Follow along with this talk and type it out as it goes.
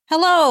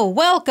Hello,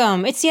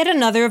 welcome. It's yet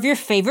another of your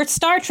favorite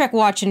Star Trek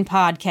watching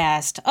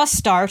podcast. A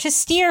star to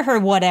steer her,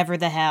 whatever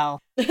the hell.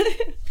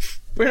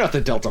 We're not the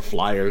Delta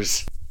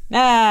Flyers.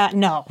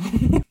 No.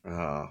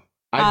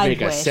 I'd make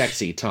wish. a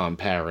sexy Tom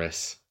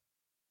Paris.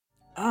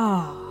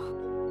 Oh.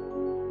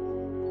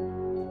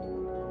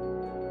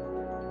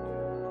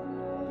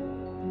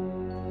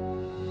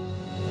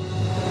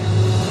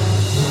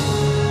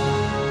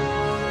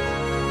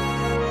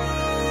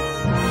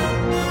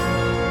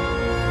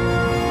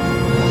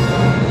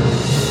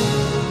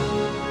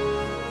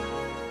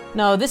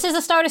 No, this is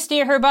a star to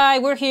steer her by.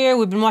 We're here.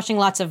 We've been watching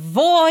lots of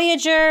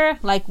Voyager,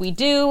 like we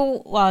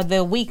do.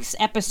 The week's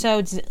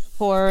episodes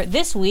for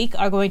this week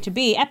are going to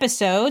be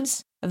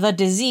episodes The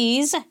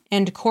Disease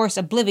and Course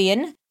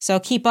Oblivion. So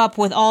keep up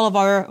with all of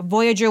our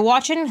Voyager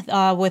watching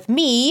with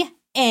me,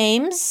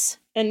 Ames.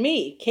 And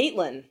me,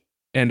 Caitlin.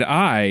 And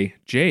I,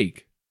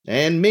 Jake.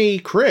 And me,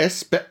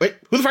 Chris. Wait,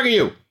 who the fuck are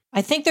you?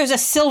 I think there's a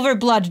Silver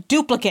Blood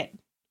duplicate.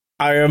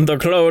 I am the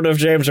clone of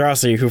James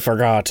Rossi who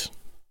forgot.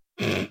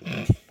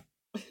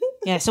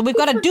 Yeah, so we've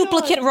got a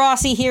duplicate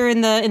Rossi here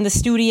in the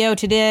studio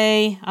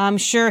today. I'm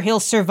sure he'll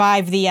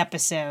survive the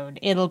episode.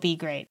 It'll be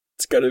great.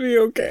 It's gonna be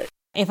okay.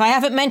 If I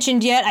haven't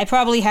mentioned yet, I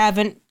probably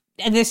haven't,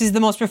 and this is the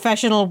most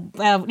professional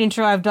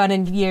intro I've done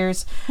in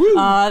years.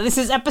 This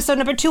is episode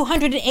number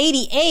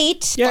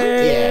 288.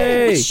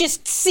 Yay! Which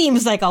just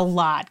seems like a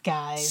lot,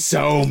 guys.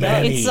 So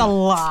many. It's a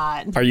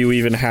lot. Are you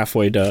even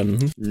halfway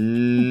done?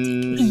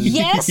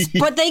 Yes,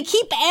 but they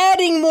keep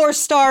adding more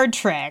Star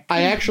Trek.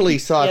 I actually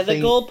saw a The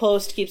thing.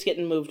 goalpost keeps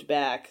getting moved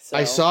back. So.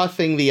 I saw a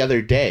thing the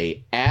other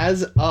day.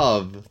 As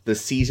of the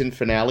season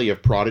finale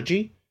of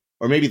Prodigy,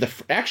 or maybe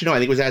actually no, I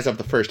think it was as of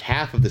the first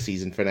half of the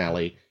season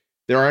finale.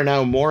 There are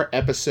now more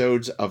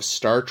episodes of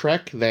Star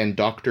Trek than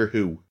Doctor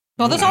Who.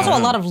 Well, there's also a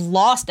lot of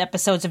lost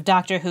episodes of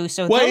Doctor Who,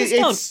 so those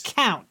don't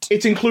count.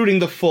 It's including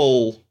the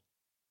full,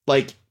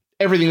 like,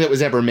 everything that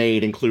was ever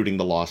made, including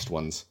the lost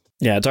ones.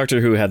 Yeah, Doctor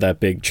Who had that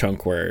big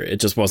chunk where it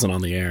just wasn't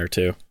on the air,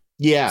 too.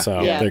 Yeah.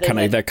 So Yeah, they're they kind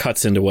of had- that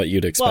cuts into what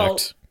you'd expect. Well,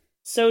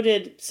 so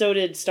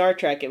did Star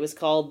Trek. It was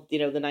called, the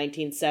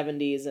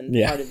 1970s and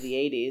Yeah. part of the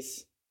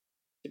 80s.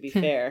 To be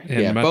fair.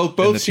 And Yeah, mu- both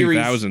in the series-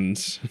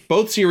 2000s.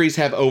 Both series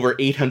have over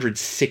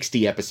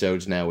 860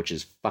 episodes now, which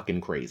is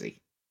fucking crazy.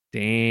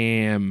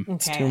 Damn.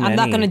 Okay, too I'm not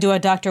many. going to do a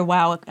Dr.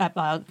 Wow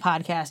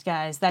podcast,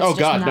 guys. That's Oh, just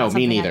God, not no, me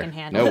something neither. I can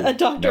handle. No. A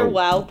Dr. No.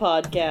 Wow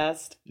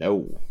podcast.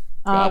 No.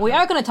 God, We no.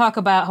 are going to talk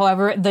about,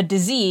 however, The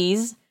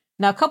Disease.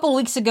 Now, a couple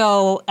weeks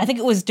ago, I think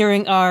it was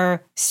during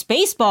our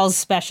Spaceballs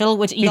special,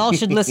 which y'all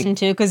should listen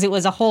to because it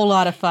was a whole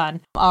lot of fun.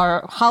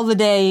 Our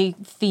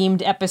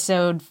holiday-themed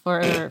episode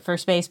for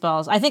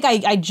Spaceballs. I think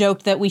I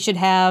joked that we should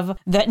have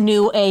that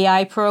new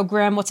AI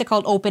program. What's it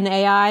called? Open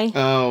AI?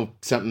 Oh,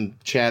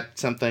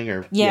 something,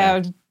 or...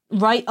 Yeah,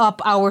 write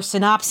up our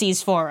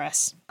synopses for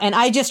us. And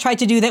I just tried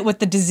to do that with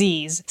The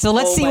Disease. So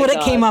let's Oh see my what it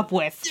God. came up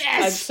with.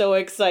 I'm so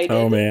excited.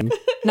 Oh, man.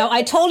 Now,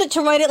 I told it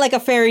to write it like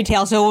a fairy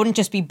tale so it wouldn't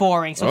just be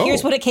boring. So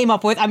here's what it came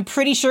up with. I'm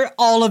pretty sure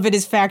all of it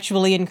is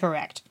factually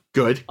incorrect.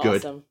 Good.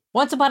 Awesome.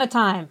 Once upon a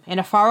time, in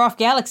a far-off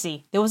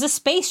galaxy, there was a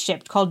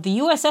spaceship called the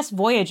USS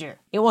Voyager.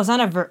 It was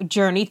on a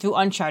journey through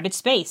uncharted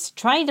space,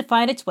 trying to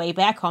find its way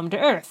back home to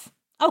Earth.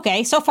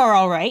 Okay, so far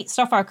all right.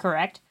 So far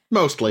correct.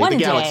 Mostly. One The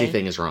galaxy day-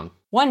 thing is wrong.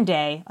 One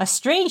day, a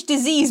strange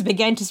disease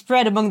began to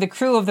spread among the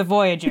crew of the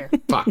Voyager.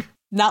 Fuck.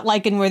 Not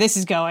liking where this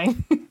is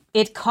going.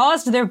 It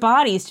caused their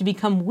bodies to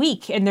become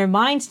weak and their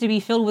minds to be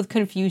filled with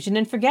confusion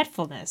and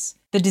forgetfulness.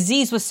 The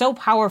disease was so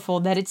powerful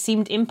that it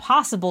seemed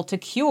impossible to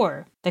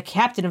cure. The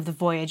captain of the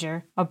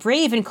Voyager, a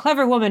brave and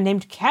clever woman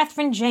named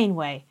Catherine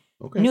Janeway,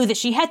 knew that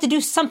she had to do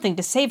something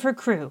to save her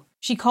crew.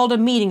 She called a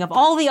meeting of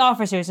all the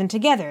officers, and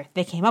together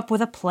they came up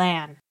with a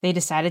plan. They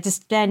decided to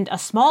send a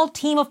small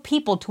team of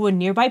people to a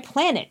nearby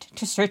planet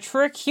to search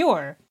for a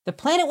cure. The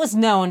planet was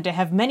known to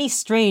have many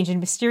strange and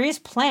mysterious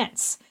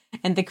plants,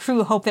 and the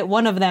crew hoped that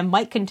one of them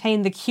might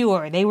contain the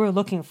cure they were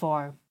looking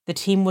for. The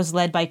team was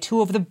led by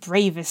two of the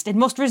bravest and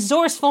most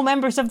resourceful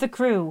members of the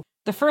crew.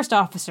 The first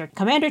officer,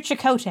 Commander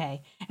Chakotay,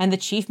 and the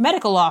chief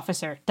medical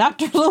officer,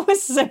 Dr.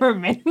 Louis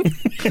Zimmerman.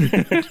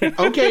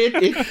 Okay,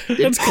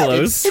 it's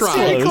close. It's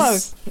trying.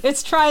 Close.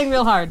 It's trying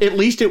real hard. At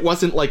least it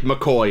wasn't like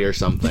McCoy or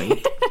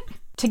something.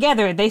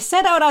 Together, they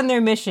set out on their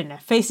mission,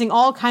 facing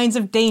all kinds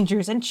of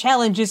dangers and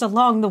challenges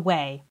along the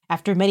way.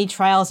 After many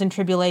trials and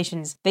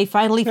tribulations, they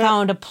finally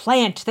found a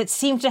plant that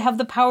seemed to have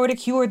the power to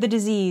cure the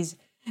disease.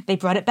 They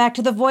brought it back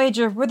to the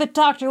Voyager, where the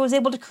doctor was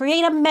able to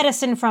create a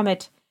medicine from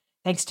it.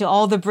 Thanks to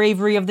all the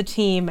bravery of the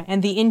team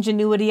and the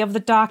ingenuity of the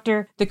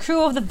doctor, the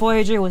crew of the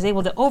Voyager was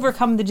able to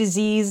overcome the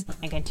disease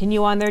and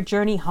continue on their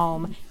journey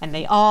home, and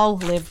they all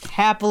lived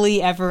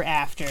happily ever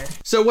after.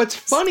 So what's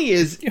funny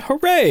is,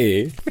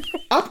 Hooray!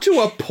 up to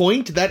a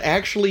point, that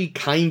actually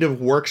kind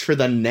of works for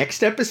the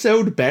next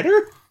episode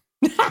better.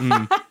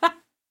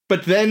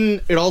 But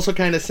then it also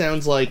kind of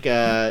sounds like,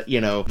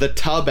 the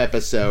Tub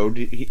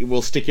episode.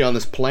 We'll stick you on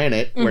this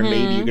planet where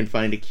maybe you can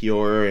find a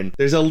cure. And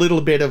there's a little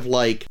bit of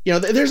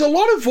there's a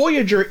lot of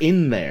Voyager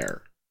in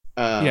there.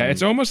 Yeah,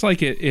 it's almost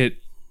like it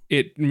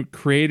it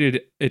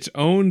created its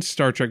own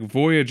Star Trek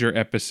Voyager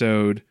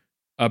episode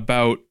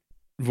about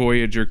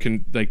Voyager,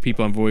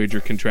 people on Voyager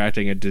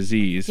contracting a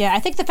disease. Yeah, I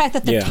think the fact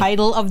that the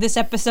title of this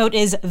episode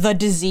is The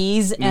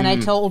Disease, and I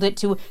told it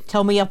to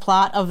tell me a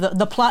plot of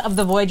the plot of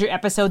the Voyager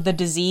episode, The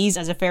Disease,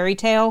 as a fairy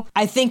tale.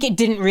 I think it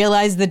didn't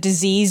realize The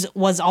Disease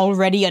was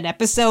already an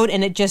episode,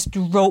 and it just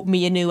wrote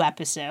me a new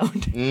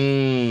episode.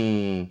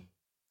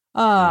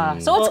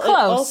 So it's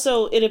close.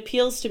 It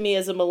appeals to me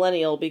as a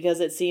millennial because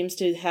it seems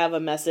to have a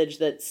message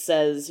that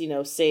says,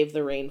 save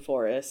the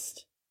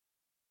rainforest.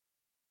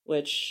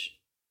 Which,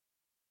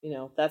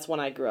 that's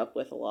one I grew up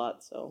with a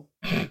lot, so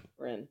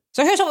we're in.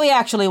 So here's what we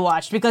actually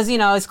watched, because,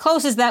 as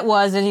close as that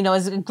was, and,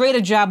 as great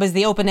a job as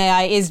the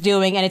OpenAI is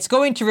doing, and it's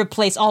going to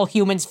replace all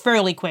humans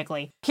fairly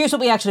quickly. Here's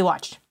what we actually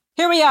watched.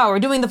 Here we are, we're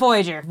doing the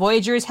Voyager.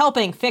 Voyager is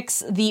helping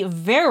fix the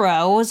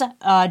Vero's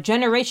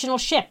generational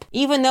ship,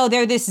 even though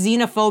they're this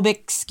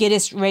xenophobic,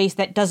 skittish race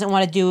that doesn't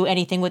want to do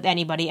anything with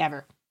anybody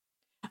ever.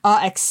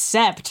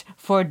 Except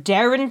for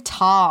Darren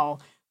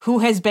Tal, who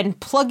has been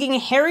plugging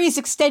Harry's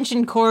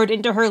extension cord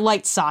into her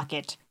light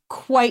socket.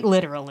 Quite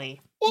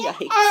literally.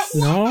 Yikes.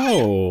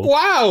 No.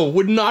 Wow,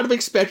 would not have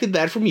expected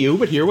that from you,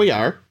 but here we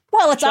are.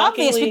 Well, it's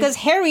obvious because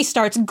Harry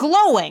starts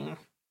glowing.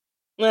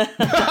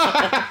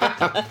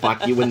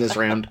 Fuck, you win this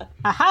round.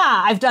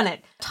 Aha, I've done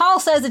it. Tal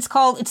says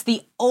it's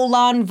the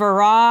Olan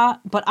Vara,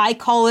 but I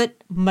call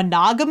it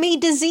monogamy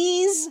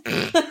disease.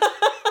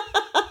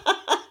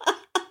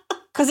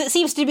 Because it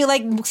seems to be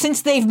like,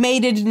 since they've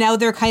mated, now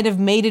they're kind of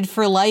mated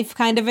for life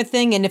kind of a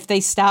thing, and if they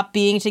stop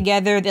being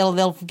together, they'll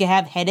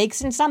have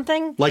headaches and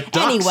something. Like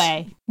ducks.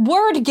 Anyway,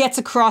 word gets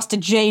across to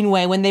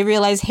Janeway when they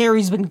realize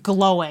Harry's been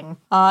glowing.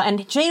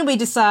 And Janeway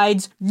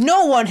decides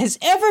no one has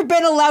ever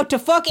been allowed to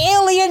fuck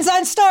aliens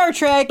on Star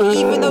Trek,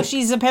 even though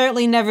she's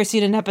apparently never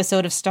seen an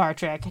episode of Star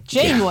Trek.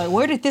 Janeway,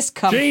 where did this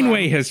come from?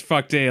 Janeway has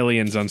fucked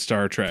aliens on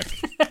Star Trek.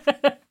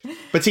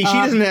 But see, she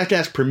doesn't have to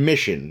ask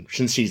permission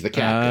since she's the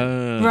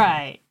captain.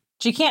 Right.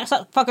 She can't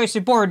fuck her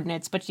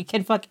subordinates, but she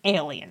can fuck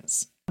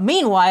aliens.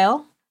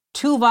 Meanwhile,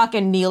 Tuvok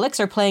and Neelix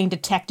are playing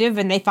detective,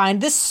 and they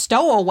find this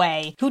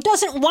stowaway who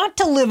doesn't want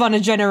to live on a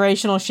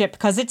generational ship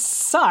because it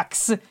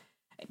sucks.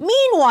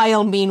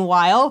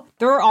 Meanwhile,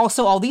 there are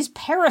also all these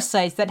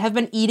parasites that have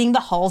been eating the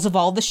hulls of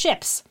all the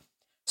ships.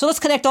 So let's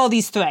connect all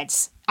these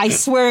threads. I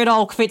swear it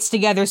all fits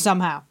together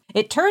somehow.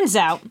 It turns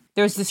out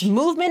there's this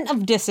movement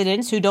of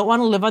dissidents who don't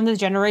want to live on the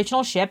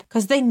generational ship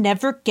because they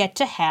never get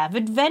to have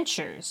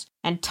adventures.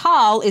 And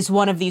Tal is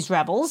one of these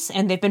rebels,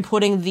 and they've been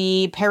putting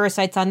the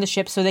parasites on the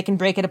ship so they can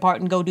break it apart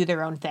and go do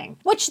their own thing.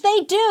 Which they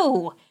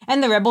do!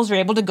 And the rebels are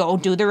able to go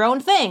do their own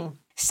thing.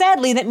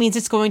 Sadly, that means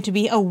it's going to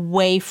be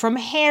away from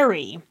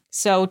Harry.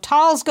 So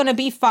Tal's gonna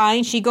be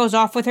fine. She goes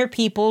off with her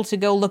people to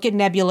go look at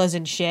nebulas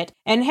and shit.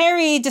 And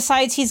Harry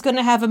decides he's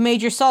gonna have a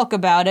major sulk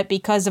about it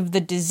because of the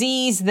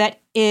disease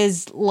that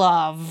is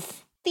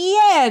love. The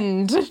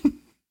end.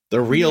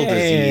 The real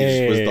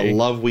disease was the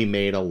love we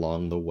made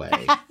along the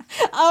way.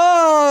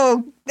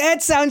 Oh,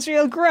 that sounds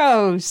real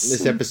gross.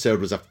 This episode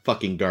was a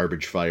fucking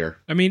garbage fire.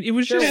 I mean, it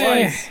was just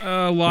like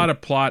a lot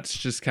of plots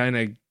just kind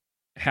of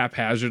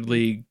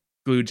haphazardly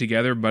glued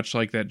together, much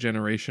like that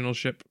generational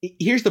ship.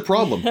 Here's the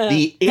problem.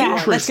 The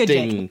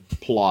interesting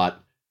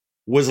plot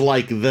was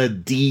like the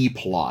D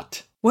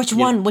plot. Which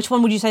one? Which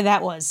one would you say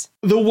that was?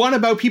 The one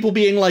about people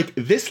being like,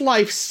 this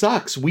life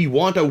sucks, we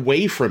want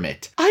away from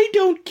it. I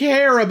don't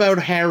care about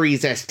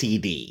Harry's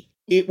STD.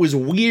 It was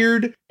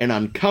weird and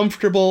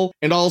uncomfortable,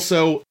 and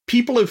also,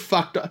 people have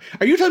fucked up.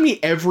 Are you telling me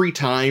every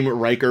time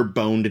Riker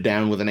boned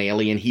down with an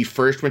alien, he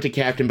first went to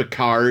Captain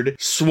Picard,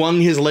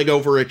 swung his leg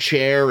over a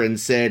chair, and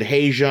said,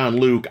 "Hey,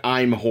 Jean-Luc,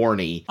 I'm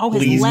horny.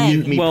 Please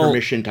give me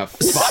permission to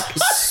fuck."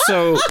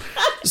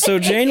 So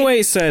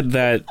Janeway said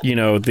that,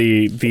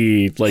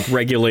 the like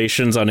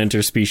regulations on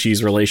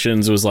interspecies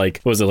relations was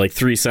like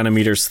 3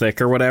 centimeters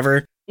thick or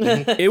whatever.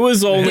 It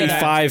was only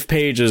 5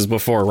 pages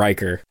before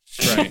Riker.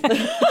 Right.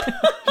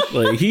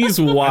 Like, he's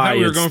wide. I thought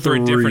we were going for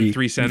a different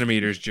 3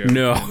 centimeters, Joe.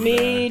 No.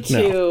 Me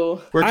too.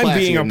 No. I'm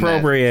being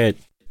appropriate.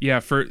 Yeah,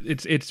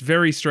 it's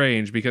very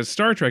strange because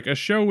Star Trek, a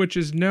show which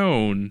is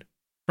known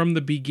from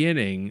the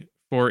beginning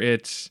for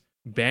its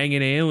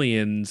banging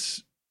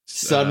aliens,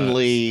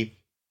 suddenly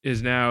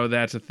is now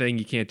that's a thing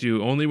you can't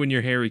do only when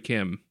you're Harry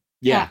Kim.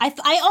 Yeah.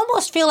 I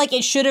almost feel like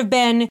it should have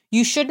been,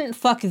 you shouldn't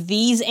fuck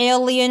these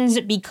aliens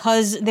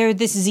because they're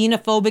this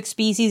xenophobic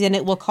species and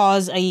it will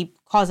cause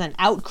an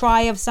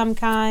outcry of some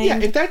kind. Yeah,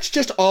 if that's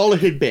just all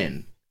it had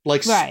been.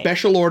 Like,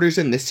 special orders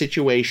in this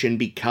situation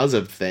because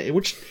of things,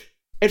 which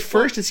at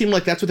first it seemed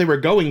like that's what they were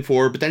going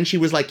for, but then she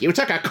was like, you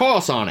took a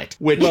course on it.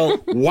 Which,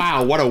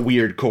 wow, what a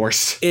weird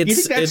course. You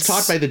think that's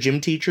taught by the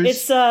gym teachers?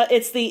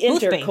 It's the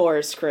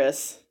intercourse,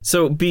 Chris.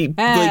 So like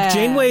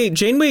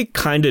Janeway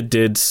kind of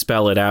did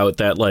spell it out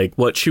that like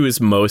what she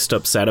was most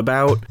upset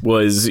about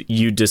was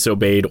you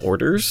disobeyed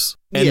orders.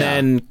 And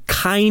then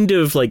kind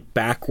of like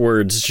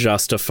backwards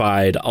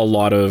justified a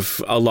lot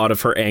of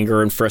her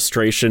anger and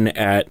frustration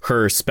at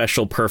her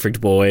special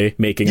perfect boy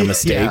making a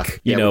mistake,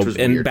 you know,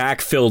 and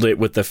backfilled it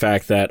with the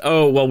fact that,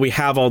 oh, well, we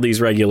have all these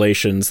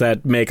regulations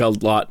that make a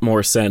lot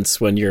more sense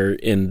when you're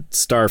in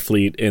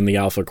Starfleet in the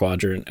Alpha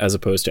Quadrant as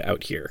opposed to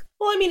out here.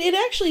 Well, I mean, it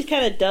actually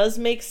kind of does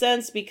make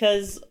sense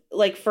because,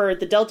 like, for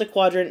the Delta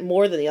Quadrant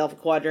more than the Alpha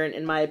Quadrant,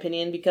 in my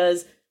opinion,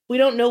 because we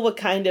don't know what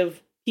kind of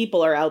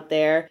people are out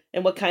there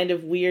and what kind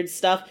of weird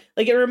stuff.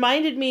 Like, it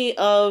reminded me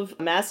of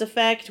Mass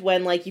Effect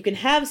when, like, you can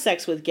have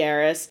sex with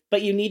Garrus,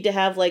 but you need to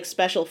have, like,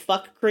 special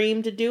fuck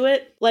cream to do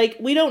it. Like,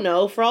 we don't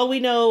know. For all we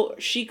know,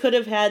 she could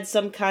have had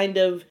some kind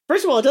of...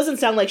 First of all, it doesn't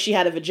sound like she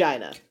had a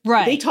vagina.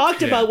 Right. They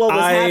talked about what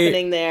was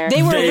happening there.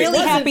 They were really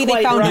happy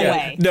they found a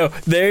way. No,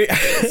 they...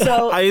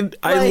 So,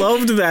 I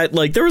loved that,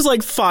 like, there was,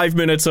 like, 5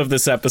 minutes of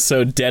this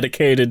episode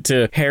dedicated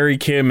to Harry,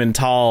 Kim, and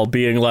Tal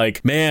being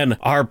like, man,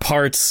 our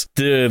parts,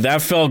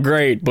 that felt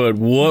great, but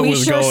what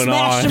was going on? We sure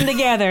smashed them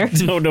together.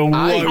 Don't know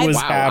what was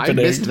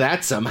happening. I missed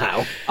that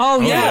somehow. Oh,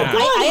 yeah.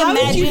 How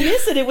did you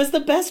miss it? It was the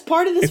best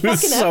part of this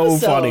fucking episode. It was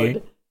so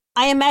funny.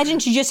 I imagine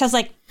she just has,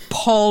 like,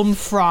 palm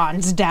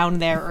fronds down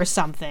there or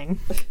something.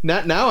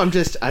 Now I'm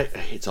just...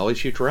 it's always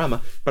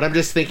Futurama, but I'm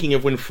just thinking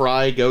of when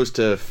Fry goes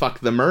to fuck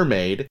the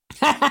mermaid,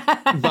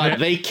 but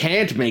they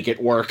can't make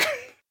it work.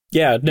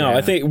 Yeah, no,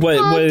 I think...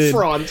 Palm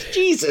fronds,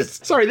 Jesus.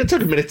 Sorry, that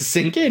took a minute to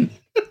sink in.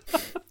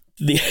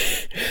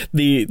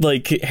 The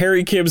like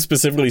Harry Kim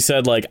specifically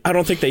said, like, I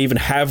don't think they even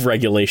have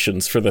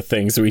regulations for the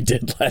things we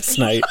did last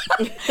night.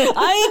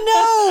 I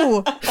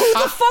know. Who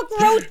the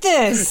fuck wrote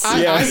this?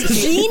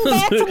 Gene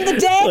back from the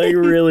dead. Like,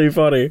 really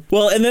funny.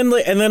 Well, and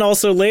then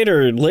also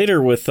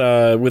later with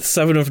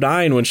 7 of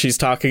 9 when she's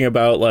talking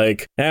about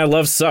like,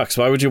 love sucks.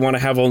 Why would you want to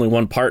have only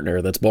one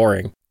partner? That's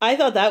boring. I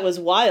thought that was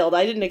wild.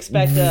 I didn't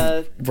expect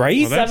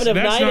right? 7 of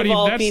 9 of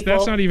all people.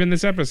 That's not even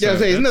this episode.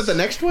 Yeah, isn't that the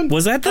next one?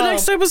 Was that the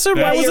next episode?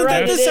 Why wasn't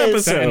that this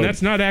episode? And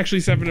that's not actually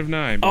 7 of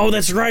 9. Oh,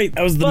 that's right.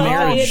 That was the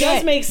marriage. I mean, it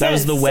does make sense. That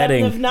was the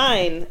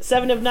wedding.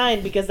 7 of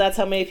 9, because that's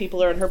how many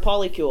people are in her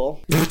polycule.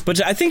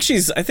 But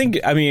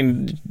I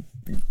mean,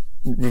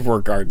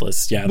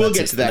 regardless, yeah. We'll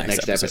get to that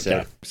next episode.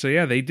 Yeah. So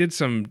yeah, they did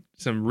some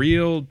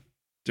real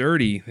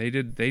dirty. They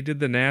did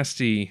the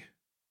nasty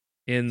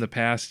in the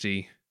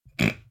pasty.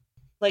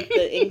 Like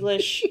the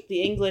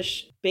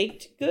English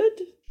baked good?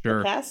 Sure.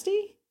 The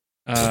pasty?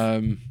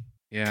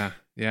 Yeah,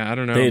 I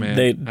don't know, man.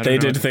 They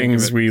did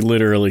things we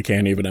literally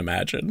can't even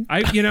imagine.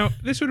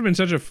 This would have been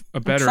such a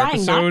better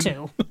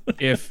episode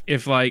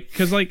if like,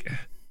 because like,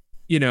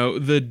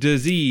 the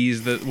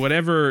disease, the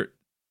whatever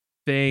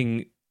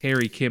thing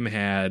Harry Kim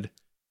had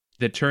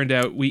that turned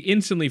out, we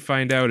instantly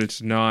find out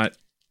it's not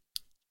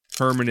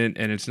permanent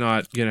and it's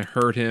not gonna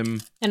hurt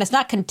him, and it's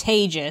not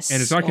contagious,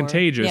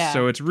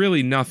 so it's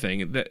really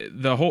nothing.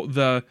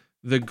 The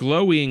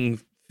glowing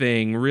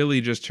thing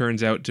really just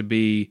turns out to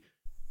be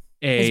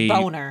his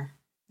boner.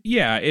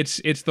 Yeah,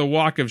 it's the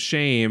walk of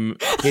shame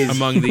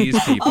among these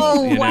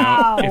people.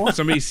 Wow. If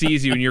somebody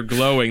sees you and you're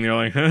glowing, they're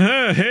like,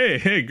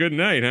 hey, good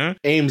night, huh?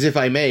 Ames, if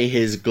I may,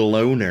 his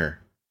gloner.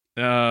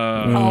 Oh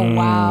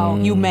wow,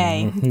 you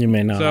may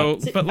not. So,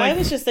 but like, I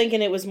was just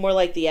thinking it was more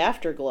like the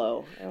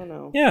afterglow. I don't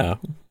know. Yeah.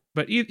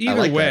 But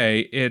either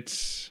way,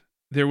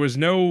 there was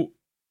no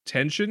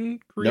tension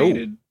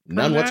created.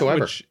 None whatsoever.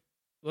 Which,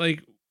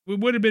 like, it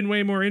would have been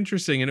way more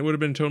interesting, and it would have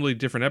been a totally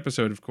different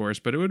episode, of course,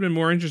 but it would have been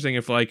more interesting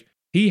if, like,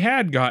 he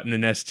had gotten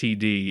an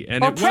STD,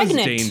 and it was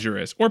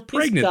dangerous. Or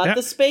pregnant. He's got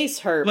the space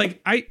herb.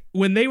 Like,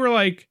 when they were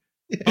like,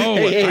 oh,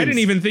 I didn't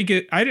even think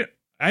it,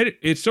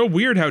 it's so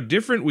weird how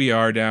different we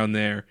are down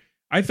there.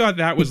 I thought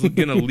that was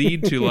going to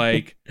lead to,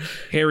 like,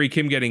 Harry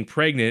Kim getting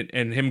pregnant,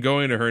 and him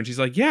going to her, and she's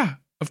like, yeah,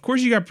 of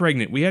course you got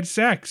pregnant. We had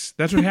sex.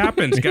 That's what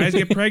happens. Guys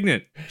get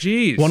pregnant.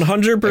 Jeez.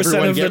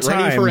 100% of the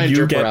time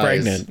you get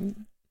pregnant.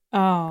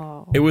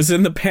 Oh. It was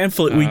in the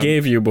pamphlet we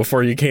gave you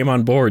before you came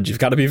on board. You've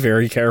got to be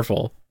very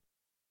careful.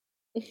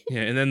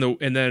 Yeah, and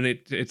then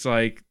it's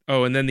like,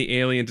 oh, and then the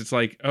aliens, it's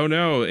like, oh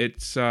no,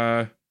 it's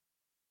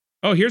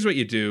here's what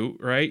you do,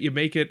 right? You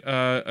make it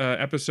a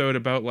episode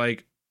about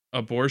like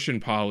abortion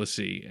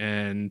policy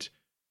and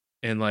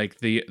like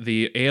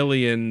the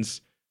aliens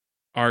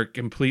are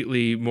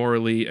completely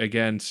morally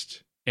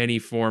against any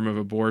form of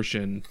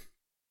abortion,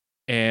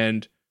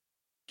 and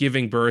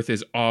giving birth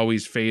is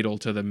always fatal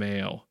to the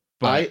male.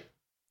 But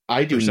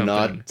I do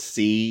not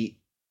see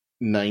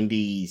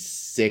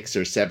 96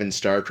 or 7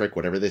 Star Trek,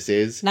 whatever this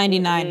is.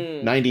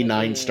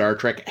 99 Star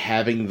Trek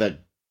having the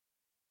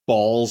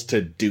balls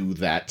to do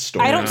that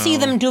story. I don't see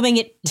them doing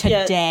it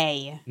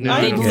today.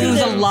 They'd lose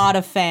a lot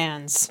of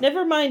fans.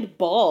 Never mind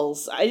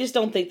balls. I just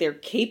don't think they're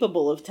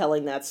capable of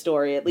telling that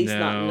story, at least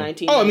not in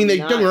 1999. Oh, I mean,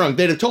 don't get me wrong.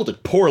 They'd have told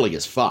it poorly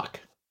as fuck,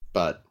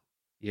 but...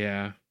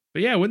 Yeah.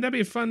 But yeah, wouldn't that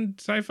be a fun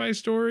sci-fi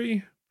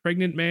story?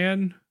 Pregnant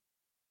man?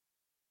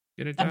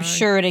 gonna die? I'm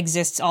sure it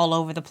exists all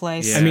over the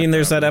place. Yeah, I mean,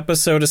 there's probably. that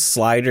episode of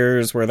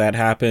Sliders where that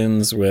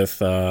happens with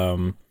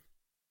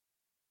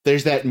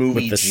There's that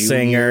movie the Junior.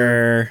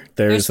 singer.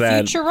 There's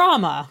that.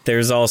 Futurama.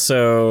 There's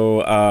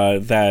also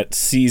that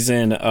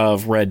season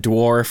of Red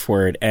Dwarf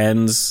where it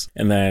ends,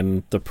 and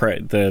then the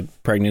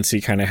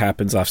pregnancy kind of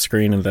happens off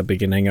screen at the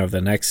beginning of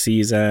the next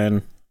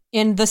season.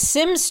 In The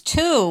Sims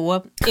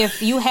 2,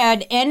 if you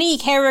had any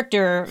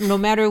character, no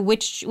matter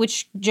which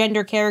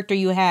gender character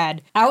you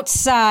had,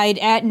 outside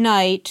at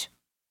night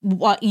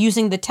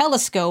using the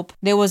telescope,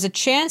 there was a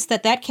chance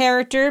that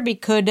character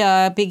could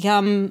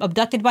become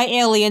abducted by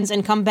aliens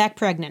and come back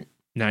pregnant.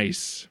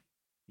 Nice.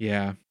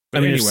 Yeah. I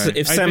mean, anyway,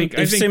 if I think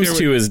Sims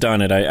 2 has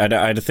done it,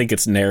 I think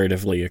it's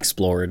narratively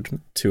explored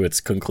to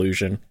its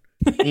conclusion.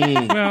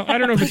 Well, I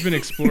don't know if it's been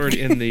explored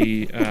in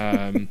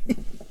the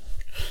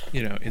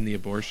in the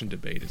abortion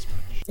debate as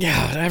much.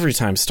 Yeah, every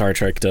time Star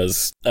Trek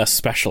does a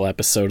special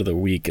episode of the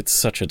week, it's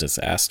such a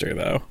disaster,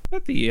 though.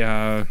 But the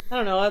I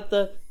don't know, at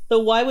the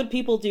Why Would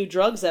People Do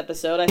Drugs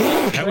episode, I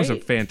thought that was a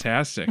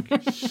fantastic.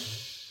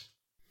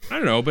 I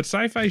don't know, but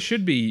sci-fi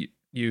should be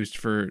used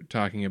for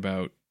talking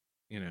about,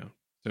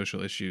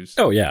 social issues.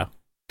 Oh yeah,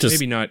 just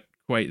maybe not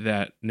quite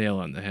that nail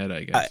on the head,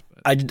 I guess.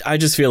 I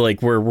just feel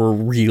like we're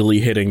really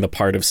hitting the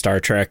part of Star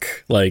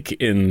Trek, like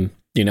in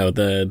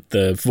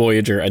the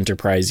Voyager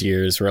Enterprise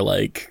years, where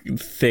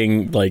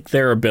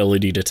their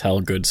ability to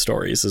tell good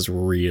stories is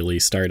really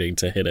starting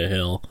to hit a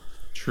hill.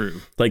 True.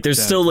 Like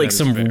there's still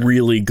some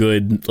really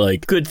good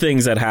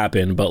things that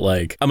happen, but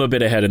I'm a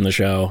bit ahead in the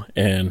show,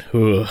 and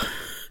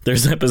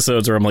there's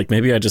episodes where I'm like,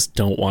 maybe I just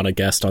don't want a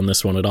guest on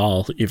this one at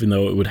all, even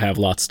though it would have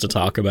lots to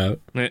talk about.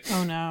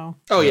 Oh no.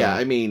 Oh yeah,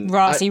 I mean,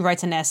 Rossi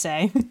writes an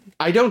essay.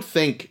 I don't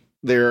think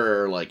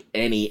there are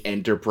any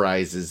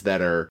enterprises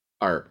that are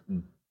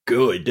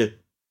good.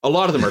 A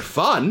lot of them are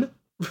fun,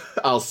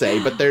 I'll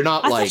say, but they're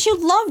not I thought you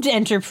loved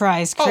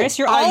Enterprise, Chris.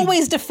 You're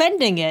always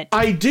defending it.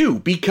 I do,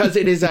 because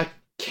it is a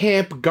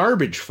camp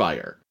garbage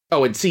fire.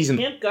 Oh, and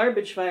Camp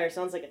Garbage Fire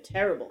sounds like a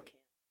terrible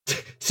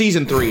camp.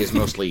 Season 3 is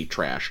mostly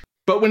trash.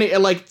 But when it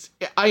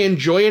I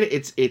enjoy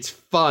it, it's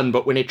fun,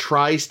 but when it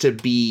tries to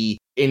be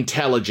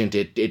intelligent,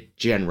 it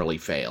generally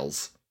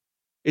fails.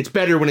 It's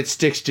better when it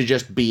sticks to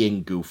just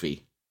being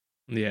goofy.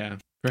 Yeah.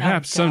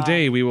 Perhaps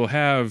someday we will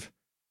have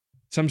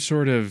some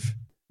sort of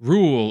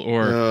rule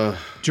or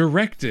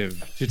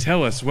directive to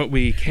tell us what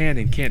we can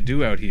and can't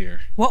do out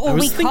here. What will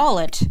we call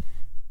it?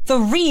 The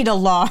read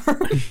alarm.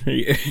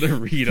 The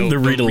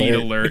read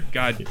alert.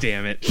 God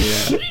damn it.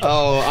 Yeah.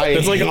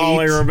 That's all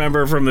I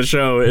remember from the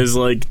show is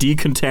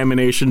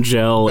decontamination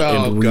gel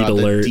and read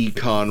alert. The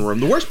decon room.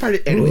 The worst part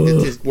of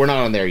we're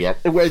not on there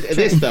yet.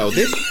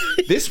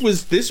 This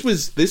was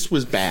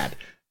bad.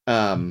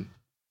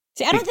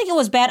 See, I don't think it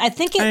was bad. I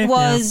think it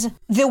was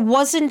there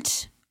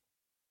wasn't,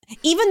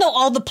 even though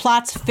all the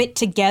plots fit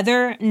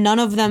together, none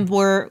of them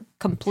were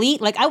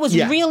complete. I was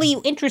really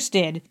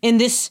interested in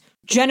this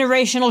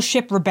generational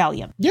ship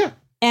rebellion. Yeah.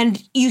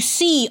 And you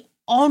see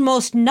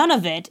almost none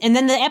of it, and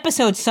then the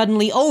episode's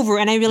suddenly over,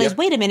 and I realized,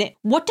 wait a minute,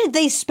 what did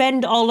they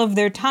spend all of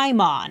their time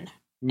on? And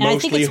Mostly I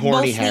think it's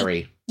horny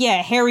Harry.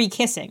 Yeah, Harry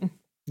kissing.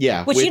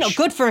 Yeah. Which,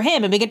 good for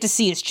him, and we get to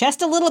see his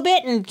chest a little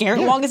bit, and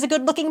Garrett Wong is a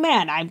good-looking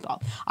man.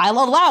 I'll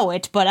allow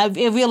it, but I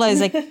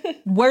realize,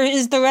 where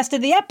is the rest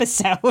of the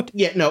episode?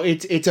 Yeah, no,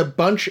 it's a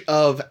bunch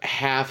of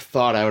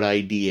half-thought-out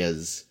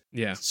ideas.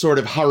 Yeah. Sort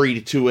of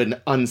hurried to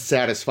an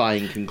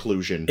unsatisfying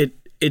conclusion.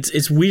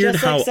 It's weird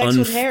just how like sex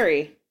with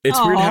Harry. It's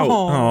weird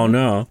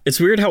how It's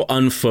weird how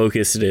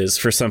unfocused it is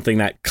for something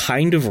that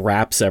kind of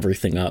wraps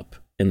everything up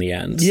in the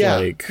end.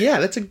 Yeah.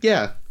 That's a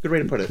good way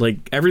to put it.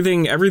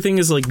 Everything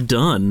is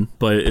done,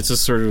 but it's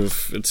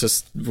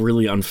just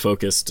really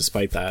unfocused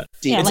despite that.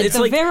 Yeah,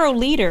 the Vero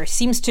leader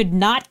seems to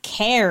not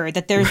care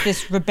that there's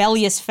this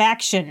rebellious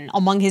faction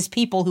among his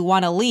people who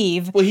want to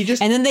leave. Well,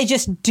 and then they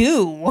just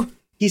do.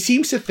 He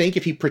seems to think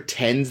if he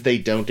pretends they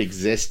don't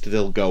exist,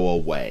 they'll go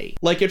away.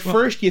 At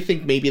first you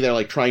think maybe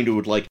they're trying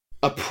to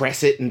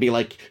oppress it and be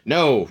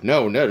no,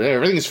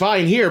 everything's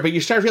fine here, but you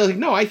start feeling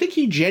no, I think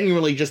he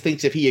genuinely just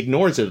thinks if he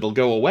ignores it, it'll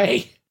go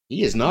away.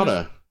 He is not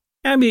a...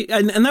 I mean,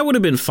 and that would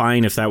have been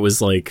fine if that was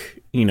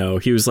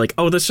he was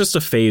oh, that's just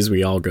a phase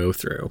we all go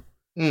through.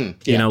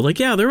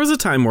 There was a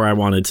time where I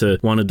wanted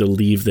to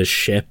leave the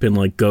ship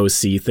and go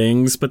see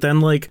things, but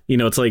then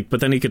but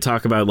then you could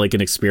talk about an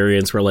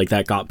experience where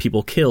that got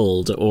people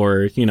killed,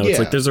 or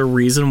it's there's a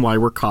reason why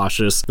we're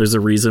cautious, there's a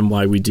reason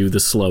why we do the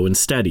slow and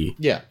steady.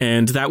 Yeah.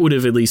 And that would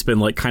have at least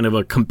been kind of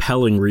a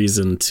compelling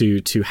reason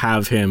to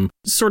have him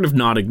sort of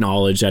not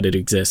acknowledge that it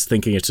exists,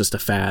 thinking it's just a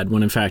fad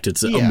when in fact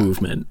it's a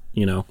movement,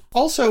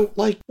 Also,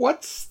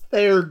 what's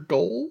their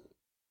goal?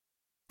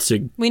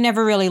 We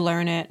never really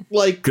learn it.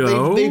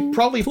 They've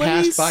probably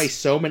passed by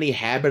so many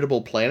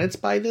habitable planets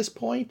by this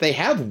point. They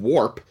have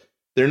warp.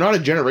 They're not a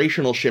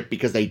generational ship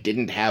because they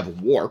didn't have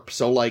warp.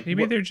 So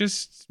maybe they're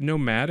just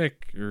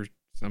nomadic or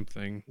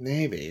something.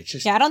 Maybe it's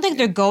just I don't think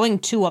they're going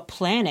to a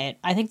planet.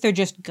 I think they're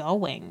just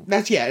going.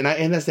 That's and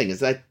that's the thing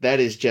is that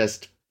is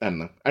just I don't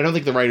know. I don't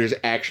think the writers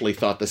actually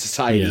thought the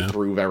society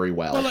through very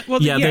well.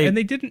 And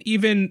they didn't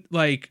even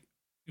like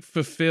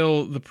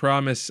fulfill the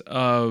promise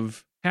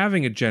of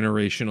having a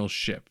generational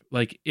ship.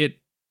 Like it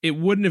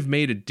wouldn't have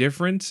made a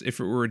difference if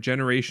it were a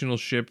generational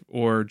ship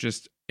or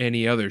just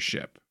any other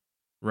ship,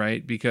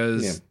 right?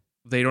 Because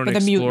they don't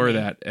explore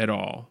that at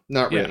all.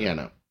 Not really. Yeah,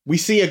 no. We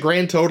see a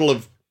grand total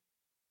of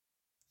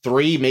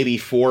 3, maybe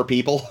 4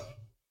 people.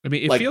 I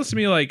mean, it feels to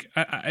me like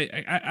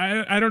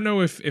I don't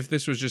know if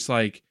this was just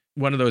like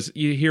one of those,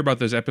 you hear about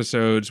those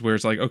episodes where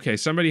it's like, okay,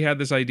 somebody had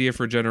this idea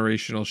for a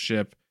generational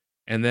ship,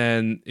 and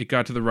then it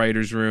got to the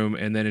writer's room,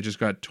 and then it just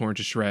got torn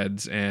to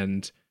shreds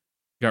and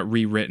got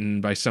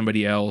rewritten by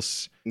somebody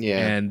else.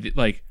 Yeah. And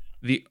like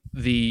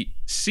the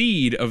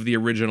seed of the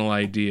original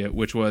idea,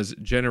 which was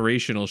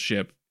generational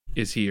ship,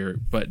 is here,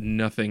 but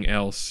nothing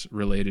else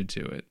related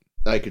to it.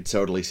 I could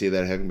totally see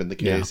that having been the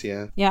case,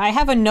 yeah. Yeah, I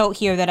have a note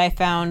here that I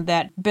found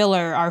that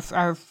Biller,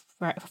 our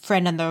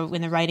friend in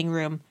the writing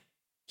room,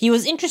 he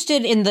was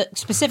interested in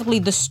specifically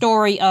the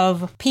story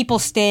of people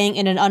staying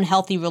in an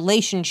unhealthy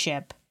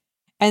relationship.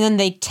 And then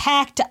they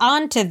tacked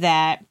onto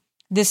that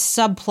this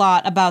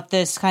subplot about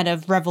this kind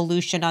of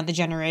revolution on the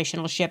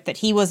generational ship that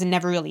he was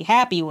never really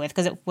happy with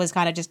because it was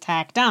kind of just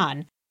tacked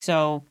on.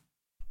 So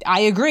I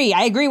agree.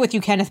 I agree with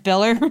you, Kenneth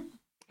Biller.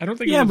 I don't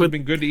think it would have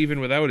been good even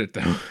without it,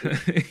 though.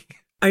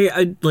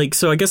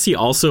 So I guess he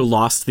also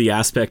lost the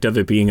aspect of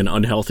it being an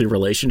unhealthy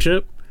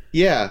relationship.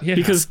 Yeah.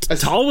 Because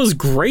Tal was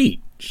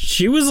great.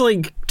 She was,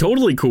 like,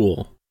 totally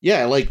cool.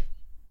 Yeah, like,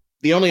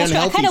 the only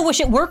unhealthy... I kind of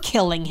wish it were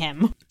killing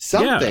him.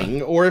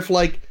 Something, or if,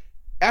 like,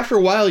 after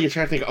a while you're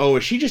trying to think, oh,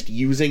 is she just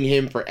using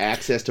him for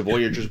access to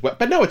Voyager's...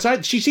 But no, it's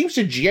not. She seems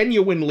to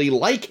genuinely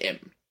like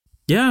him.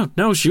 Yeah,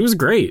 no, she was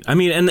great. I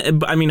mean,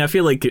 I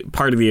feel like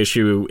part of the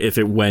issue, if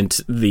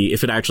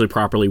it actually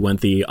properly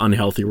went the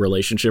unhealthy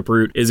relationship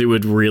route, is it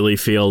would really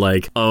feel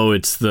like, oh,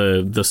 it's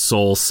the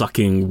soul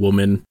sucking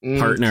woman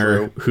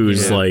partner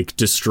who's like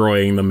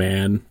destroying the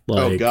man.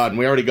 Like, oh God, and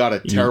we already got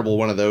a terrible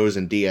one of those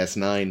in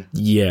DS9.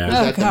 Yeah,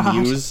 was that the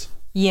Muse?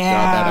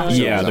 Yeah,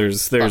 God,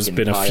 there's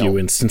been a few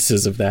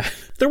instances of that.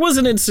 There was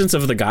an instance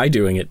of the guy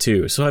doing it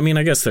too. So I mean,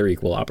 I guess they're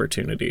equal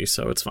opportunity,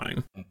 so it's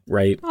fine,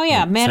 right? Oh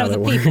yeah, man of the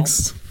people.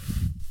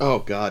 Oh,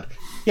 God.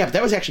 Yeah, but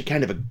that was actually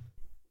kind of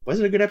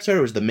was it a good episode,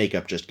 or was the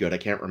makeup just good? I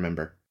can't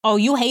remember. Oh,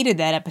 you hated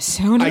that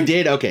episode. I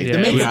did? Okay.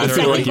 Yeah, I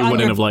feel like you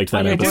wouldn't have liked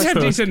that episode. It had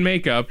decent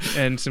makeup,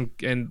 and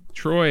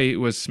Troy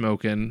was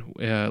smoking.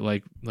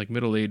 Like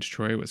middle-aged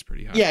Troy was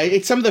pretty hot. Yeah,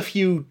 it's some of the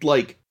few,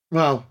 like,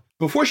 well,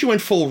 before she went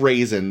full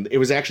raisin, it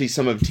was actually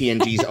some of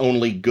TNG's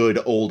only good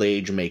old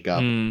age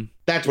makeup.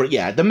 That's what,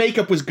 the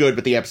makeup was good,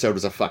 but the episode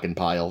was a fucking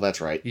pile.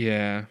 That's right.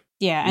 Yeah.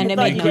 Yeah, and it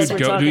made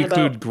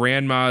include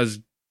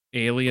Grandma's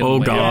alien. Oh,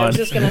 God. God. Yeah, I was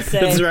just going to say,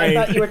 That's right.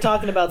 I thought you were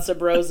talking about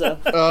Sabrosa.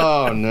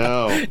 Oh,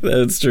 no.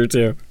 That's true,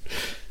 too.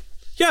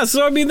 Yeah,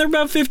 so, I mean, they're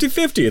about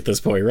 50-50 at this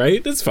point,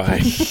 right? It's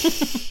fine.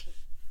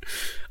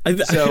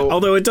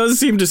 Although it does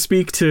seem to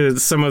speak to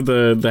some of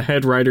the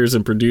head writers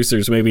and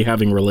producers maybe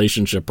having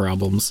relationship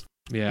problems.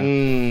 Yeah.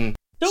 Don't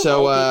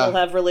all people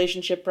have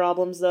relationship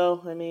problems,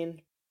 though? I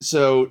mean...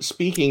 So,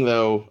 speaking,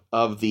 though,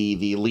 of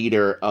the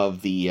leader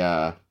of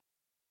the...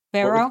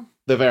 Varro?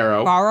 The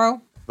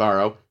Varro.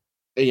 Varro.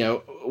 You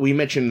know, we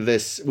mentioned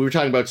this, we were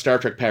talking about Star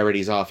Trek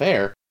parodies off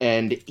air,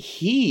 and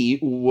he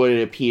would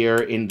appear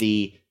in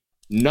the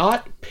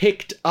not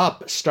picked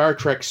up Star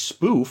Trek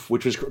spoof,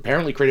 which was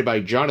apparently created by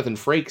Jonathan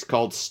Frakes,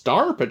 called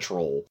Star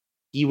Patrol.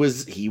 He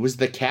was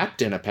the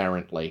captain,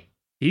 apparently.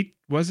 He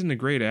wasn't a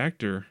great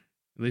actor,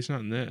 at least not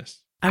in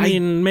this. I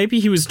mean,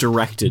 maybe he was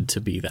directed to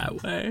be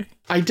that way.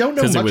 I don't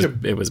know much.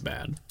 It was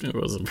bad. It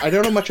wasn't. I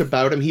don't know much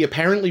about him. He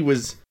apparently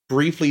was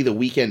briefly the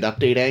weekend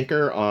update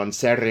anchor on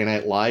Saturday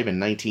Night Live in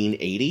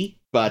 1980,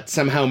 but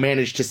somehow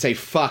managed to say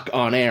fuck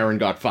on air and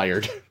got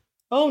fired.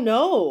 Oh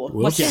no.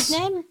 What's his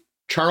name?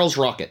 Charles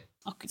Rocket.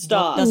 Okay.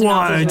 Stop. Doesn't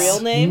have his real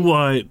name?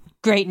 What?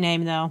 Great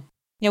name, though.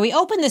 Yeah, we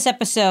opened this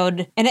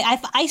episode, and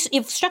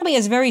it struck me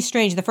as very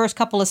strange, the first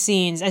couple of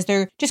scenes, as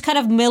they're just kind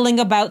of milling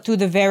about through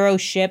the Varro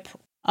ship,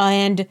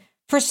 and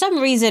for some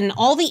reason,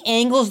 all the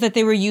angles that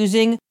they were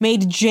using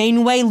made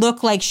Janeway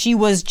look like she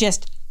was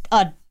just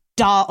a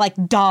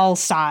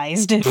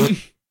doll-sized.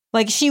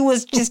 Like, she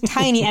was just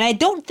tiny, and I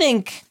don't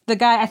think the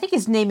guy, I think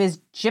his name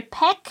is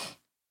Jipek,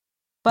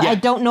 but I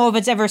don't know if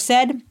it's ever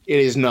said. It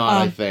is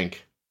not, I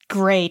think.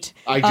 Great.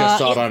 I just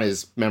saw it on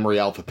his Memory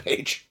Alpha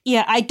page.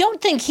 Yeah, I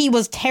don't think he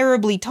was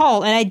terribly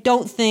tall, and I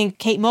don't think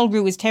Kate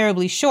Mulgrew was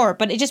terribly short,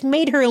 but it just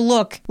made her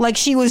look like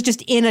she was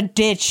just in a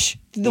ditch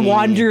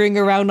wandering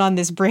around on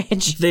this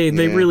bridge. They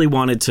really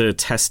wanted to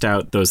test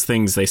out those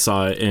things they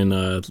saw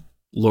in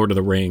Lord of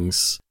the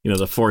Rings, you know,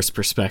 the Force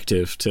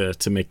perspective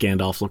to make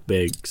Gandalf look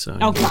big. So.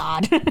 Oh,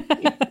 God.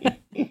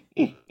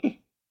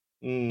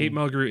 Kate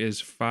Mulgrew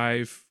is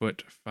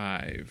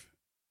 5'5".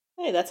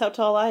 Hey, that's how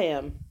tall I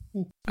am.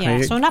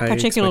 Yeah, so not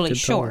particularly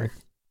short.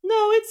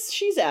 No,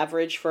 she's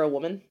average for a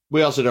woman.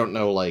 We also don't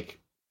know, like,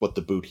 what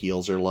the boot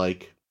heels are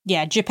like.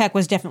 Yeah, Jipek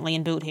was definitely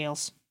in boot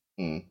heels.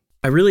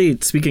 I really,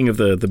 speaking of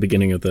the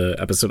beginning of the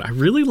episode, I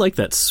really like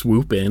that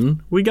swoop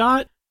in we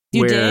got.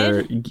 You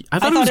where did? I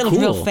thought it was looked cool.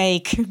 real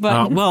fake.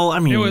 But Well, I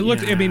mean, It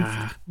looked. yeah. I mean,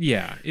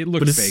 yeah, it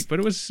looked But fake, but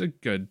it was a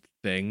good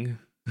thing.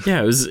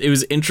 Yeah, it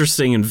was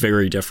interesting and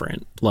very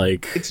different.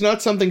 Like, It's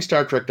not something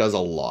Star Trek does a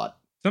lot.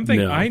 Something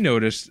No. I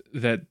noticed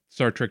that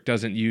Star Trek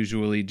doesn't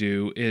usually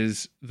do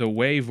is the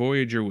way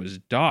Voyager was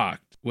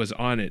docked was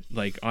on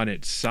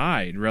its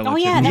side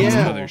relative yeah, to that was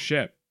the cool. other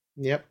ship.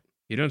 Yep.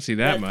 You don't see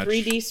that much.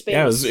 3D space.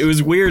 yeah, it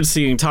was weird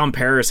seeing Tom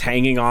Paris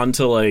hanging on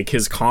to like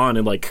his con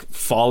and like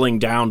falling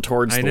down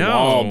towards I the know.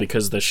 wall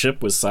because the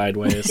ship was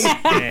sideways.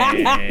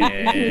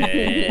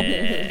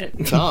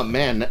 Tom,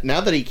 man,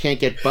 now that he can't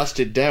get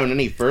busted down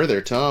any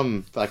further,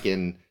 Tom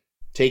fucking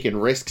taking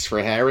risks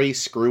for Harry,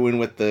 screwing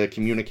with the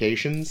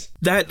communications.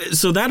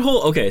 So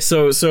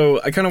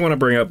I kind of want to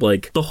bring up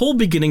like the whole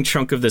beginning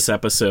chunk of this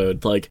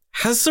episode like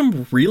has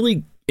some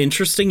really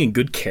interesting and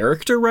good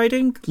character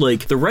writing.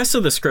 Like the rest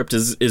of the script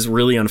is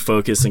really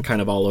unfocused and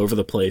kind of all over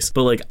the place,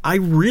 but like I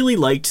really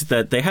liked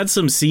that they had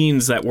some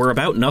scenes that were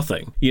about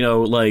nothing. You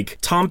know, like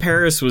Tom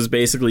Paris was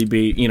basically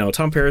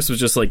Tom Paris was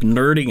just like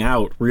nerding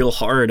out real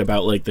hard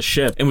about like the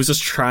ship and was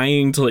just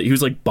trying to he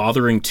was like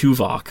bothering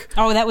Tuvok.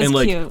 Oh, that was and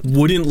like cute.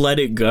 wouldn't let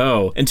it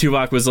go, and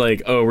Tuvok was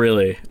like, oh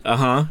really,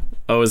 oh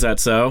is that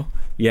so?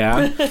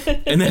 Yeah.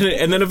 and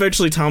then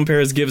eventually Tom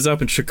Paris gives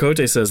up and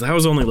Chakotay says, that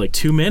was only like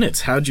 2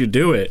 minutes. How'd you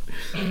do it?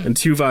 And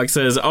Tuvok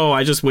says, oh,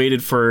 I just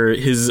waited for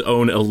his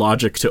own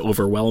illogic to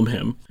overwhelm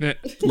him.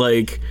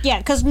 Like, Yeah,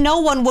 because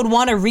no one would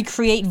want to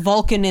recreate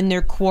Vulcan in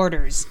their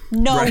quarters.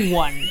 No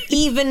one.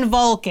 Even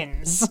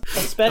Vulcans.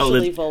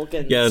 Especially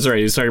Vulcans. yeah, that's right.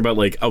 He was talking about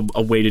like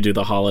a way to do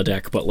the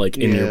holodeck, but like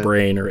in your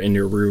brain or in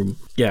your room.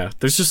 Yeah,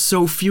 there's just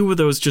so few of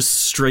those just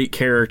straight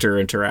character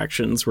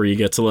interactions where you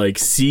get to like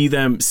see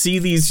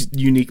these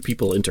unique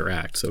people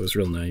interact. So it was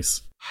real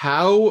nice.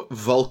 How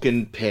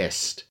Vulcan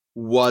pissed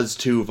was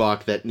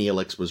Tuvok that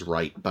Neelix was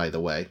right, by the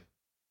way?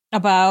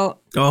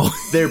 About... Oh,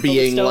 There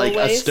being like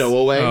a stowaways?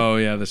 stowaway. Oh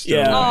yeah, the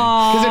stowaway.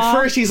 Yeah. Because at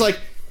first he's like,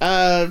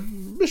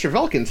 Mr.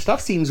 Vulcan,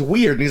 stuff seems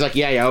weird. And he's like,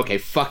 yeah, okay,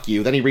 fuck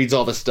you. Then he reads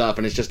all the stuff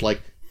and it's just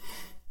like,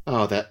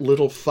 oh, that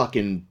little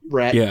fucking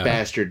rat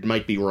bastard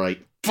might be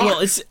right.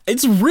 well,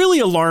 it's really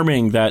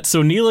alarming that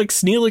so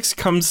Neelix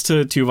comes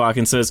to Tuvok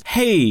and says,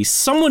 hey,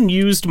 someone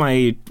used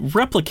my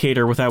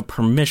replicator without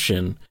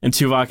permission. And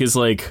Tuvok is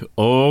like,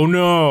 oh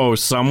no,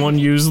 someone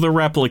used the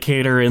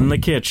replicator in the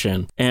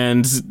kitchen.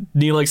 And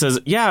Neelix says,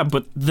 yeah,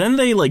 but then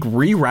they like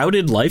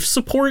rerouted life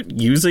support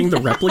using the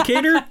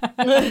replicator.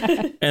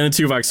 And then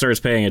Tuvok starts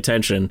paying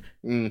attention.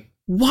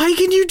 Why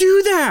can you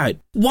do that?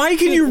 Why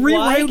can you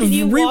reroute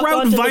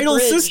onto the vital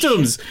bridge?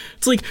 systems?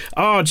 It's like,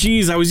 oh,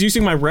 geez, I was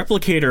using my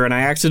replicator and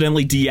I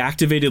accidentally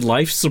deactivated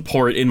life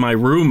support in my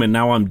room and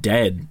now I'm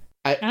dead.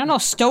 I don't know,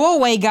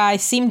 stowaway guy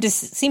seemed to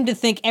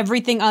think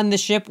everything on the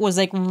ship was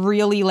like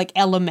really like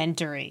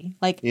elementary.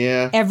 Like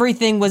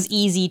everything was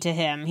easy to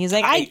him. He's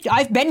like,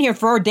 I've been here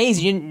 4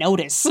 days, you didn't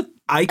notice.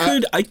 I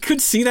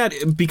could see that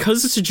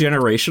because it's a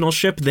generational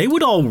ship. They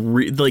would all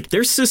like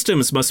their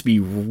systems must be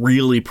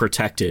really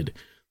protected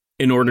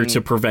in order to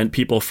prevent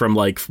people from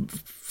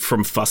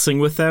from fussing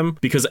with them,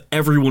 because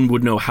everyone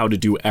would know how to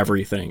do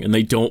everything and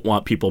they don't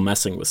want people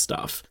messing with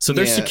stuff. So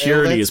their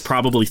security is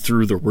probably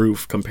through the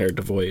roof compared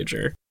to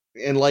Voyager.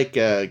 And like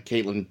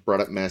Caitlin brought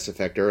up Mass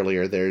Effect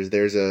earlier,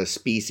 there's a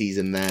species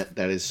in that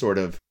is sort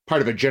of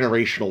part of a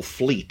generational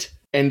fleet.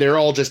 And they're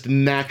all just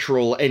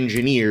natural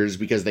engineers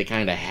because they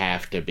kind of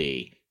have to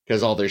be,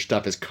 because all their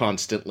stuff is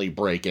constantly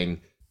breaking.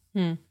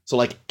 So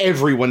like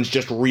everyone's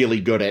just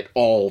really good at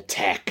all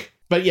tech.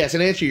 But yes,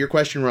 in answer to your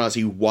question,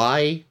 Rossi,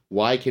 why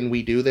can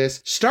we do this?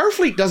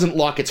 Starfleet doesn't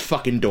lock its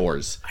fucking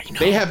doors. I know.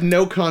 They have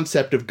no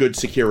concept of good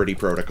security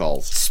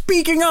protocols.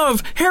 Speaking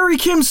of, Harry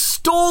Kim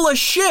stole a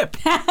ship.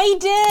 I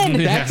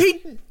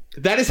did.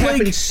 That has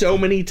happened so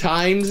many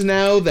times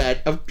now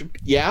that,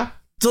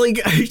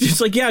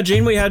 It's like, yeah,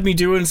 Janeway had me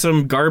doing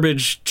some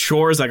garbage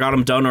chores. I got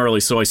them done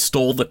early, so I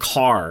stole the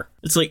car.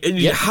 It's like,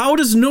 how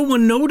does no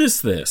one notice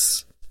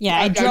this? Yeah,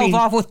 I drove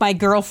off with my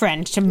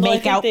girlfriend to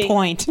make out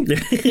point.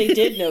 They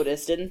did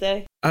notice, didn't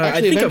they? Actually,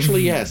 I think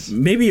eventually, yes.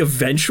 Maybe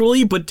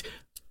eventually, but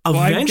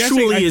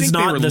eventually I is think they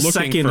not were the looking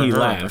second for he her.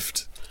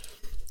 left.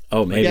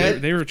 Oh, maybe. Yeah,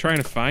 They were trying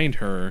to find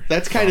her.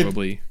 That's kind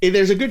probably.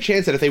 There's a good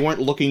chance that if they weren't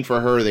looking for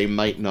her, they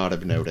might not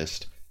have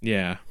noticed.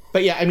 Yeah.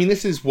 But yeah, I mean,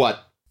 this is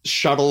what?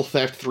 Shuttle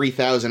theft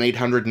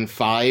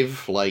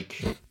 3,805?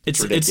 Like,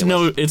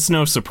 it's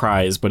no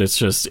surprise, but it's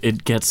just,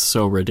 it gets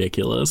so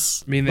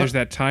ridiculous. I mean, there's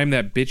that time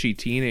that bitchy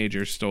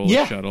teenager stole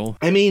a shuttle.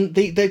 I mean,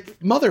 the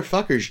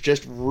motherfuckers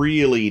just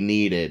really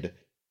needed...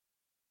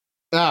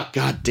 Ah,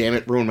 god damn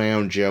it, ruined my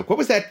own joke. What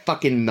was that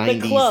fucking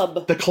 90s?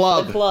 The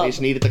club. They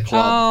just needed the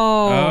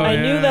club. I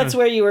knew that's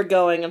where you were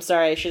going. I'm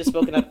sorry, I should have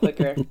spoken up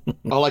quicker.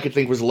 All I could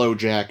think was Low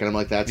Jack, and I'm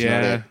like, that's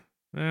not it.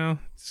 Well,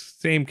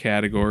 same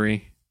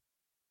category.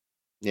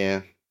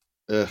 Yeah.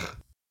 Ugh.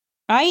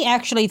 I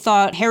actually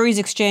thought Harry's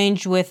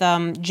exchange with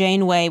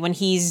Janeway when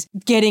he's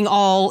getting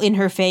all in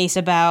her face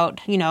about,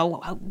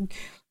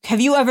 have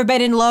you ever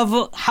been in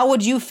love? How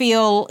would you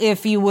feel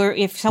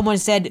if someone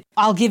said,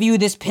 I'll give you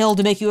this pill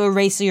to make you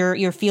erase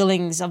your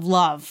feelings of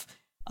love?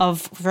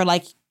 for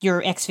like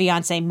your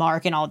ex-fiance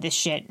Mark and all this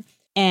shit.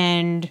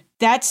 And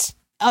that's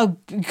a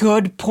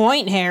good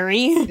point,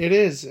 Harry. It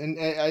is.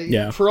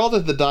 And for all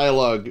that the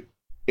dialogue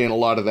in a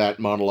lot of that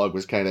monologue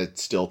was kind of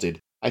stilted,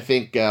 I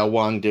think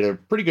Wong did a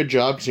pretty good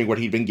job seeing what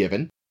he'd been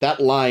given. That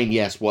line,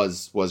 yes,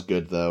 was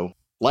good, though.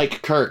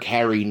 Like Kirk,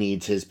 Harry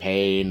needs his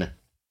pain.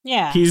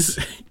 Yeah. He's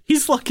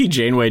lucky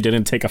Janeway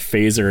didn't take a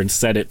phaser and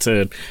set it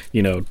to,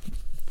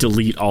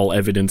 delete all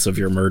evidence of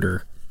your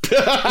murder. Was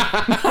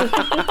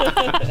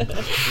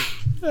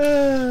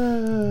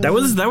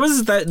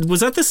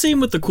that the same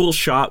with the cool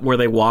shot where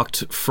they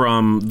walked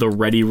from the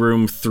ready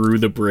room through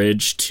the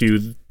bridge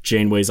to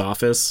Janeway's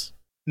office?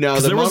 No,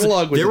 the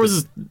monologue was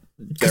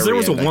there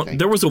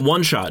was a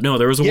one shot. No,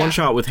 there was a one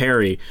shot with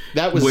Harry.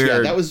 That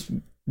was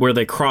where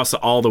they cross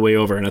all the way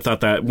over, and I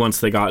thought that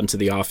once they got into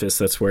the office,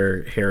 that's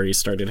where Harry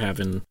started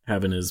having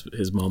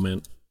his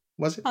moment.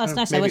 Was it? Oh, it's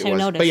nice. I wish I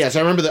noticed. But yes,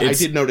 I remember that. I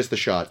did notice the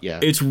shot. Yeah,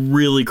 it's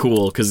really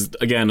cool because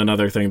again,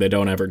 another thing they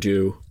don't ever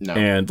do. No.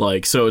 And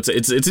so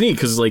it's neat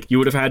because you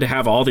would have had to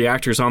have all the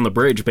actors on the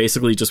bridge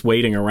basically just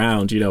waiting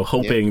around,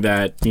 hoping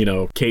that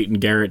Kate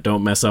and Garrett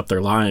don't mess up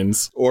their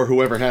lines, or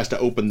whoever has to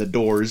open the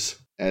doors.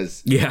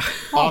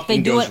 Well, they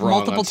do it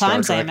multiple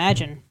times, I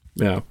imagine.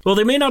 Yeah. Well,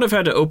 they may not have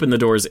had to open the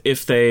doors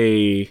if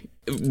I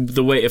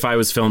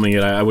was filming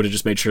it, I would have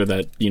just made sure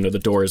that, the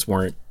doors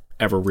weren't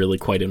ever really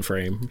quite in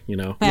frame,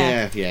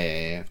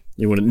 Yeah.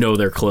 You wouldn't know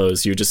they're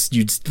closed. You'd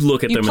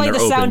look at them and they're open. You play the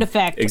sound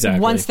effect exactly.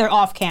 Once they're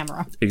off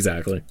camera.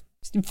 Exactly.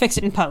 Fix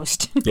it in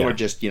post. Yeah. Or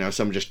just,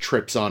 someone just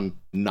trips on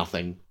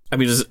nothing. I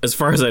mean, as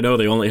far as I know,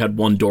 they only had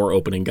one door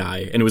opening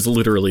guy, and it was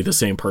literally the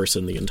same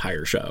person the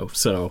entire show.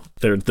 So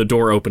the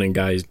door opening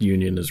guys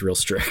union is real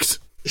strict.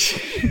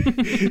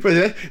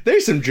 But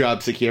there's some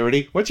job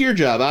security. What's your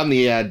job? I'm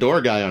the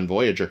door guy on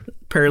Voyager.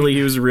 Apparently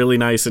he was really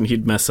nice and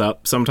he'd mess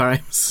up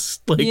sometimes.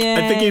 I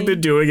think he'd been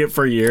doing it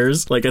for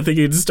years. I think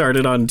he'd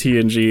started on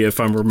TNG if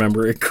I'm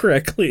remembering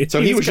correctly.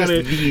 So he was just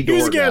the door guy. He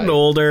was getting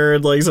older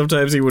and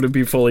sometimes he wouldn't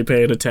be fully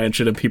paying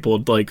attention and people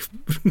would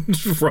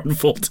run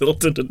full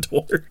tilt into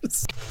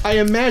doors. I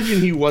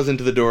imagine he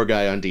wasn't the door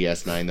guy on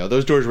DS9 though.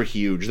 Those doors were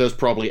huge. Those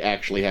probably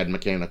actually had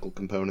mechanical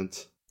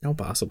components. Oh,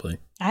 possibly.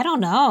 I don't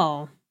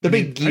know. The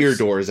big gear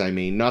doors, I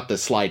mean, not the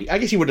slidey. I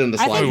guess he would have done the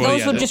slidey. I think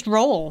those would just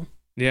roll.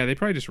 Yeah, they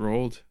probably just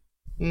rolled.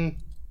 Mm.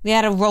 They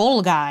had a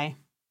roll guy.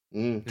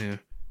 Mm. Yeah,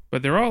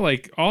 but they're all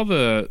all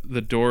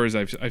the doors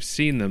I've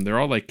seen them. They're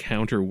all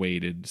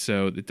counterweighted,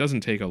 so it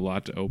doesn't take a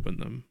lot to open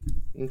them.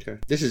 Okay,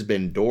 this has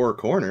been Door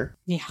Corner.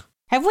 Yeah.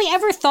 Have we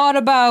ever thought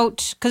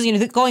about,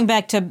 because going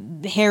back to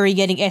Harry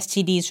getting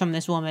STDs from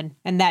this woman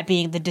and that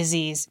being the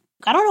disease?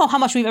 I don't know how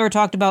much we've ever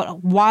talked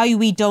about why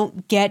we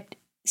don't get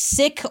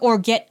sick or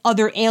get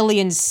other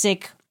aliens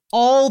sick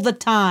all the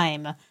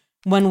time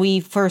when we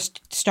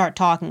first start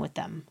talking with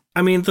them.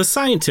 I mean, the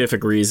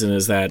scientific reason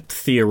is that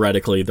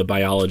theoretically the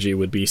biology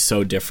would be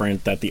so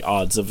different that the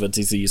odds of a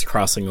disease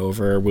crossing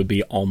over would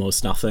be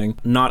almost nothing.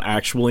 Not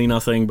actually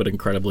nothing, but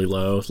incredibly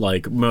low.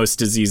 Most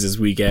diseases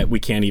we get, we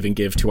can't even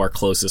give to our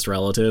closest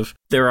relative.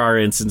 There are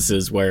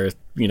instances where,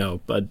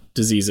 a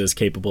disease is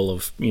capable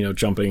of,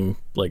 jumping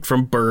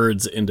from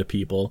birds into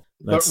people.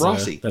 But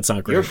Rossi, that's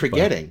not great. You're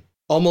forgetting.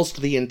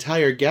 Almost the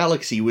entire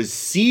galaxy was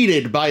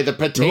seeded by the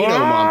potato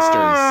monsters.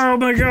 Oh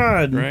my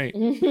god. Right.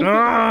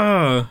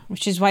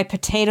 Which is why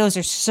potatoes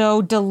are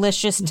so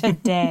delicious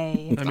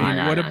today. I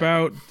mean, what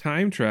about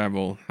time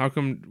travel? How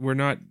come we're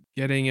not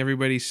getting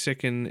everybody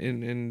sick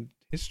in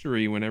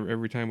history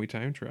every time we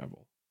time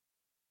travel?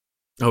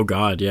 Oh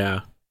god,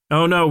 yeah.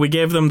 Oh no, we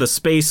gave them the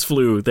space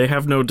flu. They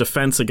have no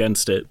defense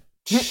against it.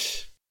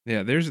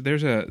 Yeah, there's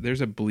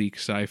a bleak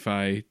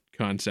sci-fi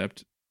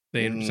concept.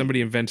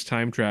 Somebody invents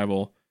time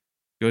travel,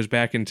 goes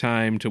back in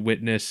time to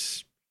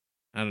witness,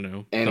 I don't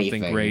know,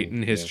 something great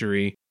in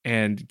history,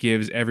 and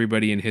gives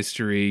everybody in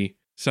history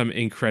some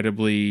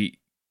incredibly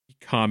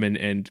common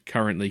and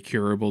currently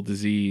curable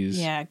disease.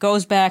 Yeah,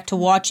 goes back to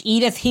watch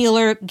Edith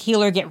Keeler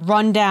get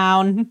run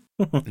down.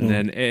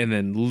 and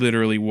then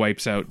literally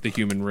wipes out the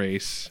human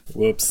race.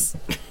 Whoops.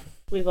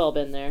 We've all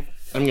been there.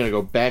 I'm gonna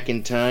go back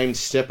in time,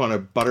 step on a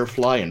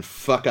butterfly, and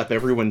fuck up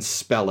everyone's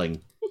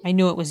spelling. I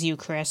knew it was you,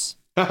 Chris.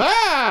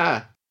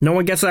 Ha-ha! No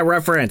one gets that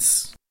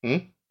reference.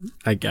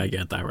 I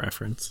get that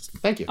reference.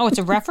 Thank you. Oh, it's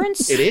a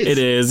reference? It is. It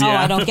is, yeah.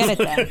 Oh, I don't get it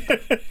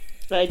then.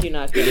 I do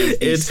not get it.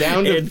 It's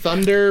Sound of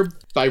Thunder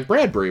by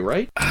Bradbury,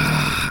 right?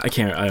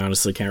 I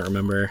honestly can't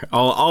remember.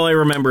 All I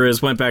remember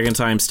is went back in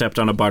time, stepped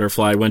on a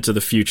butterfly, went to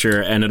the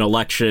future, and an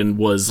election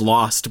was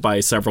lost by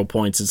several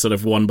points instead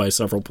of won by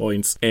several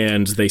points,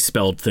 and they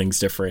spelled things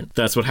different.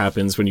 That's what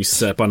happens when you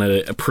step on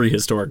a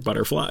prehistoric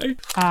butterfly.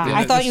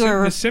 I thought you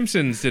were... The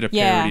Simpsons did a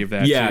parody of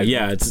that, Yeah, too.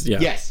 yeah.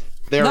 Yes.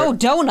 No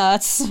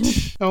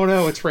donuts. Oh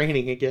no, it's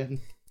raining again.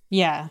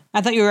 Yeah,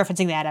 I thought you were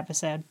referencing that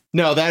episode.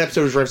 No, that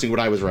episode was referencing what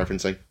I was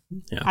referencing.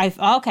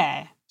 Yeah.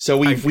 Okay. So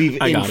we've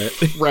I got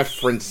it.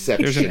 reference.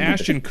 There's an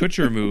Ashton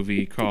Kutcher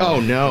movie called Oh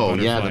no,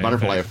 The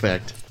Butterfly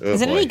Effect. Oh,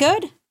 is it boy. any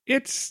good?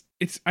 It's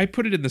I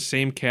put it in the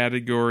same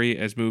category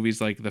as movies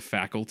like The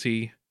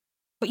Faculty,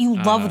 But you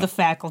love the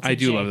faculty. I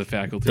do Jake. love the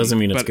faculty. Doesn't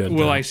mean it's but good,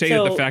 Will though. I say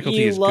So that the faculty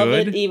you is love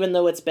good? it even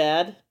though it's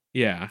bad?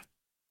 Yeah.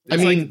 I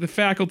It's mean- like the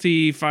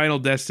faculty, Final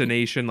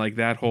Destination, like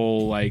that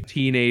whole like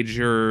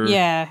teenager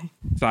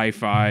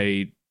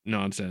sci-fi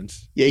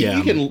nonsense. Yeah,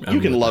 Yeah, you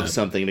I'm can with love that.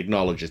 something and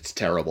acknowledge it's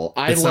terrible.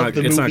 It's not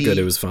good.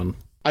 It was fun.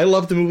 I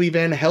love the movie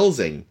Van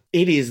Helsing.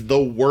 It is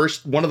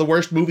one of the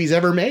worst movies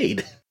ever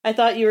made. I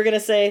thought you were gonna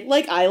say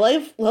like I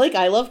love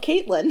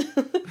Caitlin.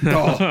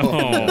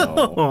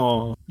 Oh,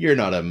 Oh. you're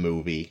not a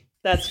movie.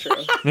 That's true.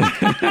 But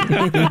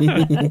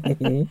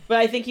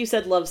I think you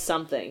said love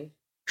something.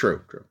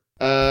 True.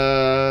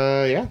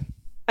 Yeah.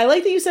 I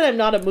like that you said I'm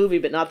not a movie,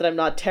 but not that I'm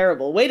not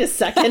terrible. Wait a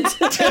second.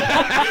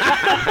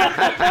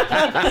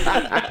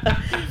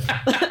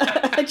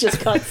 I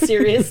just got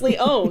seriously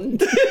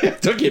owned.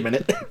 Took you a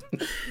minute.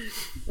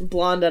 I'm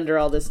blonde under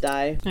all this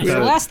dye. So the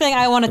last thing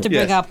I wanted to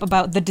bring Yes. up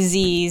about the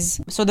disease.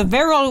 So the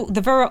Vero, I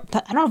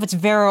don't know if it's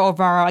Vero or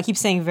Varo. I keep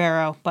saying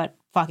Vero, but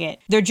fuck it.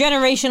 Their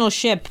generational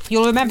ship.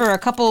 You'll remember a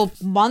couple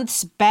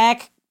months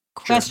back,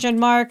 question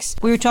marks,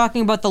 we were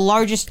talking about the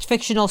largest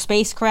fictional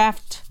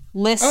spacecraft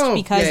list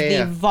because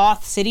the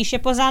Voth city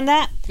ship was on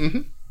that.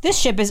 Mm-hmm. This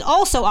ship is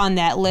also on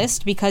that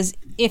list because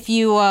if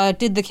you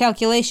did the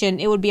calculation,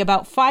 it would be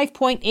about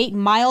 5.8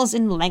 miles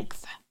in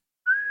length.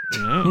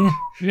 Oh.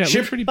 Yeah, it Ship-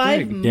 looks pretty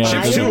 5 big. Yeah, miles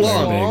Ship's too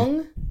long.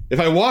 long? If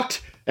I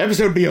walked,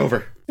 episode would be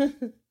over.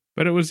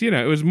 But it was, it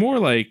was more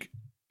like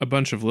a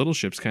bunch of little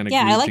ships kind of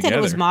Yeah, I like together. that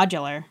it was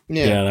modular.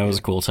 Yeah, that was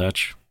a cool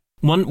touch.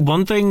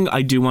 One thing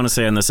I do want to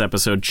say on this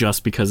episode,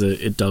 just because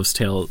it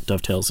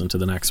dovetails into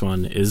the next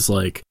one, is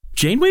like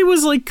Janeway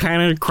was like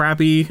kind of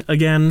crappy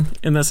again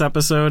in this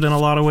episode in a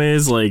lot of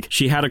ways. Like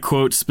she had a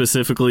quote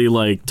specifically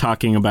like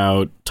talking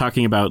about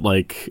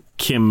like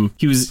Kim.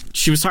 She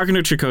was talking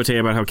to Chakotay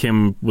about how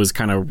Kim was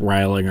kind of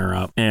riling her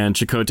up, and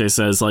Chakotay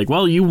says like,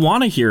 "Well, you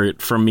want to hear it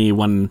from me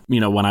when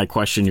I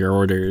question your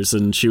orders,"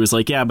 and she was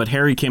like, "Yeah, but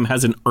Harry Kim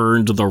hasn't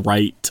earned the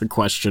right to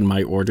question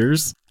my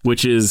orders."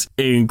 Which is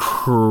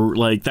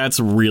like that's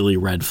really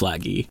red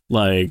flaggy.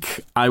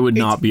 Like I would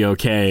not be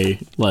okay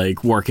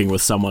like working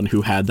with someone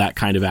who had that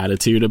kind of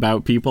attitude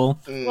about people.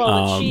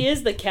 Well, but she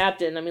is the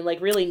captain. I mean,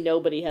 like, really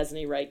nobody has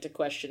any right to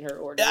question her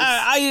orders.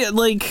 I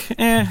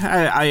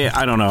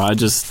don't know. I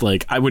just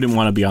like I wouldn't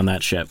want to be on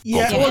that ship.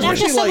 Yeah, Yeah, well, and after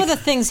especially, some like- of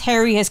the things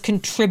Harry has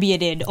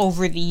contributed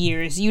over the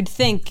years, you'd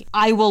think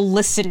I will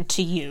listen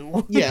to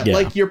you. Yeah, Yeah.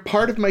 like you're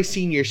part of my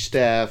senior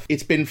staff.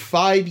 It's been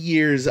 5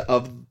 years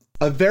of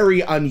a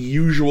very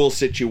unusual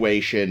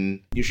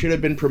situation. You should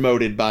have been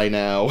promoted by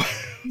now.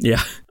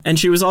 Yeah. And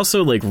she was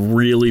also like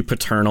really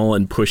paternal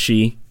and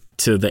pushy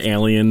to the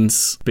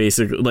aliens,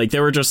 basically. Like they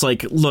were just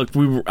like, look,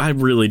 I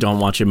really don't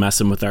want you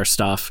messing with our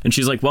stuff. And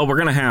she's like, well, we're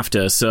gonna have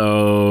to,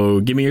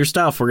 so give me your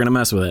stuff, we're gonna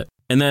mess with it.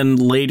 And then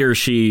later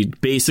she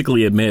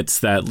basically admits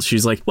that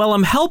she's like, well,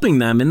 I'm helping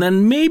them, and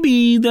then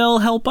maybe they'll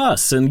help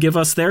us and give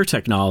us their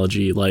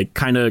technology, like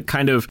kind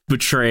of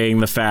betraying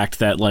the fact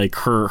that like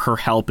her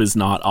help is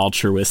not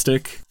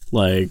altruistic.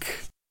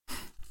 Like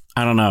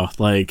I don't know,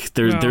 like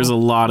there's a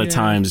lot of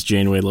times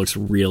Janeway looks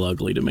real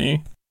ugly to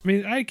me. I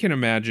mean, I can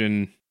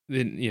imagine,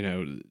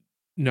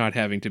 not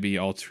having to be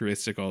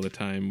altruistic all the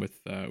time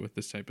with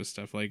this type of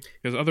stuff. Like,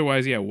 because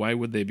otherwise, why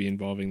would they be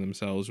involving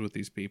themselves with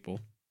these people?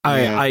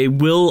 I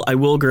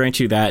will grant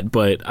you that,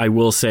 but I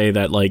will say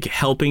that like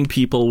helping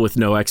people with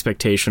no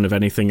expectation of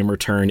anything in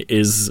return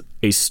is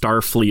a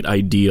Starfleet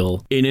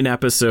ideal in an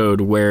episode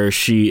where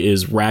she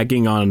is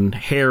ragging on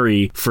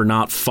Harry for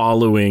not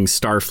following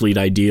Starfleet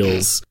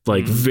ideals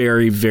like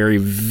very, very,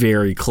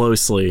 very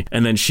closely.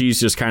 And then she's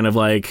just kind of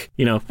like,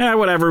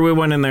 whatever, we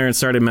went in there and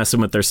started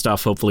messing with their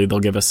stuff. Hopefully they'll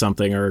give us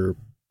something, or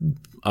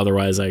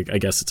otherwise I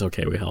guess it's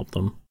okay, we help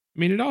them. I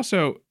mean, it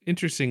also,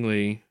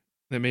 interestingly,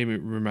 that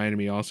reminded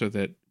me also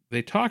that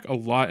they talk a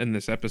lot in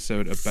this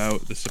episode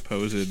about the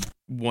supposed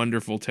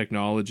wonderful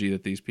technology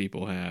that these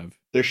people have.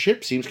 Their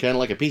ship seems kind of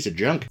like a piece of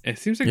junk. It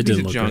seems like a piece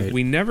of junk. Great.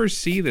 We never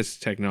see this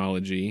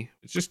technology.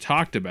 It's just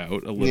talked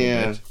about a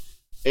little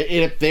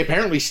bit. They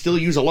apparently still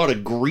use a lot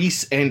of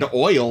grease and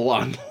oil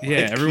on.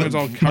 Yeah, everyone's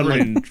all covered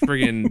in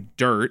friggin'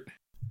 dirt.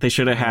 They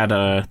should have had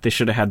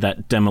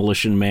that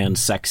Demolition Man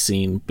sex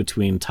scene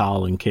between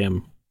Tal and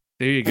Kim.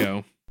 There you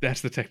go.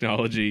 That's the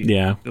technology.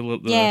 Yeah.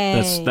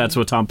 Yay. That's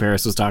what Tom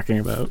Paris was talking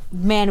about.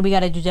 Man, we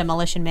got to do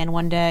Demolition Man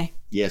one day.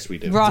 Yes, we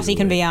do. Rossi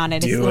can be on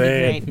it. It's really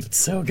great. It's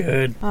so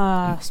good.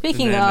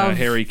 Speaking and then, of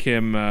Harry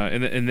Kim,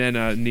 and then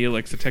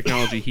Neelix, the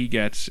technology he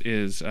gets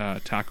is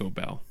Taco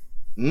Bell.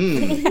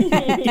 I'm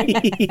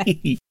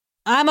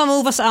gonna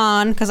move us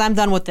on because I'm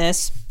done with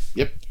this.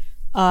 Yep.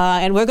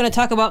 And we're gonna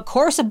talk about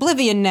Course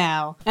Oblivion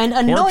now. And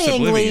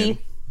annoyingly,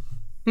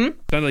 Sounded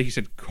like you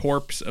said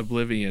Corpse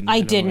Oblivion.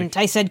 I didn't.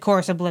 I said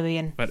Course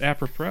Oblivion. But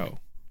apropos.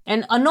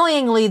 And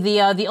annoyingly, the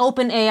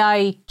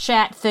OpenAI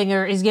chat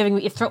thinger is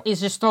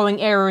just throwing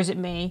errors at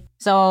me,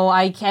 so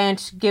I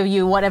can't give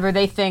you whatever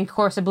they think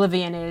Course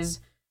Oblivion is.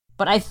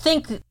 But I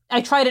think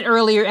I tried it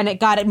earlier and it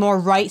got it more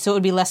right, so it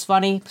would be less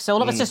funny. So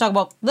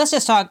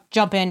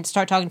jump in,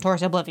 start talking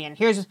Course Oblivion.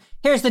 Here's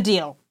the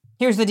deal.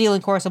 Here's the deal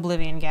in Course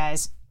Oblivion,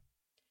 guys.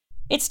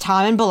 It's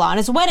Tom and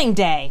B'Elanna's wedding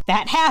day.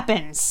 That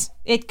happens.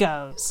 It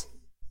goes.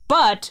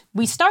 But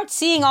we start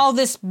seeing all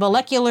this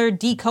molecular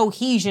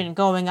decohesion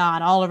going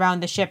on all around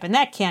the ship, and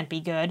that can't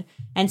be good.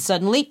 And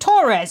suddenly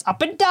Torres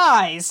up and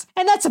dies.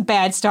 And that's a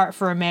bad start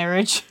for a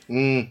marriage.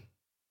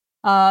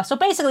 So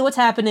basically what's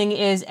happening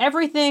is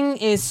everything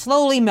is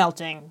slowly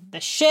melting.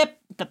 The ship,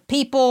 the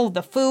people,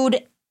 the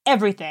food,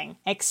 everything.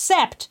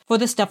 Except for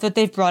the stuff that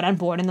they've brought on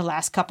board in the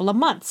last couple of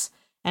months.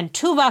 And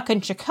Tuvok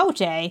and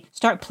Chakotay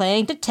start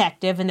playing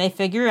detective, and they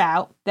figure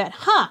out that,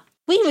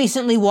 we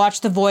recently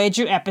watched the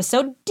Voyager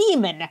episode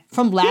Demon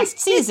from last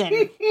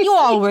season. You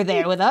all were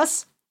there with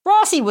us.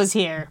 Rossi was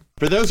here.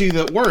 For those of you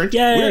that weren't,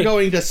 we're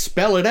going to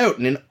spell it out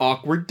in an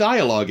awkward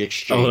dialogue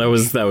exchange. Oh, that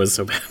was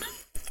so bad.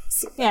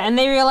 Yeah, and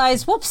they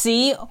realize,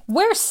 whoopsie,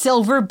 we're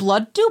silver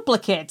blood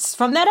duplicates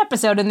from that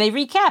episode, and they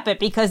recap it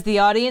because the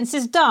audience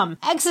is dumb.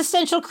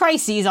 Existential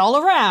crises all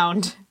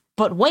around.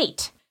 But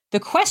wait. The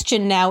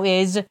question now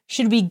is,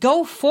 should we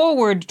go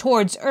forward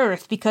towards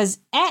Earth? Because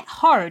at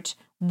heart,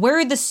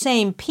 we're the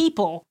same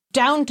people,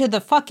 down to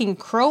the fucking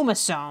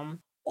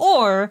chromosome.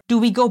 Or do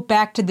we go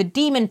back to the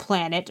demon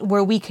planet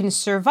where we can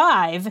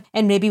survive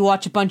and maybe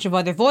watch a bunch of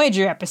other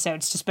Voyager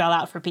episodes to spell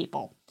out for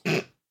people?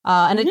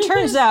 And it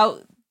turns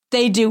out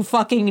they do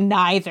fucking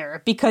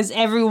neither, because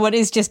everyone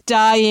is just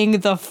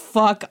dying the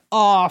fuck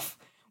off.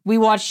 We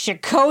watched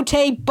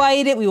Chakotay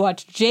bite it, we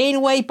watched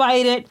Janeway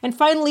bite it, and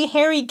finally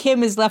Harry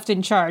Kim is left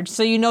in charge,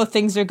 so you know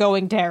things are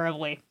going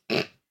terribly.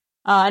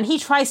 And he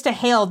tries to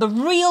hail the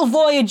real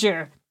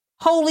Voyager.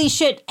 Holy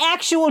shit,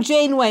 actual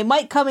Janeway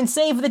might come and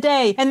save the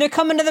day, and they're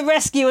coming to the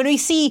rescue, and we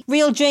see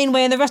real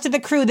Janeway and the rest of the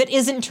crew that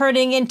isn't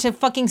turning into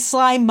fucking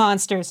slime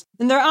monsters.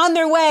 And they're on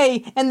their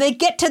way, and they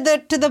get to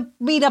the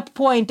meetup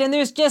point, and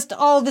there's just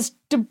all this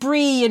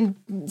debris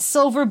and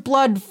silver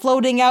blood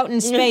floating out in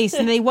space,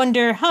 and they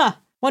wonder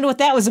what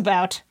that was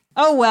about.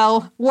 Oh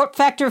well, warp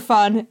factor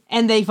fun,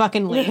 and they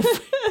fucking leave.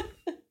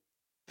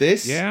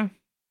 This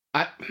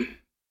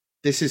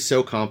is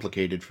so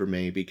complicated for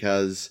me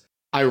because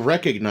I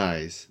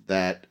recognize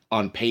that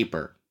on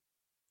paper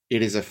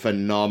it is a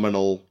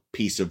phenomenal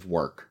piece of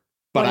work,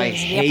 but I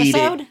hate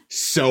it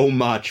so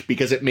much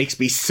because it makes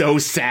me so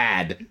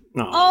sad.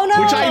 Oh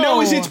no! Which I know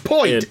is its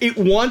point. It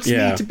wants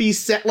me to be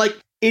sad. Like,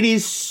 it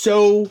is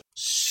so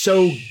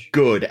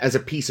good as a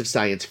piece of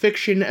science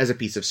fiction, as a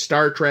piece of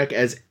Star Trek,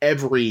 as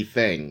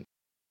everything.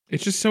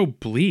 It's just so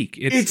bleak.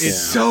 It's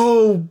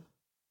so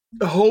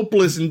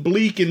hopeless and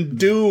bleak and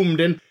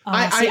doomed, and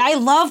I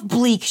love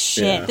bleak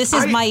shit. Yeah. This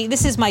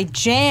is my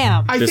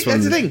jam. I think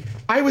that's the thing.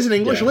 I was an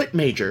English lit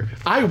major.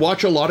 I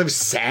watch a lot of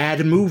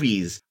sad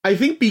movies. I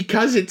think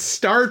because it's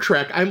Star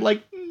Trek, I'm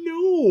like,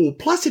 no.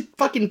 Plus, it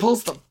fucking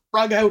pulls the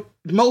rug out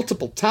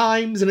multiple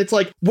times, and it's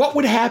like, what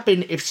would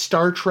happen if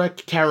Star Trek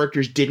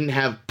characters didn't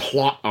have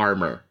plot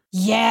armor?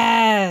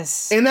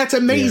 Yes. And that's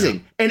amazing.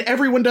 Yeah. And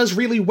everyone does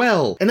really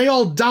well. And they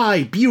all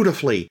die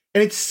beautifully.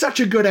 And it's such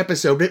a good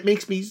episode. It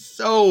makes me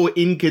so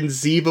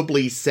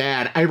inconceivably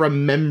sad. I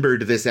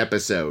remembered this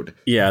episode.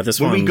 Yeah,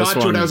 when we got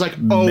to it, I was like,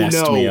 oh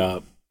no, me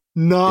up.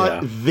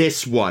 Not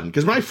this one.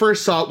 Because when I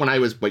first saw it, when I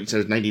was, you said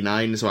it was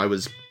 99, so I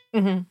was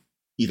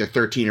either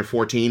 13 or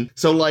 14.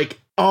 So like,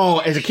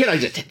 as a kid, I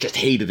just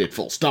hated it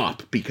full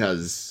stop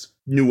because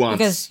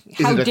nuance.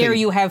 Because how dare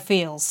you have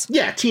feels?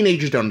 Yeah,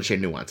 teenagers don't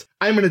understand nuance.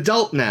 I'm an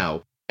adult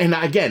now, and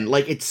again,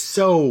 like, it's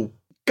so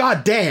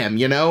goddamn,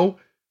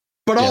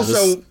 but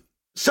also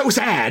so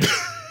sad.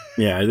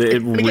 Yeah,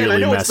 it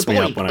really messed me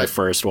up when I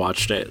first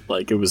watched it.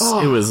 Like, it was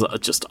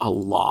just a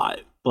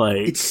lot. Like,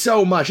 it's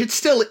so much. It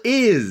still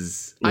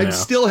is. Yeah. I'm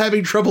still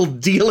having trouble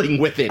dealing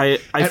with it.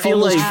 I feel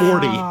almost like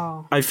 40.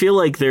 I feel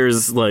like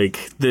there's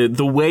like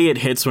the way it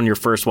hits when you're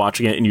first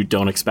watching it and you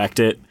don't expect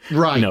it.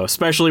 Right.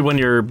 Especially when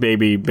you're a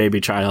baby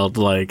child,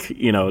 like,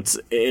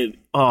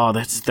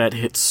 that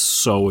hits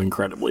so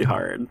incredibly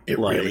hard. It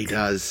really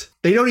does.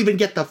 They don't even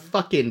get the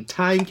fucking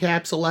time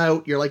capsule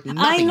out. You're like,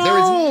 nothing. I know. There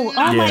is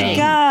nothing. Oh my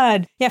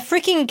god. Yeah,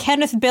 freaking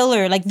Kenneth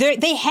Biller. Like,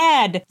 they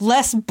had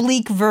less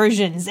bleak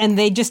versions, and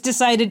they just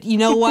decided, you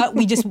know what?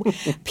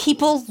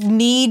 People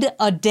need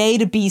a day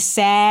to be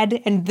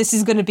sad, and this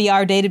is going to be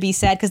our day to be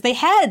sad, because they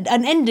had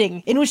an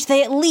ending in which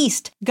they at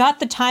least got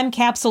the time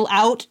capsule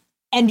out,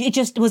 and it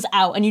just was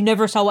out, and you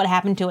never saw what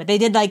happened to it. They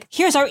did, like,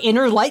 here's our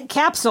inner light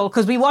capsule,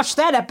 because we watched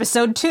that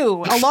episode,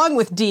 too, along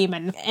with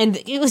Demon. And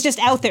it was just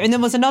out there. And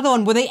then was another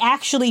one where they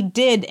actually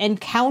did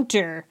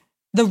encounter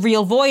the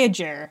real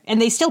Voyager.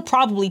 And they still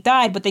probably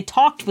died, but they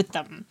talked with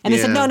them. And they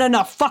said,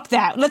 no, fuck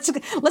that. Let's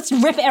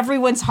rip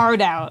everyone's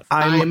heart out.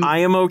 I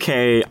am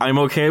okay. I'm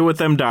okay with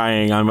them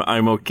dying.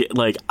 I'm okay.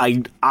 Like,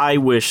 I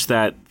wish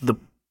that the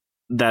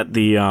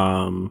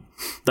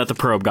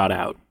probe got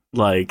out.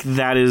 Like,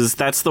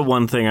 that's the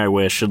one thing I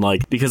wish, and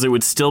like, because it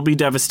would still be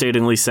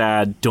devastatingly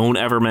sad. Don't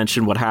ever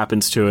mention what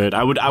happens to it.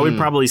 I would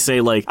probably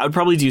say, like, I would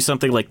probably do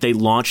something like they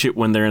launch it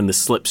when they're in the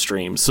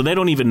slipstream, so they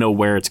don't even know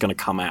where it's going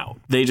to come out.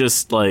 They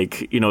just,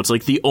 like, you know, it's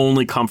like the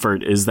only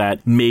comfort is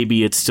that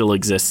maybe it still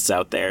exists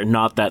out there,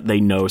 not that they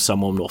know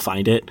someone will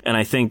find it. And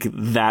I think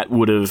that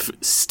would have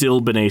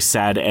still been a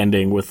sad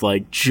ending with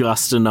like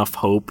just enough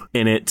hope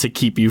in it to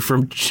keep you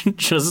from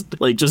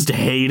just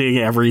hating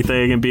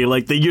everything and being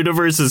like, the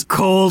universe is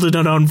cold and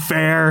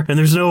unfair and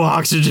there's no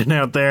oxygen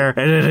out there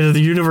and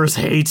the universe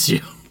hates you.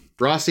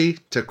 Rossi,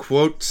 to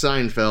quote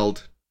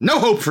Seinfeld, no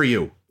hope for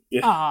you.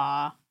 Yeah.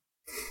 Aww.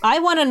 I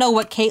want to know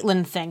what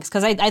Caitlin thinks,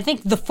 because I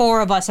think the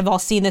four of us have all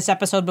seen this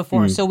episode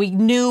before, so we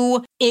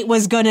knew it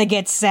was gonna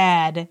get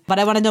sad. But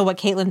I want to know what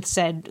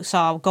Caitlin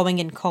saw going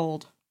in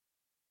cold.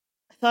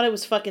 I thought it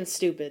was fucking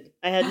stupid.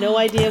 I had no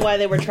idea why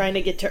they were trying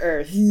to get to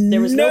Earth. There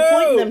was no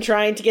point in them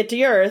trying to get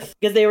to Earth,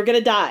 because they were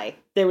gonna die.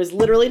 There was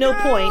literally no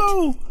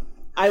point.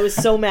 I was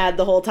so mad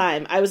the whole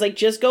time. I was like,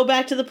 just go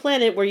back to the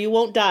planet where you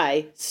won't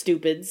die,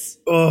 stupids.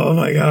 Oh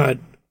my god.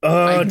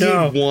 Oh, I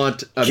did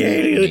want a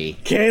movie.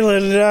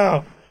 Caitlin,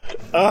 no.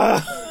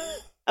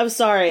 I'm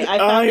sorry. I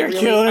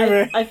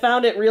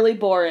found it really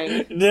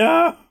boring.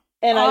 No.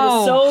 And I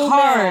was so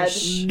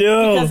harsh. mad.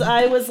 No. Because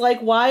I was like,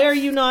 why are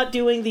you not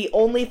doing the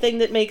only thing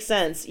that makes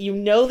sense? You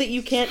know that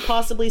you can't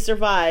possibly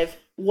survive.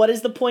 What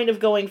is the point of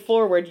going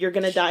forward? You're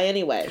going to die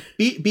anyway.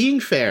 Being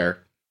fair,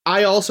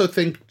 I also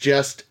think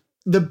just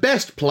the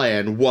best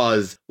plan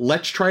was,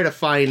 let's try to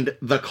find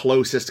the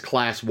closest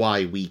Class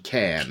Y we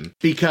can.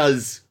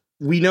 Because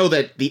we know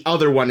that the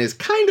other one is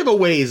kind of a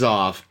ways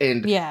off.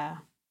 And Yeah.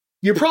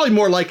 you're probably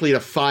more likely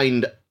to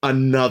find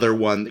another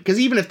one, because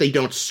even if they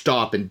don't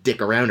stop and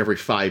dick around every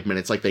 5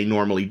 minutes like they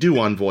normally do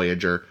on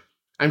Voyager,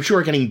 I'm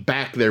sure getting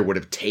back there would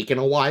have taken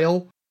a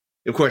while.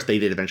 Of course, they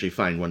did eventually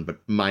find one, but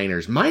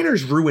miners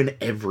ruin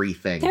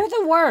everything. They're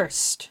the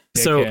worst.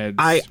 So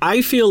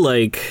I feel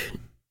like,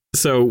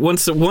 so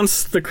once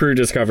the crew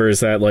discovers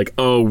that, like,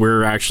 oh,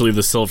 we're actually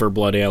the silver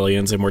blood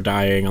aliens and we're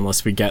dying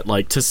unless we get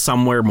like to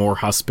somewhere more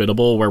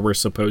hospitable where we're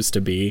supposed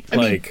to be. I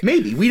mean,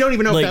 maybe we don't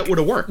even know if that would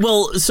have worked.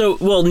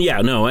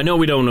 Yeah, no, I know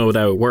we don't know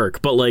that would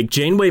work, but like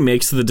Janeway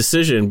makes the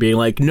decision being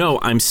like, no,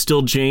 I'm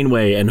still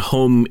Janeway and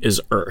home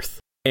is Earth.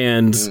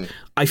 And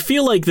I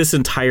feel like this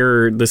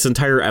entire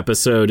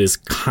episode is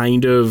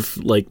kind of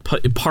like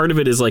part of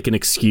it is like an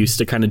excuse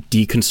to kind of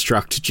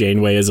deconstruct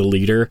Janeway as a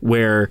leader,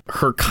 where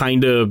her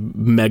kind of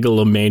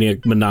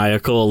megalomaniac,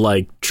 maniacal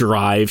like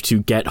drive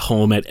to get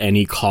home at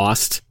any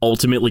cost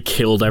ultimately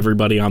killed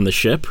everybody on the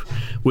ship,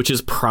 which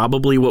is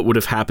probably what would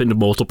have happened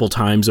multiple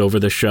times over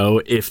the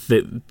show if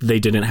they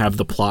didn't have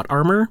the plot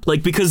armor.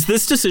 Like, because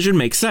this decision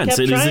makes sense.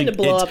 Kept trying to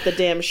blow up the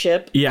damn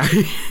ship. Yeah,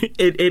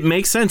 it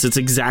makes sense. It's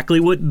exactly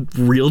what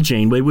real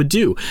Janeway would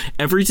do.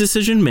 Every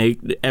decision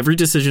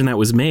that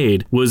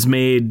was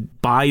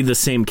made by the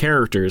same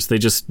characters. They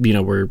just, you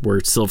know, were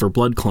silver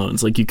blood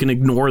clones. Like, you can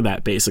ignore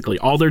that basically.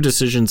 All their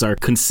decisions are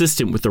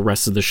consistent with the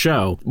rest of the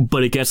show,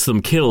 but it gets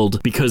them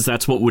killed because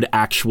that's what would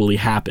actually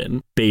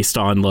happen based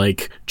on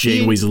like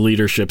Janeway's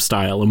leadership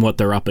style and what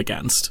they're up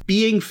against.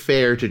 Being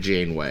fair to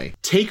Janeway,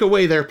 take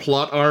away their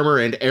plot armor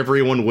and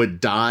everyone would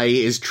die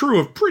is true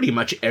of pretty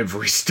much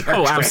every Star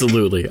Trek.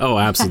 Absolutely. Oh,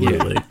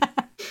 absolutely.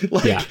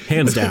 Like, yeah,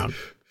 hands down.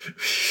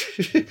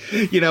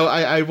 You know,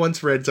 I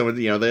once read someone,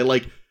 you know, they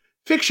like,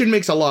 fiction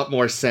makes a lot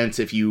more sense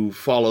if you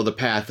follow the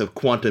path of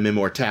quantum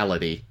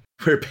immortality,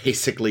 where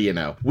basically, you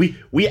know,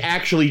 we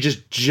actually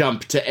just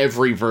jump to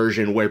every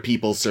version where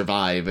people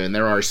survive, and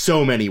there are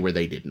so many where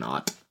they did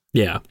not.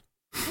 Yeah.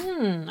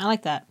 I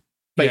like that.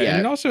 But yeah,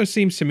 it also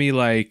seems to me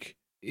like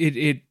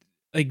it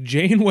like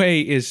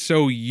Janeway is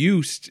so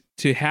used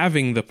to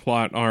having the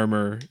plot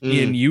armor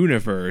in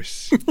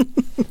universe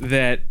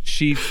that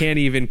she can't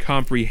even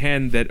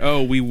comprehend that,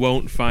 oh, we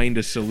won't find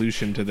a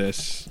solution to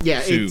this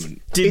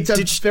soon. It's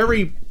a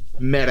very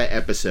meta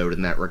episode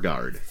in that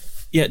regard.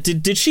 Yeah,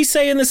 did she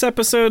say in this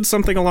episode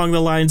something along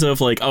the lines of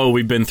like, oh,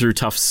 we've been through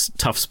tough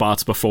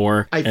spots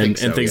before and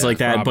things like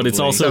that, probably. But it's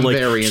also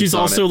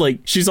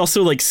like she's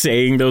also like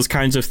saying those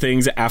kinds of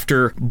things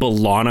after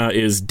B'Elanna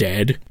is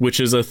dead, which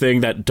is a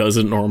thing that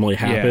doesn't normally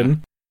happen. Yeah.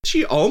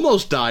 She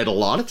almost died a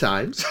lot of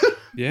times.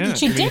 Yeah.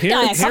 She did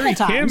die a couple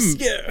times.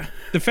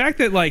 The fact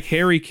that like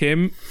Harry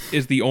Kim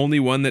is the only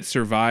one that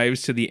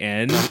survives to the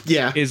end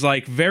is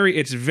like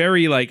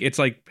it's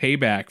like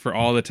payback for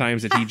all the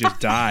times that he just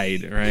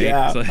died, right?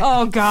 Yeah. Like,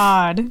 oh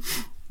God.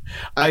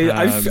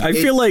 I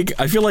feel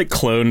like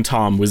Clone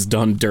Tom was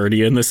done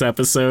dirty in this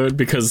episode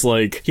because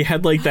like he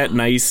had like the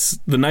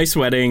nice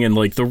wedding and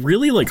like the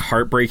really like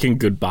heartbreaking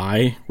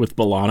goodbye with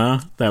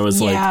B'Elanna that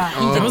was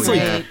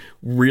like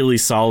really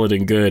solid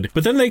and good,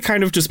 but then they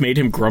kind of just made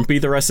him grumpy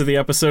the rest of the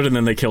episode and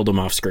then they killed him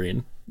off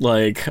screen.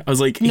 Like, I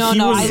was like,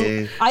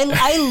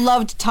 I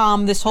loved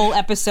Tom this whole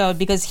episode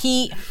because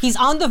he's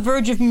on the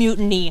verge of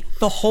mutiny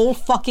the whole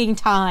fucking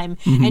time,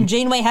 and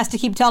Janeway has to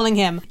keep telling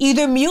him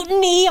either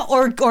mutiny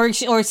or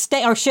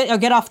stay or shit or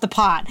get off the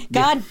pot.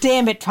 God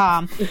damn it,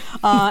 Tom.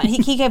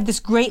 He gave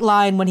this great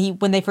line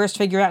when they first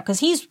figure out,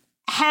 because he's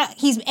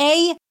he's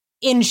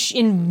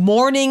in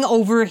mourning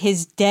over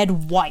his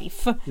dead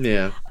wife.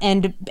 Yeah.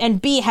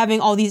 And B, having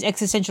all these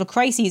existential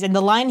crises. And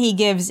the line he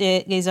gives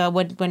is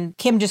when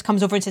Kim just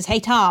comes over and says, "Hey,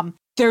 Tom,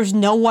 there's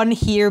no one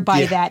here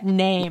by that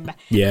name."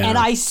 Yeah. And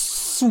I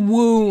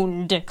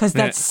swooned because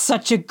that's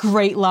such a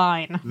great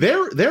line.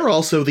 They're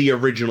also the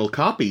original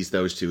copies,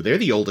 those two. They're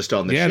the oldest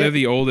on the ship. Yeah, they're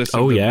the oldest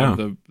of yeah.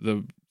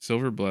 the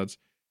Silverbloods.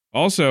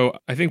 Also,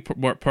 I think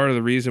part of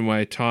the reason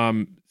why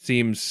Tom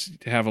seems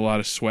to have a lot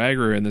of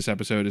swagger in this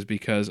episode is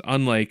because,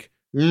 unlike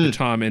the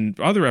Tom in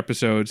other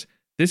episodes,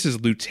 this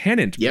is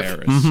Lieutenant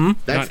Paris,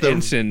 That's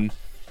not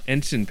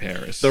Ensign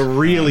Paris. The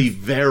really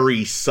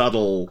very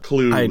subtle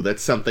clue that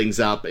something's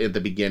up at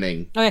the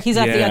beginning. Oh, yeah, he's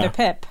at the other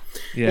Pip.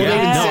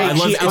 Yeah.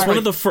 Well,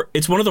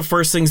 it's one of the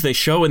first things they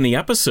show in the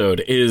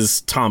episode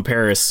is Tom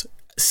Paris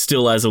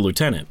still as a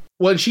lieutenant.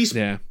 Well,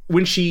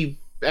 when she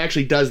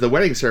actually does the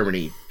wedding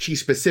ceremony, she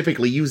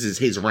specifically uses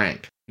his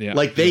rank. Yeah,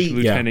 like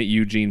Lieutenant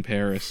Eugene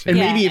Paris. And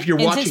maybe if you're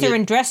watching, since they're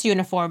in dress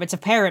uniform, it's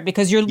apparent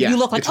because you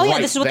look like,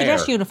 this is what the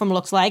dress uniform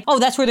looks like. Oh,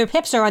 that's where their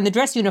pips are on the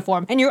dress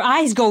uniform, and your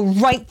eyes go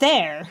right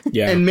there.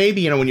 Yeah, and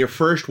maybe when you're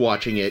first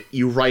watching it,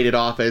 you write it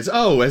off as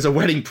as a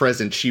wedding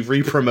present, she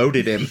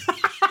re-promoted him,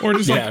 or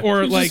just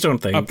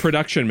a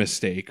production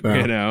mistake.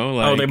 You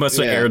know, they must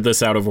have aired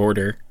this out of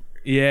order.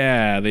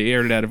 Yeah, they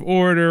aired it out of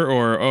order,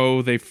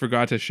 or they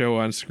forgot to show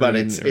on screen. But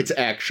it's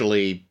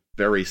actually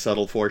very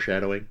subtle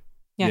foreshadowing.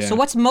 Yeah, so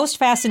what's most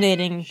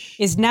fascinating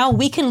is now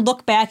we can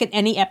look back at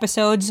any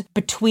episodes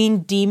between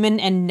Demon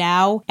and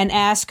now and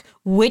ask,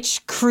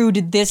 which crew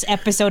did this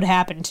episode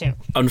happen to?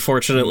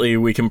 Unfortunately,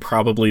 we can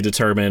probably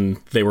determine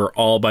they were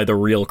all by the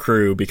real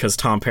crew because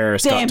Tom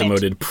Paris got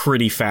demoted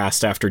pretty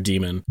fast after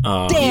Demon.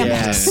 Damn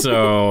it.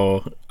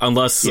 So,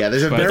 unless... Yeah,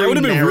 there's a that very would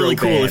have been really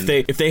cool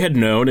band. if they had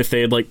known, if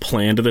they had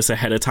planned this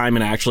ahead of time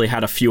and actually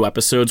had a few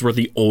episodes where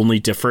the only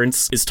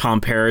difference is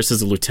Tom Paris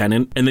as a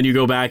lieutenant, and then you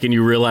go back and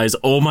you realize,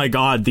 oh my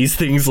god, these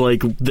things,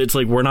 it's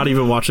like we're not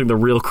even watching the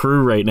real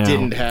crew right now.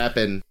 Didn't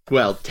happen.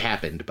 Well, it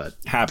happened, but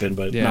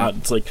not.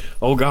 It's like,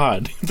 oh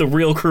god, the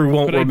real crew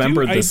won't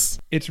remember this.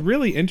 It's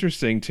really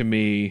interesting to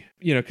me,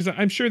 because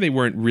I'm sure they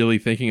weren't really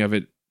thinking of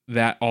it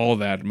that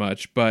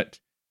much, but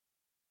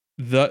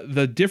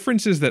the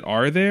differences that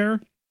are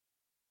there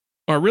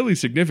are really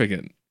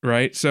significant,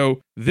 right?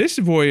 So this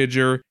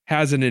Voyager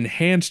has an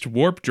enhanced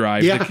warp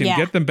drive that can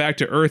get them back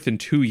to Earth in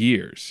 2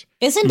 years.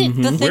 Isn't it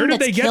the thing Where did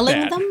that's they get killing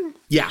that? them?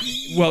 Yeah.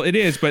 Well, it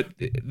is, but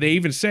they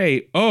even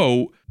say,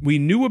 we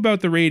knew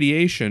about the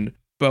radiation,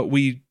 but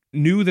we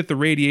knew that the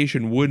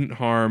radiation wouldn't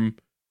harm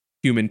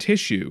human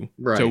tissue.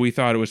 Right. So we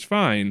thought it was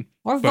fine.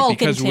 Or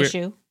Vulcan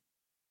tissue.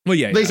 Well,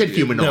 yeah. They said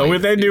humanoid. No,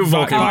 they knew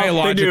Vulcan.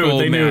 Biological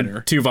they knew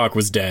matter. Tuvok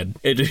was dead.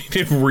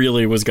 It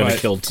really was going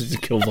to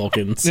kill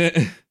Vulcans.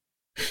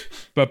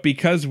 But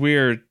because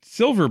we're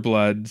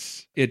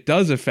Silverbloods, it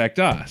does affect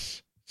us.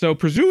 So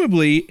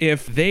presumably,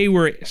 if they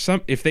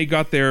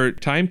got their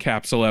time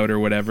capsule out or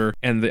whatever,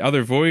 and the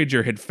other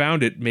Voyager had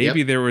found it,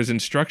 maybe there was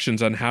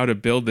instructions on how to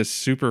build this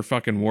super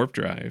fucking warp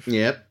drive.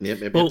 Yep.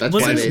 Well, that's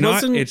it's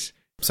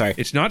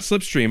not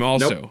Slipstream.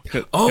 Also,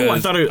 nope.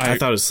 I thought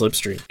it was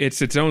Slipstream. It's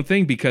its own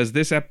thing because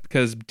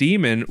because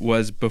Demon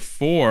was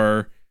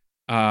before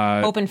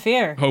Hope and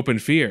Fear.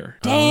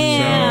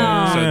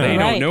 Damn. So they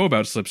don't know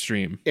about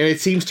Slipstream, and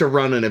it seems to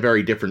run in a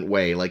very different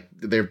way. Like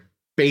they're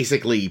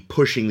basically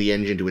pushing the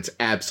engine to its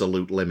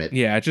absolute limit.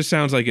 Yeah, it just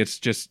sounds like it's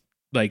just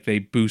like they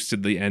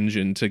boosted the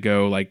engine to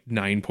go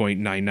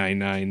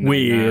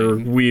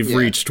 9.999. We've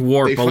reached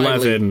warp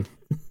 11.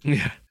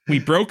 Yeah. We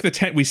broke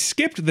we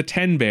skipped the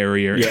 10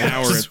 barrier an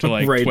hour up to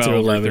right 12 to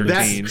 11. or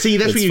 13.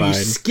 That's when you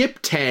skip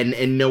 10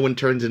 and no one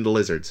turns into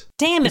lizards.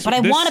 Damn it, but I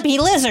want to be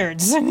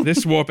lizards.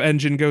 This warp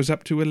engine goes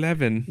up to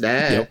 11.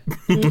 Yep.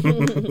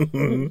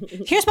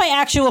 Here's my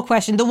actual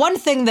question. The one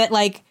thing that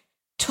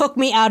took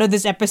me out of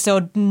this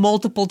episode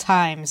multiple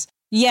times.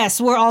 Yes,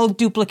 we're all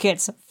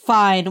duplicates.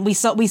 Fine. We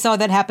saw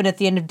that happen at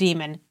the end of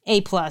Demon. A+,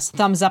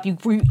 thumbs up.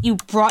 You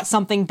brought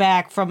something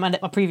back from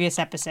a previous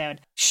episode.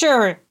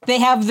 Sure, they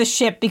have the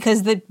ship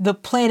because the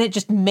planet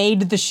just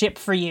made the ship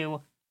for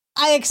you.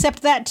 I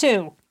accept that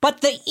too.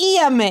 But the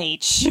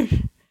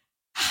EMH,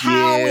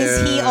 how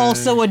is he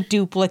also a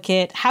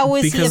duplicate? How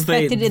is he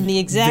affected in the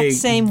exact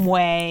same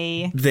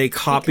way? They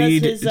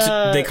copied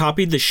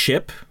the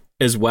ship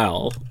as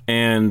well,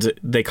 and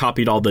they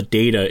copied all the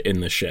data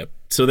in the ship.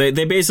 So they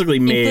basically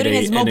made including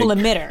his mobile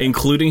emitter.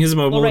 Including his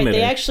mobile emitter.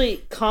 They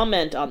actually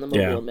comment on the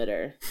mobile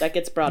emitter. That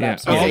gets brought up.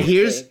 Okay,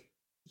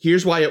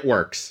 here's why it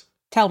works.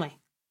 Tell me.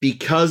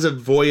 Because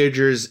of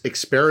Voyager's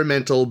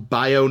experimental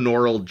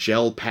bioneural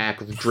gel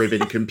pack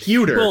driven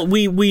computer. Well,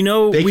 we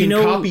know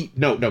copy.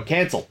 No,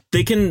 cancel.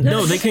 They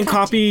can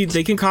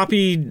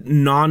copy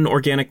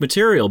non-organic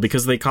material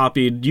because they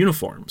copied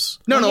uniforms.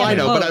 No, I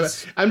know,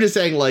 but I'm just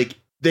saying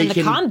they and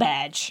the con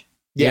badge.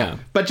 Yeah,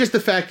 but just the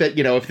fact that,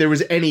 if there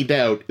was any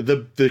doubt,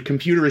 the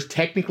computer is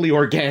technically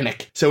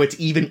organic, so it's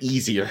even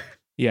easier.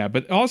 Yeah,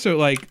 but also,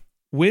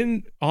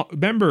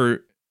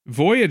 remember,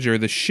 Voyager,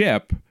 the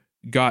ship,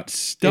 got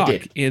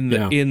stuck in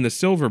the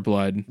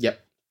Silverbloods.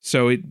 Yep.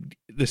 So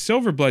the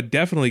Silverblood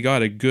definitely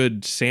got a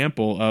good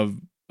sample of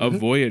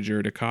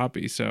Voyager to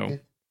copy. So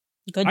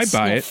Good I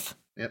buy sniff.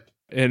 it. Yep.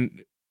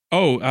 And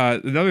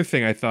another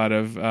thing I thought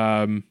of,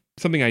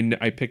 something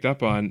I picked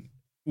up on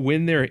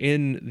when they're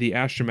in the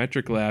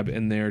astrometric lab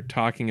and they're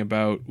talking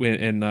about when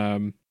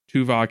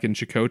Tuvok and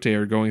Chakotay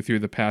are going through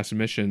the past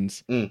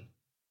missions.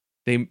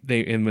 They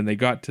and when they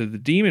got to the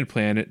demon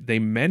planet, they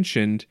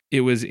mentioned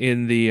it was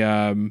in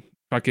the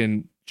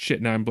fucking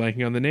shit. Now I'm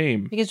blanking on the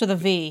name. Begins with a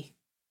V.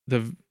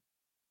 The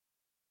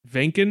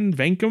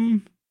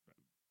Jankum?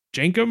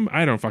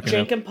 I don't fucking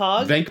know. Jankum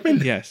Pog?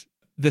 Venkman? Yes.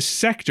 The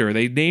sector.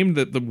 They named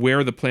the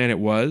where the planet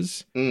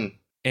was, and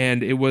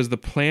it was the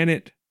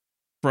planet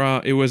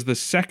it was the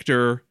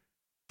sector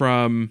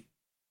from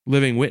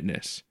Living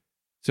Witness.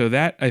 So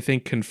that, I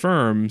think,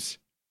 confirms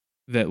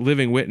that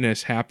Living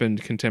Witness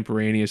happened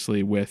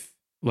contemporaneously with,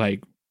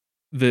 like,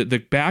 the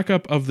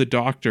backup of the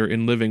Doctor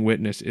in Living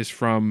Witness is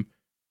from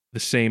the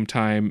same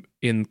time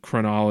in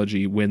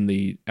chronology when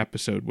the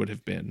episode would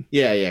have been.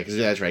 Yeah, because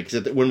that's right.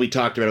 Because when we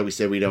talked about it, we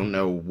said we don't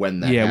know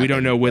when that happened. Yeah, we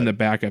don't know when the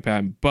backup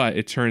happened, but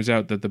it turns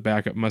out that the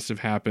backup must have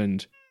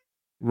happened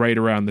right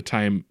around the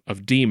time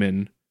of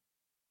Demon,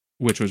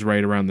 which was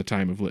right around the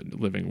time of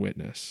Living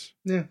Witness.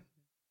 Yeah.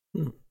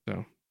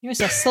 So Here's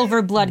a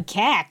silver blood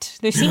cat.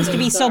 There seems to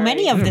be so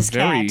many of this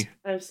cat.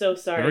 I'm so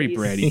sorry. Very He's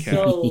bratty cat.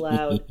 so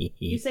loud.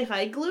 You say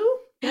hi, Glue?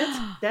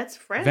 That's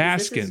Fred.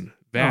 Vaskin.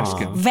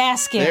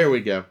 Vaskin. There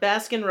we go.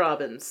 Baskin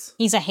Robbins.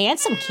 He's a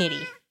handsome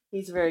kitty.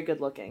 He's very good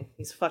looking.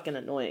 He's fucking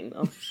annoying,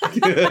 though. He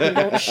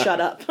won't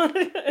shut up.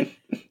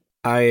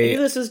 I knew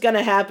this was going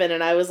to happen,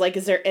 and I was like,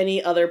 is there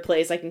any other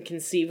place I can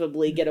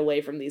conceivably get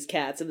away from these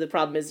cats? And the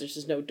problem is there's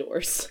just no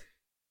doors.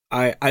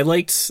 I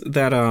liked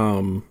that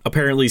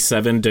apparently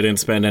Seven didn't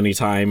spend any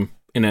time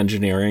in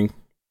engineering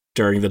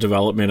during the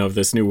development of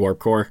this new warp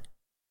core.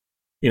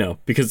 You know,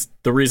 because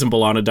the reason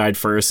B'Elanna died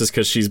first is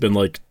because she's been,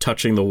 like,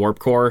 touching the warp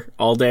core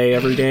all day,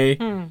 every day.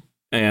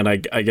 And I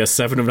guess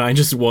 7 of 9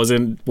 just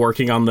wasn't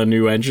working on the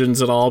new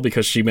engines at all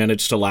because she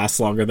managed to last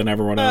longer than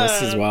everyone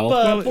else as well.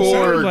 But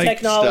for like,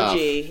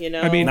 technology, stuff. You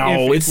know? I mean,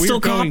 no, it's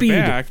still copied.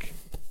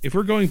 If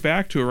we're going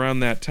back to around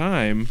that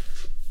time,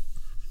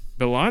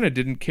 B'Elanna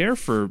didn't care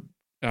for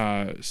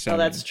 7. Oh,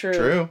 that's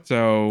true.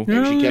 So she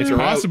kept it's her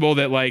possible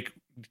that, like,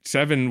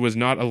 7 was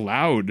not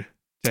allowed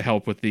to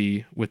help with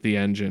the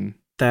engine.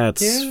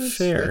 That's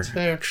fair, that's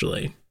fair,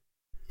 actually.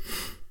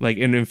 Like,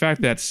 and in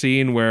fact, that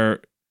scene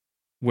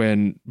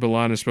when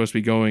B'Elanna's supposed to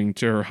be going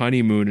to her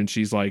honeymoon and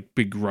she's, like,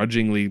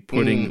 begrudgingly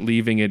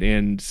leaving it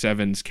in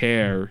 7's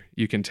care,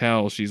 you can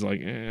tell she's like,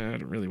 I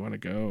don't really want to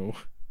go.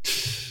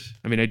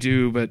 I mean, I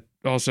do, but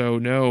also,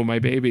 no, my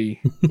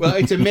baby. Well,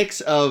 it's a mix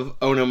of,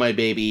 oh no, my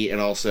baby,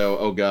 and also,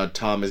 oh god,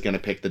 Tom is going to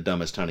pick the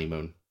dumbest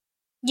honeymoon.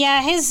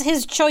 Yeah,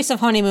 his choice of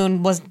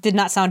honeymoon did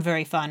not sound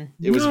very fun.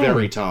 It was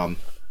very Tom.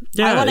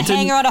 Yeah, I want to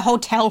hang out at a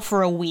hotel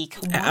for a week.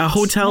 What? A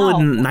hotel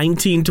in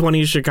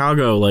 1920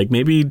 Chicago. Like,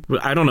 maybe,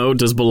 I don't know,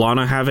 does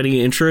B'Elanna have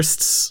any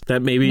interests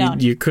that maybe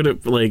you could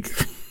have, like,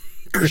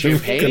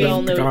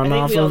 Champagne? gone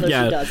off of?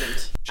 Yeah. She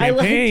doesn't.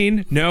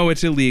 Champagne? No,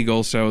 it's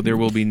illegal, so there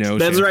will be no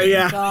That's champagne. right,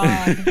 yeah.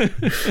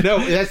 No,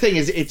 that thing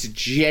is, it's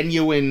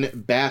genuine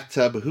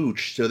bathtub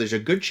hooch, so there's a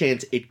good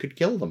chance it could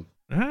kill them.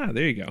 Ah,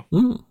 there you go.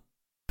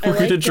 We're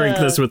going to drink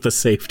this with the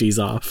safeties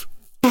off.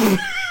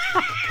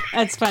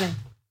 That's funny.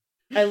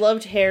 I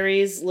loved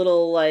Harry's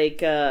little, like,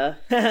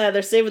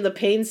 they're saving the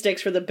pain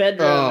sticks for the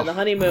bedroom and the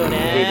honeymoon.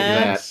 Hated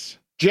that.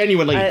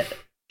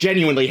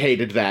 Genuinely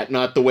hated that.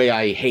 Not the way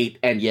I hate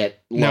and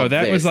yet love No,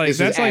 that this. was like This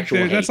that's is like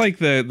actual that's hate. like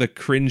the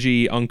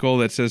cringy uncle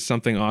that says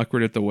something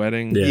awkward at the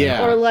wedding.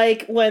 Yeah. Or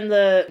like when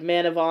the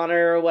man of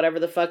honor or whatever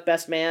the fuck,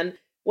 best man,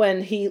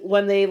 when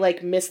they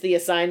like miss the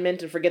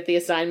assignment and forget the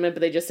assignment, but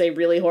they just say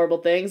really horrible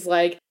things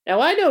like, now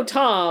I know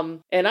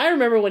Tom, and I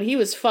remember when he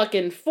was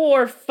fucking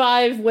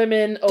 4-5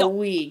 women a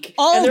week.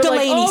 All and they're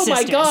Delaney like, oh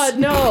sisters. my god,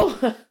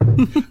 no.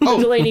 The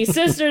Delaney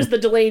sisters, the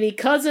Delaney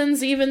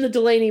cousins, even the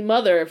Delaney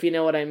mother, if you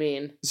know what I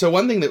mean. So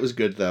one thing that was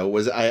good, though,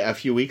 was a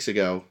few weeks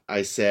ago,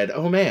 I said,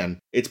 oh man,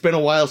 it's been a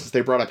while since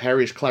they brought up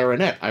Harry's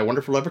clarinet. I wonder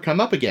if it'll ever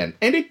come up again.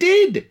 And it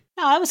did!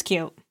 Oh, that was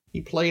cute. He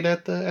played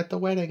at the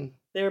wedding.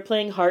 They were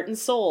playing Heart and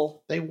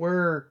Soul. They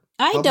were.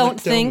 I Public don't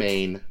think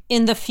domain.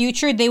 in the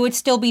future they would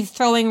still be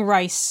throwing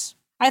rice.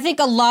 I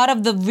think a lot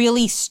of the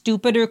really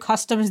stupider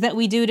customs that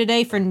we do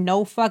today for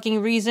no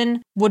fucking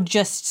reason would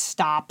just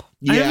stop.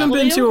 I haven't Well,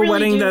 been they to don't a really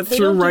wedding do- that they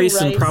threw don't do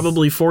rice in rice.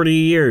 probably 40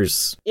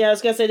 years. Yeah, I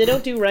was gonna say, they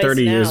don't do rice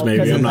 30 now years, maybe.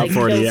 because I'm it, not like,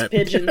 40 kills yet.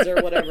 pigeons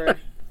or whatever.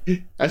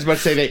 I was about to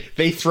say,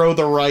 they throw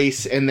the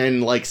rice and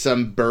then, like,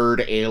 some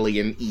bird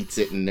alien eats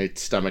it and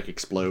its stomach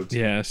explodes.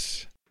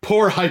 Yes.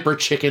 Poor hyper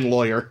chicken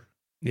lawyer.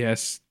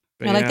 Yes.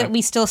 But I like yeah. that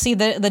we still see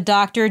the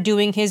doctor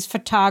doing his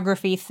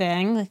photography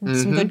thing.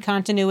 Some good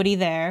continuity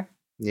there.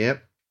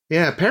 Yep.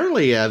 Yeah,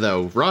 apparently,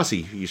 though,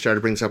 Rossi, you started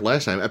to bring this up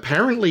last time,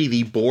 apparently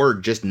the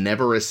board just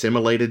never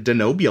assimilated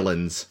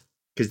Denobulans.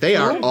 Because they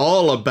are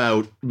all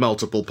about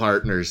multiple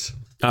partners.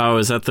 Oh,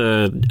 is that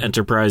the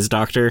Enterprise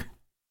doctor?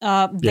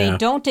 They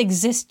don't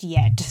exist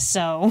yet,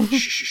 so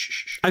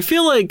I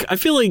feel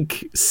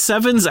like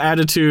Seven's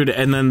attitude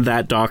and then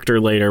that doctor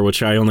later,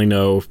 which I only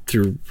know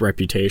through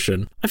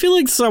reputation. I feel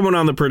like someone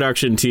on the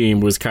production team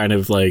was kind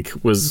of like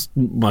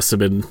must have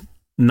been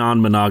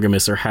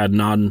non-monogamous or had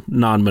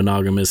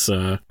non-monogamous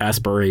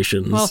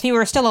aspirations. Well, if he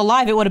were still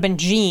alive, it would have been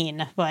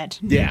Gene, but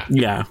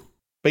yeah.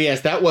 But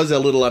yes, that was a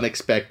little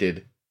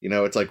unexpected. You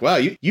know, it's like, wow,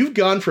 you've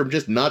gone from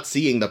just not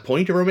seeing the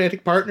point of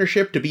romantic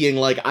partnership to being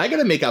like, I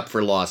gotta make up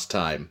for lost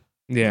time.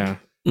 Yeah.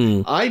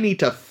 I need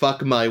to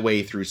fuck my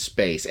way through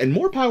space, and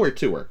more power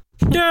to her.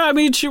 Yeah, I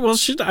mean, she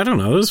I don't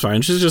know, it was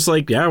fine. She's just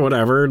like, yeah,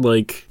 whatever.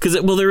 Like, because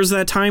there was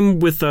that time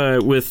with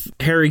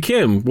Harry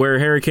Kim where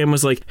Harry Kim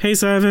was like, hey,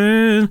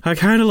 Seven, I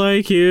kind of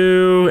like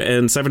you,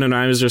 and 7 and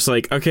I was just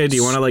like, okay, do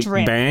you want to like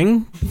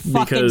bang?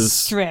 Because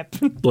strip.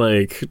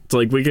 like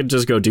we could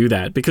just go do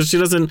that because she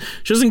doesn't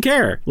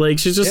care. Like,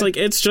 she's just like,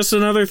 it's just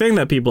another thing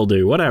that people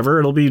do. Whatever,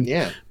 it'll be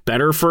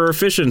better for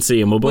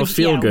efficiency, and we'll both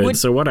feel good.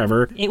 So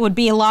whatever. It would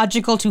be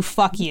illogical to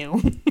fuck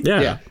you.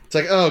 Yeah. It's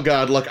like, oh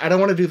god, look, I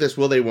don't want to do this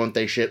will they, won't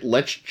they shit.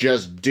 Let's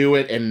just do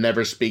it and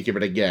never speak of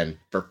it again.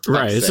 For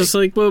fuck's sake. It's just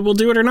like, well, we'll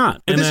do it or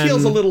not. But this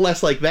feels a little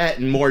less like that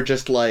and more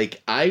just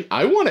like, I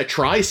want to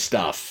try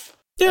stuff.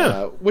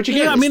 Yeah, which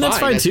again, I mean, that's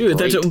fine that's too.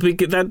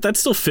 That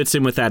still fits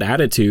in with that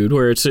attitude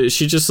where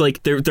she just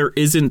like there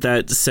isn't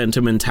that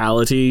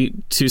sentimentality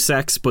to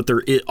sex, but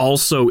it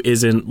also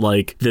isn't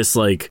like this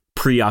like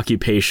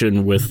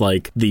preoccupation with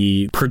like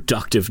the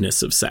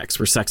productiveness of sex,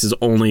 where sex is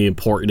only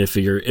important if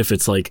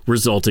it's like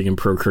resulting in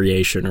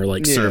procreation or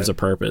like serves a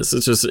purpose.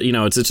 It's just, you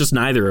know, it's just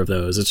neither of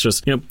those. It's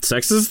just, you know,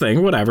 sex is a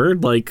thing, whatever.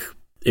 Like,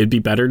 it'd be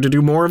better to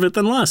do more of it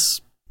than less.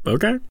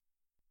 Okay.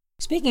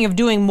 Speaking of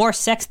doing more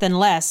sex than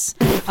less,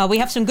 we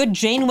have some good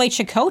Janeway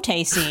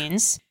Chakotay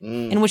scenes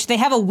in which they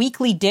have a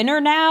weekly dinner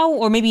now,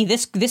 or maybe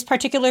this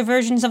particular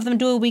versions of them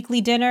do a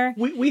weekly dinner.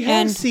 We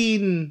have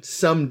seen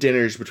some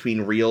dinners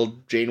between real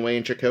Janeway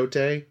and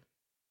Chakotay,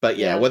 but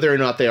whether or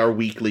not they are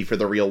weekly for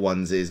the real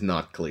ones is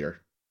not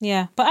clear.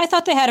 Yeah, but I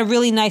thought they had a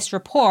really nice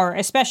rapport,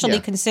 especially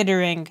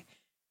considering...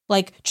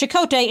 Like,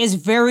 Chakotay is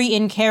very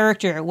in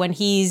character when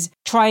he's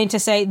trying to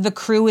say, the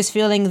crew is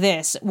feeling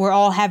this. We're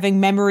all having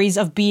memories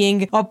of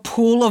being a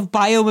pool of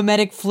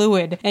biomimetic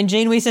fluid. And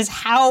Janeway says,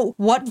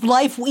 what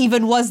life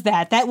even was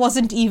that? That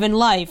wasn't even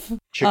life.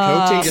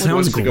 Chakotay just sounds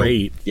wants to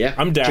great.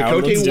 I'm down.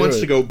 Chakotay wants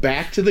to go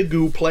back to the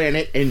goo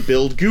planet and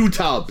build goo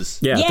tubs.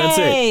 Yeah,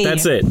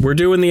 that's it. We're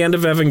doing the end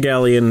of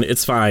Evangelion.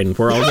 It's fine.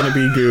 We're all going to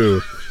be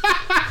goo.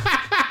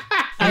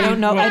 I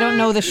don't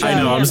know the show. I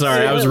know, I'm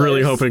sorry. I was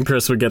really hoping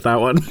Chris would get that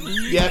one.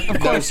 Yeah,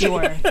 of course you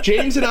were.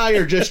 James and I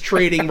are just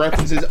trading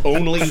references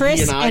only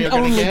Chris he and I and are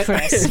going to get.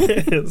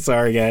 Chris.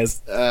 Sorry,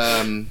 guys.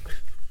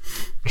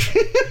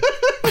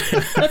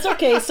 That's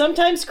okay.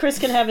 Sometimes Chris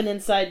can have an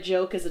inside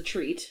joke as a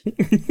treat.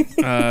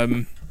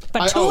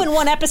 But two in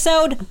one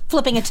episode,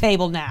 flipping a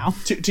table now.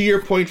 To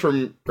your point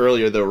from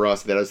earlier, though,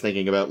 Ross, that I was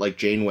thinking about, like,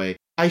 Janeway,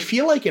 I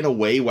feel like, in a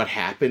way, what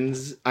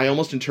happens, I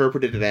almost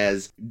interpreted it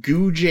as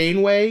goo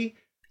Janeway.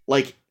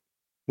 Like,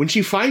 when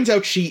she finds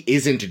out she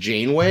isn't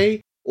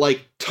Janeway,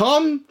 like,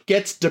 Tom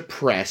gets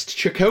depressed,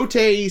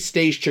 Chakotay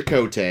stays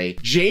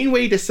Chakotay,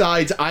 Janeway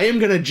decides I am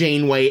gonna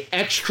Janeway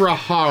extra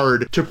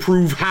hard to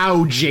prove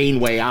how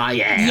Janeway I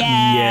am.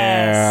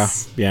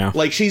 Yes! Yeah.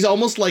 Like, she's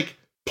almost like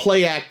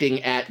play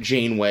acting at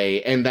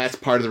Janeway, and that's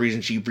part of the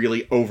reason she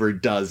really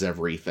overdoes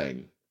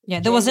everything. Yeah,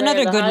 there was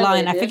another good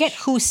line. I forget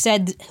who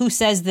says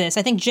this.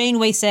 I think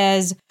Janeway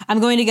says,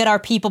 I'm going to get our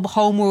people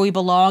home where we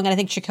belong. And I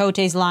think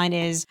Chakotay's line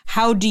is,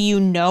 how do you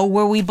know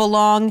where we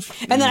belong?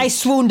 And then I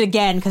swooned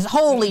again, because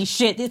holy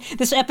shit,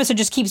 this episode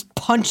just keeps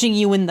punching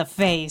you in the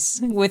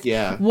face with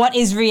what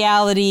is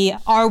reality?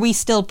 Are we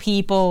still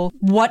people?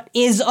 What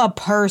is a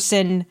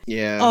person?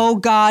 Yeah. Oh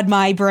God,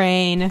 my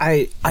brain.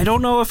 I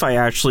don't know if I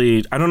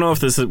don't know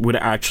if this would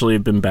actually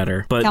have been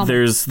better, but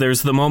there's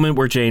the moment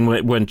where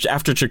Janeway,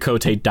 after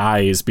Chakotay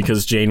dies,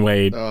 because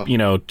Janeway,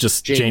 Janeway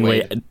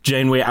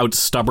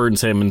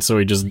outstubborns him, and so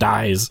he just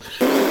dies.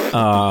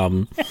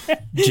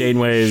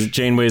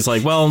 Janeway's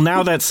like, well,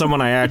 now that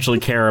someone I actually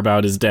care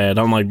about is dead,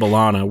 I'm like,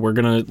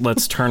 B'Elanna,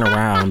 let's turn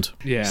around.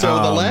 Yeah. So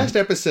the last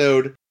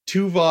episode,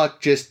 Tuvok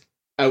just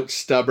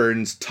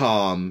outstubborns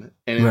Tom,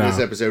 and in this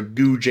episode,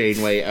 Goo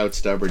Janeway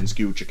outstubborns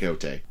Goo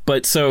Chakotay.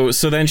 But so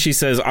then she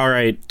says, all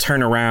right,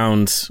 turn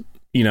around.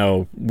 You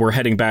know, we're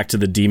heading back to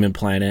the demon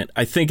planet.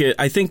 I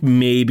think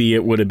maybe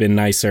it would have been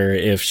nicer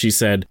if she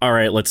said, all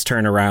right, let's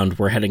turn around.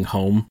 We're heading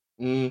home.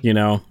 You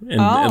know,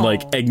 and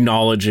like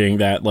acknowledging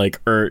that, like,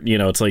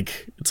 it's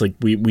like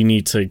we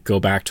need to go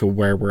back to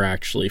where we're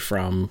actually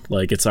from.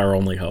 Like, it's our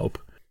only hope.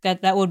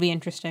 That would be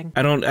interesting.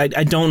 I don't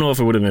know if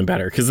it would have been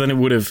better, because then it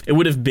would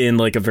have been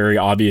like a very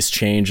obvious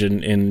change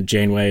in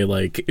Janeway.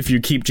 Like, if you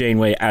keep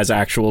Janeway as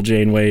actual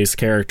Janeway's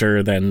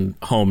character, then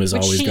home is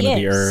always going to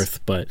be Earth.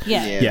 But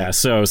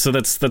so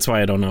that's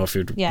why I don't know if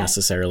it would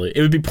necessarily.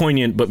 It would be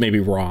poignant, but maybe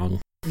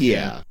wrong.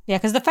 Yeah. Yeah,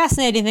 because the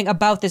fascinating thing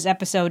about this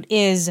episode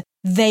is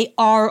they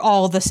are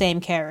all the same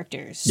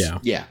characters. Yeah.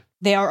 Yeah.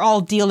 they are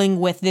all dealing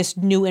with this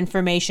new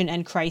information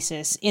and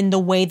crisis in the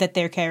way that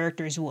their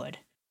characters would.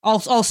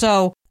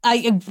 Also,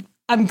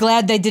 I'm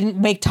glad they didn't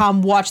make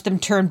Tom watch them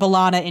turn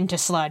B'Elanna into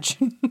sludge.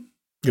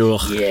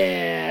 Ugh.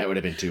 Yeah, it would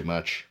have been too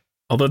much.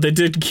 Although they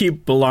did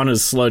keep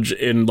B'Elanna's sludge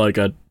in like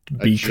a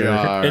beaker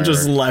jar. and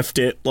just left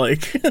it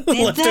like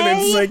left it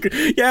in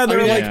sink. Yeah,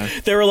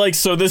 they were like,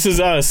 so this is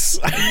us.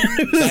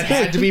 That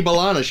had to be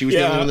B'Elanna. She was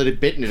the only one that had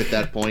bitten it at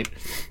that point.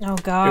 Oh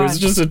god. It was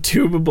just a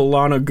tube of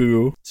B'Elanna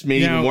goo. It's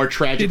made even more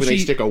tragic when they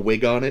stick a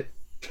wig on it.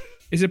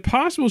 Is it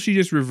possible she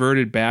just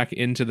reverted back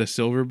into the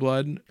silver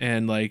blood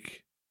and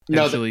like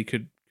actually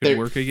could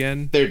work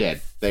again? They're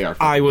dead. They are.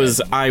 I was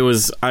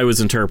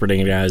interpreting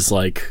it as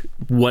like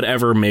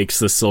whatever makes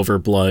the silver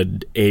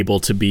blood able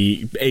to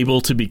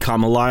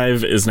become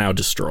alive is now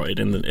destroyed,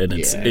 and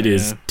it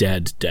is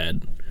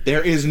dead.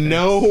 There is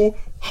no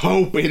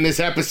hope in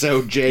this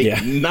episode, Jake. Yeah.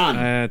 None.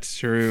 That's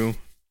true.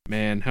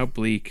 Man, how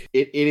bleak.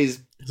 It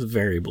is. It's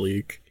very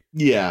bleak.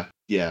 Yeah.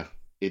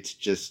 It's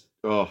just.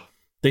 Oh.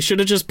 They should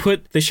have just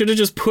pushed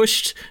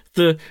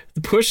the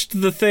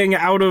thing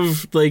out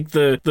of like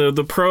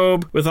the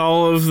probe with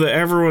all of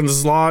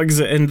everyone's logs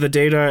and the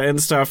data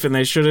and stuff, and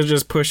they should have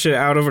just pushed it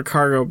out of a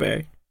cargo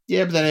bay.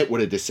 Yeah, but then it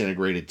would have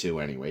disintegrated too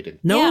anyway.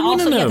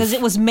 Because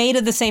it was made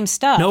of the same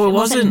stuff. No, it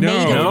wasn't.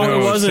 No,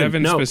 it wasn't.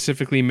 Seven No.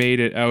 specifically made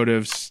it out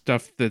of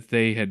stuff that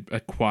they had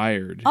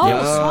acquired. Oh,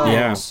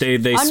 yeah.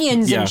 smart. They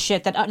onions and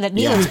shit that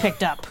Neelix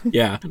picked up.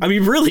 Yeah, I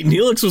mean, really,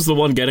 Neelix was the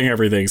one getting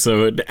everything,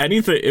 so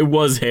it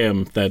was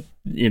him that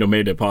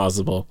made it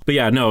possible. But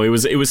yeah, no, it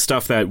was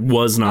stuff that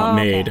was not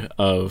made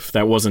of,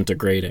 that wasn't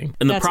degrading.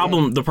 And the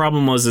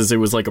problem was it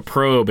was like a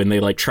probe, and they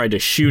like tried to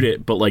shoot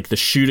it, but like the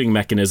shooting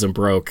mechanism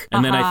broke,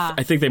 and then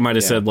I think they might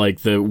have said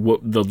like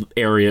the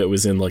area it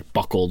was in like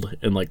buckled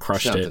and like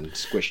crushed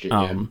squished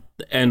it.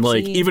 And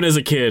like even as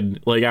a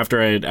kid, like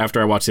after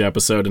I watched the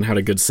episode and had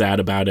a good sad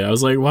about it, I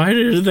was like, why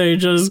did they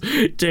just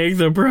take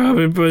the probe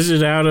and push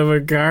it out of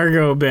a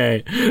cargo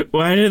bay?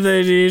 Why did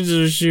they need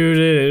to shoot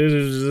it?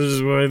 This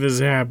is why this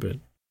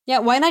happened. Yeah,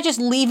 why not just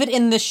leave it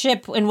in the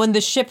ship, and when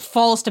the ship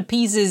falls to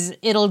pieces,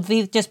 it'll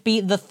just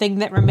be the thing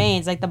that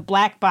remains, like the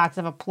black box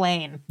of a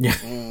plane. Yeah.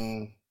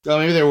 Oh,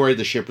 maybe they were worried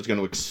the ship was going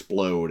to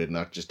explode and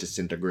not just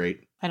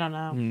disintegrate. I don't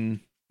know.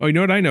 Oh, you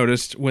know what I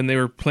noticed? When they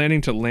were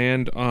planning to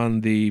land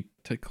on the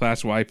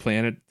Class Y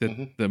planet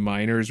that the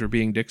miners were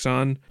being dicks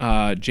on,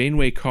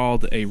 Janeway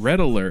called a red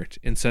alert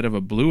instead of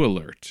a blue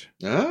alert.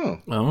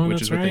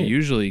 Which is what they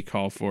usually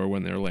call for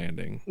when they're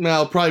landing.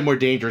 Well, probably more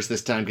dangerous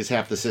this time because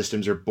half the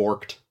systems are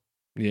borked.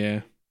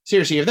 Yeah.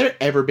 Seriously, have there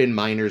ever been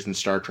miners in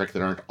Star Trek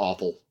that aren't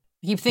awful?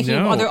 I keep thinking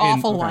of other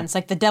awful ones,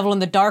 like the Devil in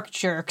the Dark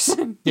jerks.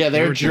 Yeah,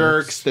 they're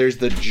jerks. There's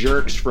the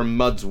jerks from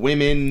Mud's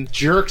Women.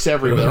 Jerks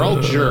everywhere. They're all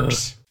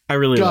jerks. I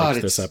really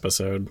liked this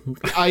episode.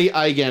 I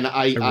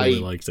really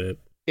liked it.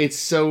 It's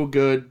so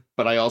good,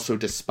 but I also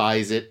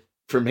despise it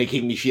for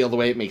making me feel the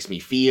way it makes me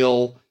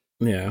feel.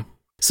 Yeah.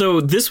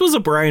 So this was a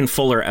Brian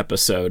Fuller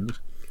episode.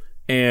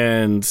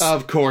 And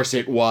of course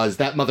it was.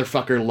 That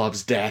motherfucker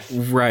loves death.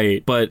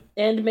 Right, but...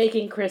 And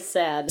making Chris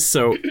sad.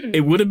 So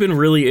it would have been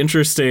really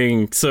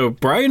interesting. So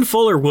Brian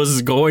Fuller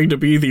was going to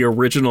be the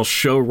original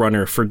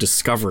showrunner for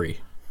Discovery.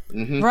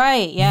 Mm-hmm.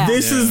 Right, yeah.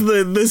 This is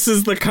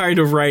the kind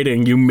of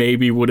writing you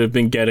maybe would have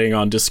been getting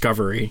on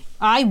Discovery.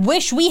 I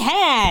wish we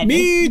had.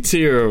 Me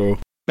too.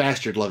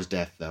 Bastard loves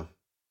death, though.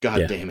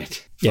 God damn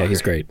it. Yeah,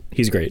 he's great.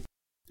 He's great.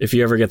 If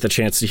you ever get the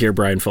chance to hear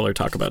Brian Fuller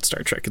talk about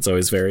Star Trek, it's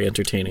always very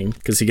entertaining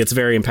because he gets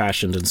very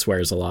impassioned and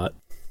swears a lot.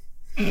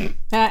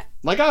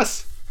 Like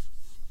us.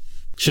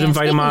 Should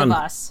invite him on.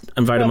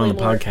 Invite him on the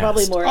podcast.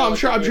 Probably more. Oh,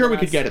 I'm sure we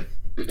could get him.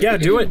 Yeah,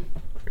 do it.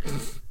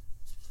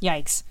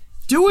 Yikes.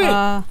 Do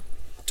it.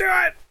 Do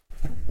it.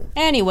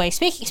 Anyway,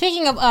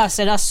 speaking of us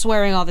and us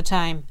swearing all the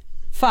time,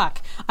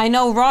 fuck. I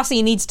know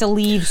Rossi needs to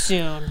leave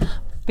soon.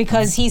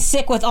 Because he's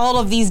sick with all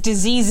of these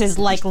diseases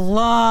like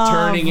love.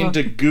 Turning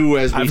into goo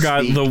as we I've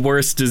got speak. the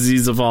worst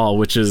disease of all,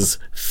 which is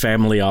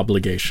family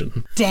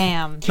obligation.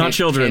 Damn. Not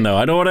children, though.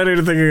 I don't want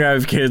anyone thinking I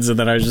have kids and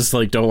then I just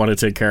like don't want to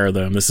take care of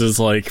them. This is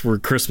like we're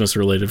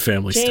Christmas-related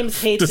family James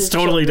stuff. hates It's his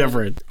totally children.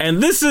 different.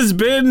 And this has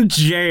been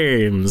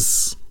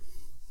James.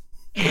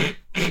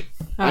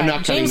 I'm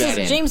not cutting that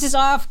in. James is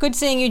off. Good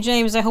seeing you,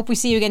 James. I hope we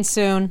see you again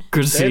soon.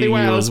 Good seeing you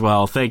as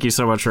well. Thank you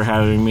so much for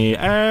having me.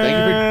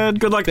 And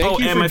good luck. Thank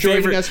you and for my joining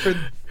favorite. us for...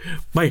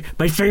 My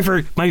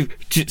favorite.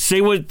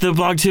 Say what the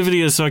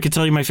blogtivity is so I can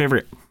tell you my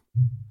favorite.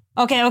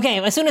 Okay.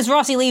 As soon as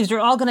Rossi leaves,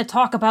 we're all going to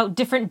talk about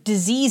different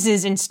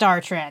diseases in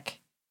Star Trek.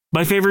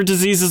 My favorite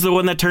disease is the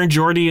one that turned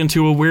Geordi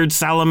into a weird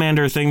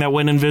salamander thing that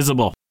went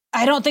invisible.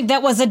 I don't think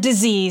that was a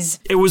disease.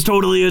 It was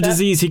totally a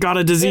disease. He got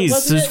a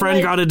disease. His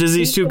friend got a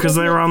disease too because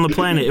they were on the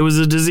planet. It was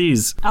a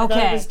disease. I thought it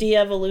Okay. was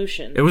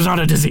de-evolution. It was not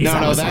a disease.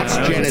 No, that's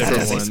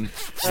Genesis.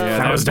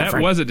 That was that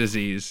different. was a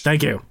disease.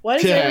 Thank you. Why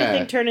does Yeah.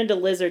 everything turn into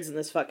lizards in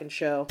this fucking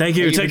show? Thank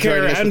you. Thank you Take for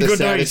joining care us for and the good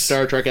saddest night.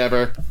 Star Trek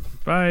ever.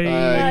 Bye.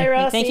 Bye,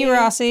 Rossi. Thank you,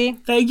 Rossi.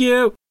 Thank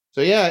you.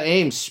 So yeah,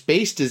 Ames,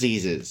 space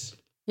diseases.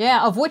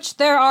 Yeah, of which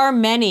there are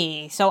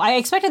many. So I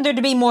expected there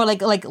to be more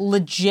like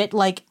legit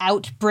like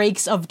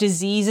outbreaks of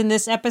disease in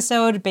this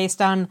episode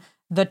based on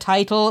the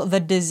title,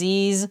 The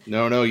Disease.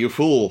 No, you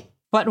fool.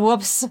 But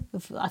whoops,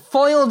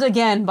 foiled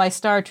again by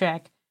Star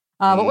Trek.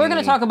 But we're going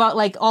to talk about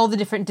like all the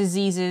different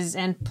diseases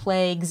and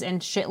plagues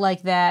and shit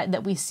like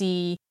that we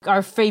see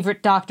our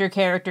favorite Doctor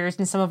characters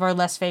and some of our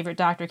less favorite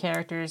Doctor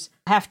characters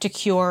have to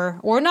cure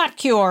or not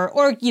cure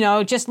or,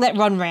 just let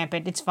run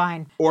rampant. It's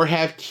fine. Or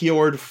have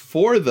cured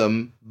for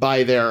them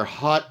by their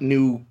hot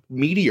new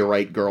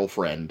meteorite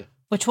girlfriend.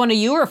 Which one are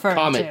you referring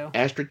Comet, to?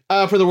 Astrid.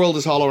 For the world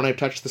is hollow and I've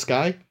touched the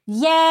sky.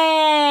 Yay!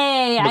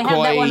 I have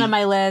that one on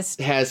my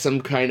list. Has some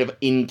kind of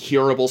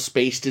incurable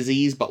space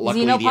disease, but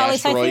luckily the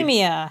asteroid...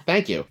 Xenopolycythemia.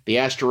 Thank you. The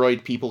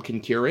asteroid people can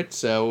cure it,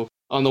 so...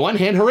 On the one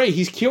hand, hooray,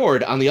 he's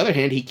cured. On the other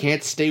hand, he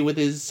can't stay with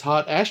his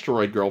hot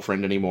asteroid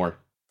girlfriend anymore.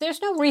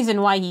 There's no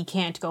reason why he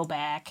can't go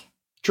back.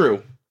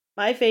 True.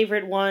 My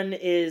favorite one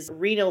is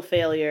renal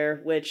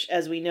failure, which,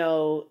 as we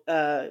know...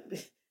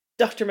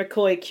 Dr.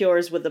 McCoy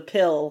cures with a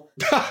pill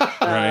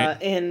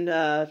in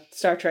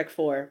Star Trek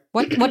 4.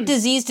 What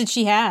disease did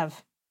she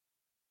have?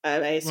 I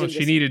assume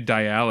she needed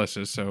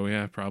dialysis, so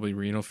yeah, probably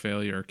renal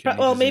failure or kidney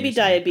well, maybe disease.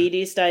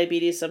 Diabetes.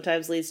 Diabetes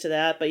sometimes leads to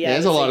that, but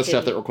there's a lot of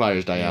stuff that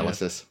requires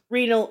dialysis.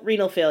 Yeah.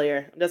 Renal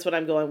failure. That's what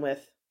I'm going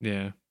with.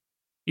 Yeah.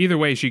 Either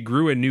way, she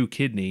grew a new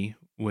kidney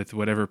with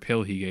whatever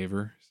pill he gave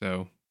her,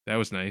 so that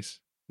was nice.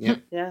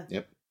 Yep. Yeah.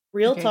 Yep.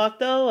 Real talk,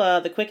 though,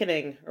 the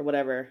quickening or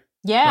whatever.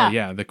 Yeah. Oh,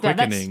 yeah, the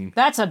quickening.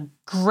 That's a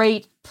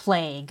great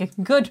plague.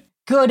 Good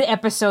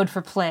episode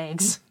for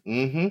plagues.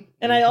 Mm-hmm.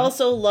 And I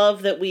also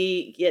love that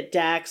we get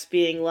Dax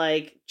being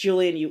like,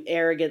 Julian, you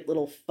arrogant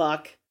little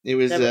fuck. It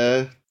was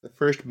the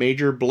first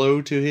major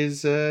blow to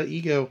his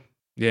ego.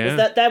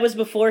 Yeah. That was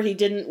before he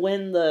didn't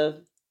win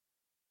the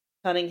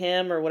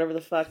Cunningham or whatever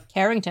the fuck.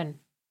 Carrington.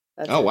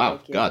 Oh, wow.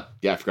 God.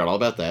 Yeah, I forgot all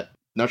about that.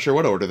 Not sure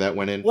what order that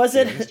went in.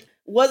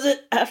 Was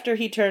it after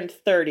he turned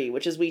 30,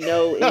 which as we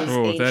know is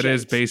ancient? That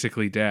is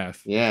basically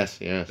death. Yes.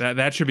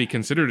 That should be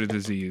considered a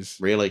disease.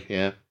 Really,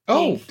 yeah.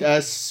 Oh,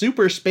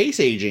 super space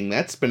aging.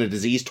 That's been a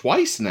disease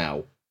twice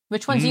now.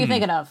 Which ones are you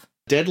thinking of?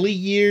 Deadly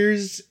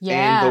Years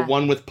and the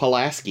one with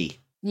Pulaski.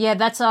 Yeah,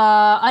 that's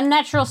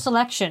unnatural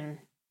selection.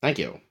 Thank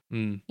you.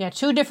 Mm. Yeah,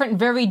 two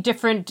very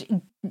different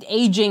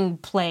aging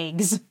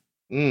plagues.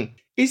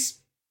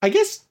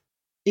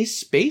 Is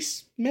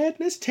space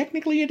madness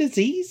technically a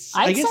disease?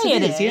 I guess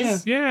it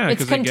is. Yeah. Yeah,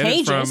 it's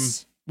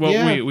contagious.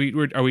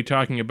 Wait, are we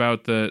talking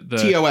about the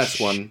TOS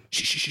one?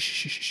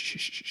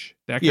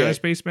 That kind of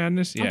space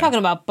madness? Yeah. I'm talking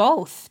about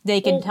both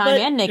naked time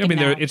and naked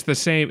now. it's the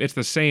same. It's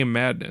the same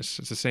madness.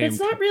 It's the same.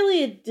 It's not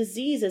really a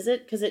disease, is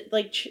it? Because it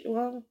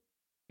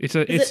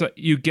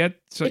you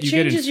get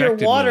changes your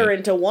water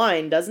into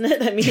wine, doesn't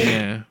it? I mean,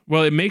 yeah.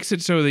 Well, it makes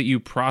it so that you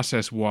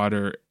process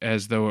water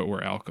as though it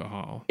were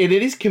alcohol. It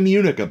is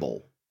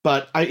communicable,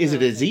 but is it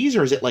a disease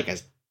or is it like a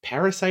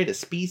parasite, a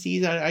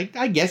species?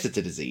 I guess it's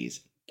a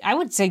disease. I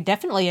would say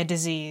definitely a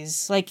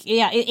disease. Like,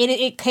 yeah,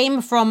 it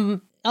came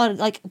from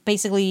like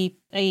basically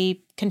a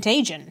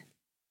contagion.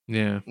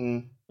 Yeah.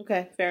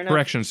 Okay, fair enough.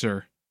 Correction,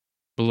 sir.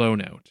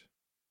 Blown out.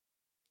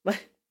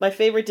 My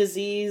favorite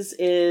disease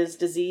is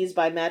Disease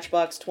by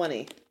Matchbox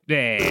 20.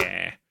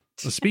 Yeah.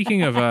 Well,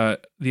 speaking of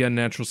the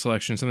unnatural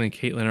selection, something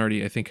Caitlin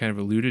already, I think, kind of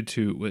alluded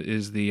to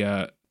is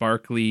the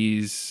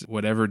Barclay's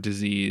whatever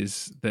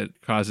disease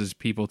that causes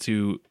people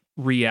to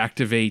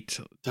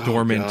reactivate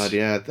dormant. God,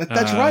 yeah,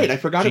 that's right. I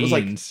forgot genes. It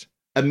was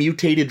like a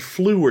mutated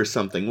flu or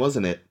something,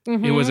 wasn't it?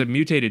 Mm-hmm. It was a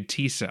mutated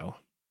T cell.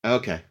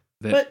 Okay.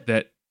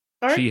 That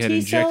she had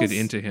injected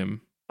into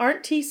him.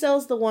 Aren't T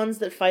cells the ones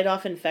that fight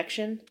off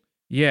infection?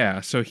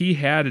 Yeah, so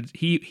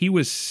he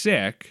was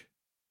sick,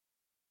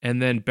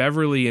 and then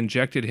Beverly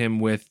injected him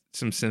with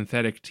some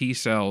synthetic T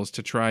cells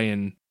to try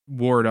and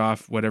ward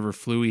off whatever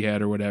flu he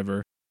had or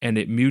whatever, and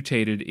it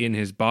mutated in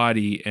his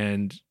body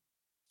and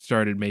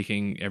started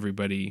making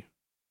everybody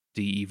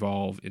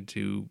de-evolve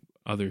into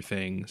other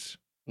things.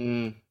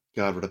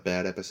 God, what a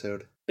bad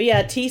episode. But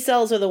yeah, T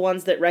cells are the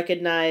ones that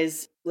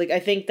recognize, like, I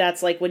think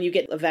that's like when you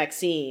get a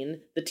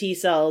vaccine, the T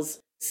cells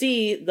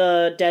see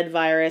the dead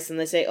virus and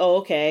they say, oh,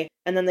 okay.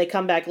 And then they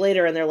come back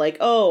later and they're like,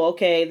 oh,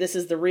 okay, this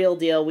is the real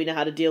deal. We know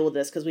how to deal with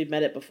this because we've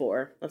met it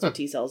before. That's what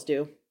T cells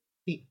do.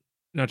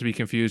 Not to be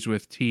confused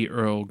with T.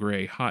 Earl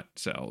Grey hot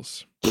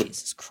cells.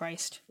 Jesus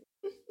Christ.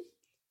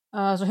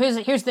 So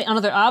here's the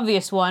another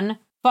obvious one.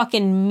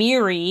 Fucking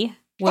Miri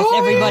with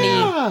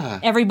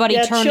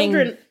everybody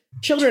turning.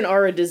 Children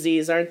are a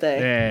disease, aren't they?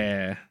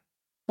 Yeah.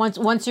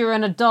 Once you're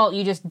an adult,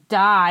 you just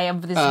die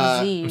of this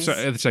disease. So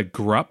it's a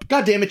grup.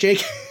 God damn it,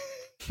 Jake.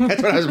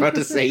 That's what I was about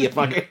to say, you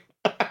fucker.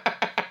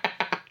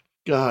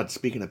 God,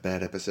 speaking of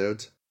bad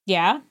episodes.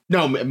 Yeah?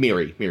 No,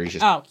 Miri's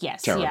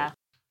just terrible. Yeah.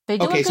 They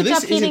do a good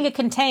job keeping it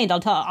contained,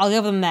 I'll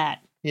give them that.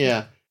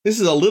 Yeah. This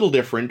is a little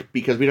different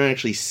because we don't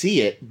actually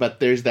see it, but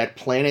there's that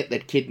planet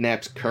that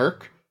kidnaps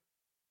Kirk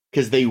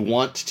because they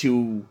want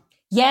to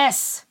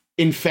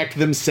infect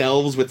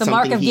themselves with the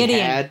something Mark of he Gideon.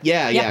 had.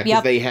 Yeah,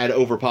 because they had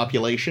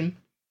overpopulation.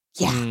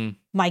 Yeah.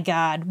 My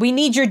God. We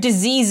need your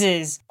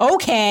diseases.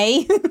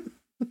 Okay.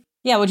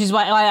 Yeah, which is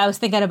why I was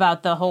thinking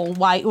about the whole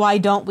why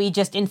don't we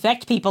just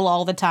infect people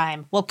all the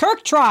time? Well,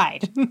 Kirk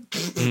tried.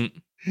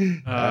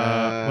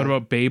 What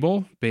about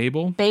Babel?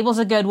 Babel's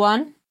a good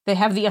one. They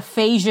have the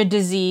aphasia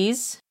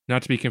disease.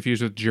 Not to be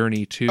confused with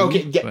Journey 2.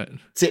 Okay, but,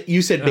 so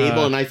you said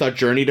Babel, and I thought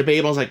Journey to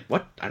Babel. I was like,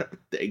 what?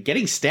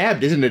 Getting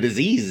stabbed isn't a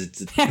disease.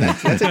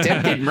 That's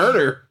attempted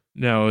murder.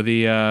 No,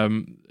 the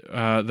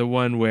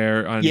one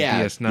where on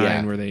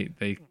DS9 where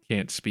they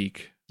can't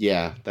speak.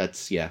 Yeah,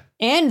 that's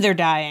And they're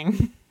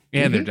dying.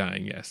 And they're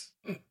dying, yes.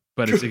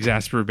 But it's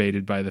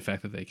exacerbated by the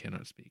fact that they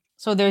cannot speak.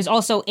 So there's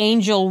also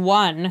Angel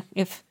 1,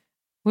 if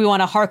we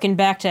want to harken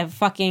back to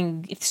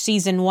fucking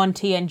season 1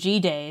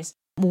 TNG days,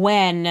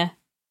 when...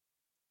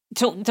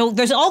 So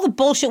there's all the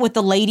bullshit with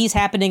the ladies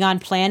happening on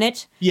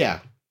planet. Yeah.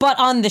 But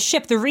on the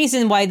ship, the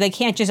reason why they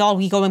can't just all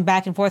be going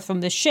back and forth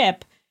from the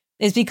ship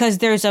is because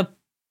there's a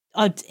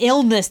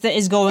illness that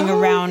is going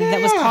around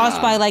that was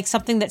caused by like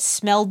something that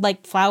smelled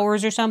like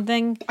flowers or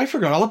something. I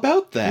forgot all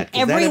about that.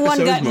 Everyone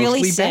that got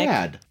really sick.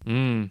 Bad.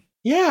 Mm.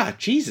 Yeah,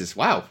 Jesus,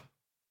 wow.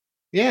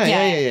 Yeah.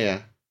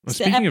 Well, It's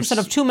an episode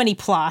of too many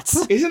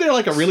plots. Isn't there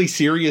like a really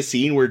serious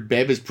scene where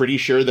Bev is pretty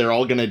sure they're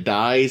all gonna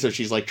die, so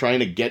she's like trying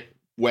to get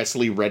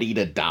Wesley ready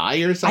to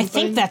die or something? I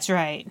think that's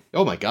right.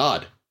 Oh my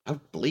god.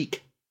 How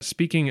bleak.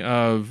 Speaking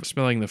of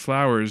smelling the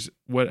flowers,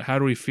 how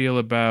do we feel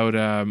about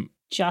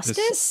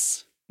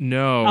Justice?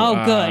 No.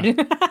 Oh, good.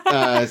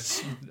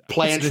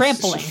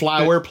 Trampling.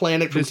 Flower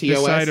planet from TOS. The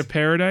side of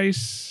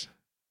paradise.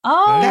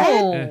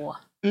 Oh.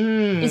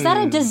 Is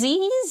that a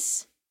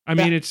disease? I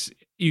mean,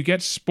 you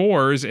get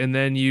spores and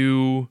then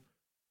you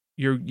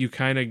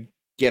kind of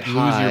get lose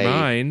high. your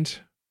mind.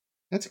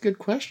 That's a good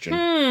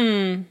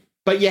question.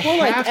 But you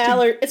more have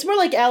like it's more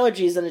like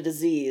allergies than a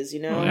disease, you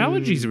know? Well,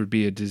 allergies would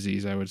be a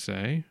disease, I would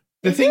say.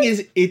 The thing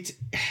is,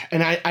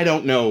 and I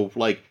don't know,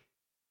 like,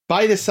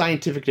 by the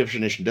scientific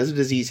definition, does a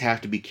disease have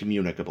to be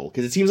communicable?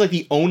 Because it seems like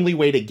the only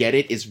way to get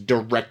it is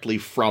directly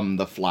from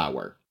the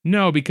flower.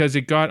 No, because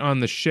it got on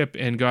the ship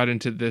and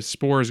the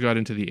spores got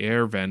into the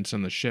air vents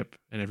on the ship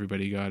and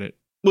everybody got it.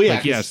 Well, yeah.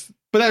 Like, yes.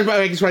 But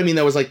I guess what I mean,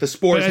 that was like the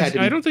spores had to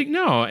be... I don't think,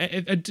 no.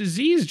 A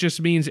disease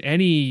just means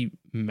any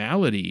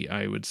malady,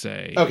 I would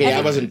say. Okay,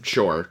 I wasn't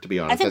sure, to be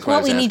honest. I think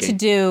what we need to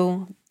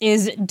do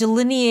is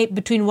delineate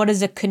between what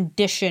is a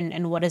condition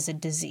and what is a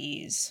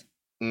disease.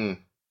 And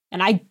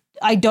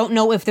I don't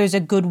know if there's a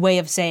good way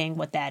of saying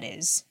what that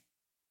is.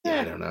 Yeah,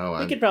 I don't know.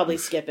 We could probably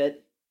skip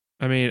it.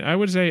 I mean, I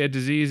would say a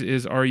disease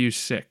is, are you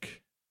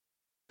sick?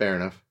 Fair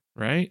enough.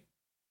 Right?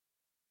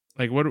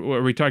 Like, what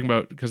are we talking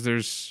about? Because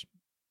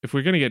if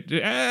we're going to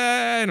get,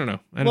 I don't know.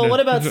 What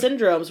about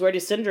syndromes? Where do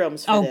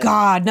syndromes fit in?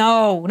 God,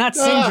 no, not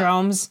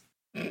syndromes.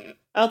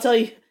 I'll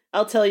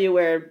tell you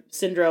where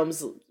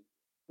syndromes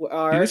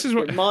are. This is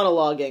what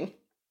monologuing.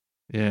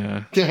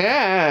 Yeah.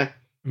 I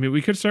mean,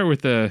 we could start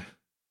with the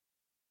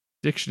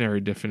dictionary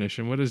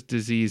definition. What does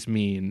disease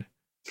mean?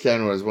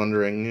 Ken was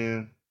wondering,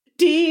 yeah.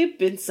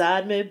 Deep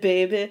inside me,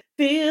 baby,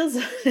 feels...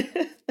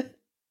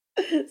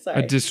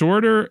 Sorry. A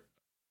disorder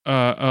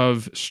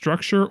of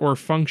structure or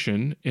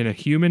function in a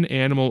human,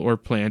 animal, or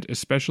plant,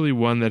 especially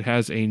one that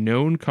has a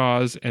known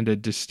cause and a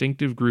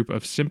distinctive group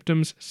of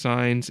symptoms,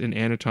 signs, and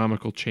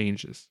anatomical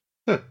changes.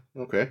 Huh,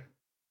 okay.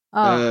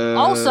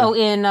 Also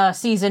in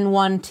season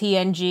 1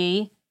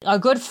 TNG, our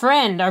good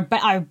friend,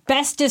 our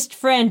bestest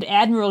friend,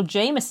 Admiral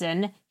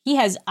Jameson, he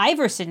has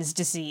Iverson's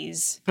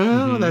disease.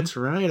 Oh, that's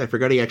right. I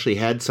forgot he actually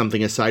had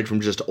something aside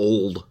from just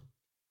old.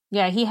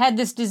 Yeah, he had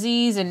this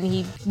disease, and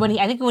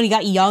I think when he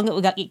got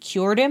young, it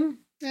cured him.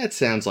 That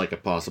sounds like a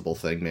possible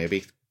thing,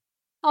 maybe.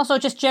 Also,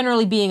 just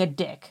generally being a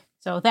dick.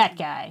 So that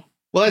guy.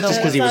 Well, that's just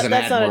because he was an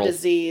admiral. That's not a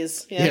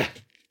disease. Yeah.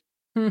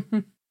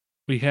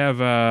 We have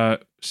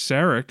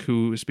Sarek,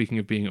 who, speaking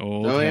of being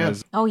old,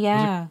 has... Oh,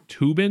 yeah.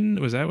 Tubin?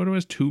 Was that what it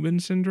was? Tubin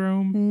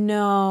syndrome?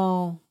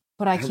 No,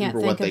 but I can't think of it.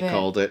 I remember what they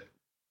called it.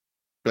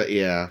 But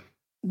yeah.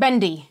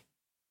 Bendy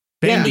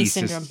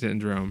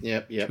syndrome.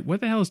 Yep.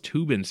 What the hell is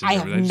Tubin syndrome?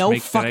 I have no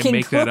fucking Did I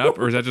make that up,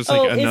 or is that just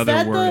like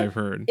another word I've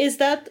heard?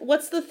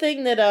 What's the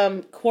thing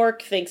that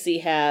Quark thinks he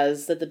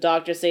has that the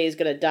doctor say he's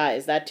gonna die?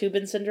 Is that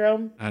Tubin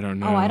syndrome? I don't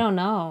know. Oh, I don't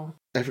know.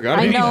 I forgot.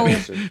 I know.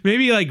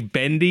 Maybe like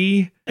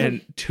bendy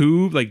and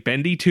tube, like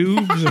bendy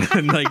tubes,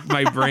 and like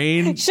my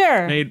brain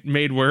sure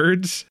made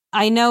words.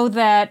 I know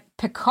that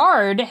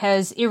Picard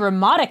has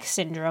Irumodic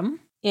syndrome.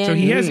 So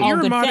he has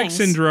Irumodic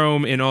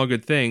syndrome in All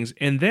Good Things,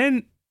 and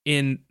then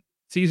in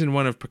season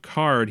 1 of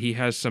Picard, he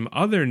has some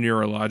other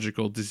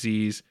neurological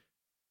disease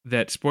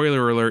that,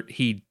 spoiler alert,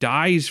 he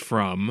dies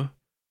from.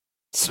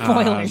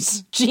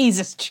 Spoilers.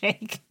 Jesus,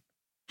 Jake.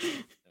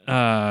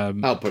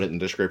 I'll put it in the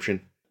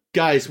description.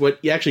 Guys,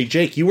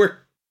 Jake, you were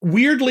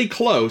weirdly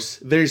close.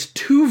 There's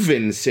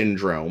Tuvin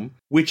syndrome,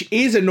 which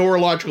is a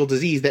neurological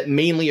disease that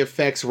mainly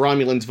affects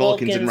Romulans,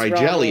 Vulcans, and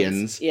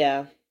Rigelians.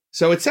 Yeah.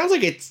 So it sounds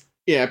like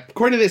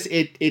according to this,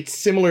 it's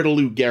similar to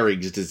Lou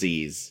Gehrig's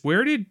disease.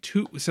 So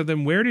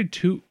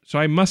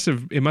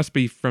it must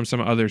be from some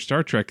other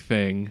Star Trek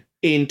thing.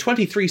 In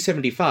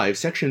 2375,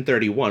 Section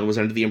 31 was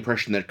under the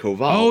impression that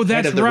Koval,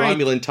 head of the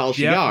Romulan Tal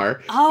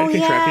Shiar, had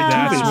contracted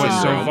That's Tuvin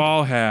what syndrome.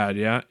 Soval had.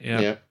 Yeah.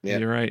 Yep.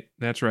 You're right.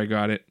 That's where I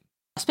got it.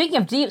 Speaking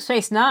of Deep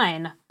Space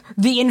Nine,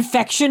 the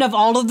infection of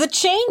all of the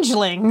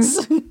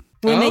changelings.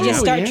 When they just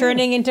start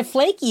turning into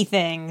flaky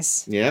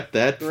things. Yep,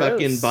 that Gross.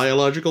 fucking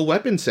biological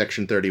weapon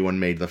Section 31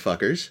 made the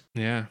fuckers.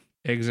 Yeah.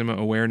 Eczema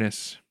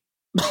awareness.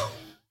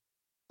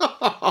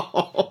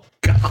 Oh,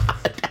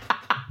 God.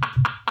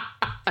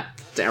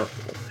 Terrible.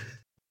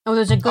 Oh,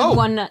 there's a good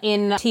one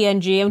in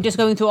TNG. I'm just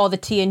going through all the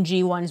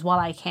TNG ones while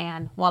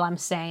I'm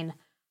sane.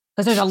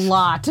 Because there's a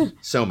lot.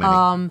 So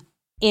many.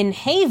 In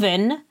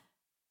Haven,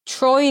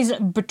 Troy's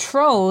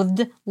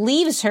betrothed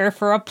leaves her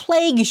for a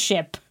plague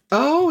ship.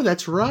 Oh,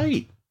 that's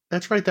right.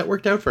 That's right. That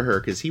worked out for her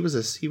because he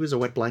was a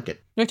wet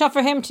blanket. Worked out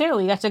for him too.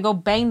 He got to go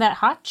bang that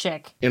hot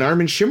chick. And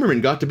Armin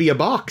Shimmerman got to be a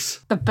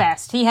box. The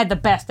best. He had the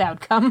best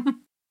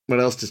outcome. What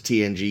else does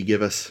TNG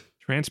give us?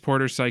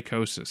 Transporter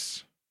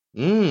psychosis.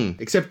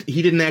 Except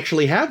he didn't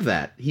actually have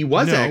that. He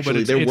was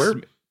actually.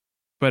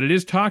 But it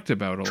is talked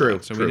about a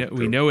lot. So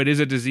we know it is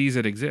a disease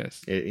that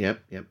exists.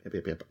 Yep.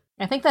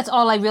 I think that's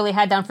all I really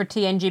had down for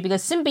TNG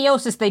because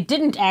symbiosis, they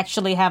didn't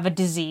actually have a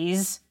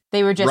disease.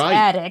 They were just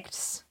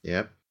addicts.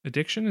 Yep.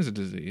 Addiction is a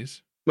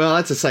disease. Well,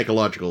 that's a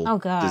psychological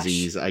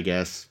disease, I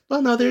guess.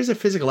 Well, no, there's a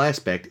physical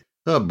aspect.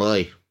 Oh,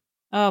 boy.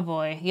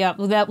 Yep.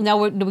 Now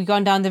we've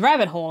gone down the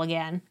rabbit hole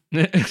again.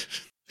 I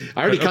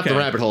already cut the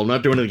rabbit hole. I'm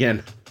not doing it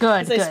again.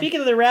 Good. Speaking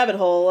of the rabbit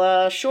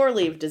hole, shore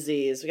leave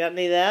disease. We got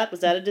any of that?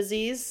 Was that a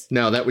disease?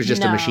 No, that was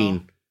just a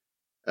machine.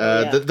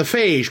 The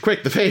phage.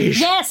 Quick, the phage.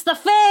 Yes, the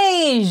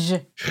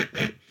phage!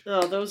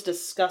 Oh, those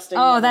disgusting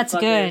that's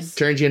good.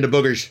 Turns you into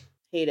boogers.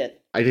 Hate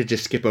it. I did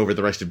just skip over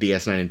the rest of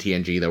DS9 and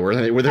TNG, though.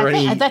 Were there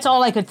any... That's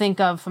all I could think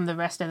of from the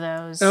rest of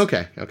those.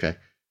 Okay. Well,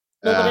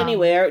 but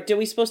anyway, are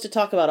we supposed to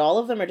talk about all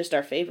of them or just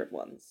our favorite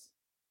ones?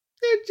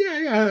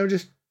 Yeah,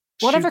 just...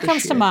 Whatever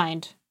comes to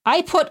mind.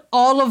 I put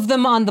all of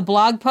them on the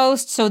blog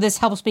post, so this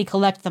helps me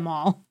collect them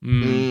all.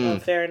 Oh,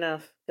 fair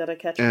enough. Gotta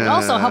catch them. It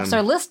also helps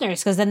our listeners,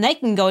 because then they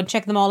can go and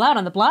check them all out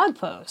on the blog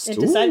post. And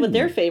decide what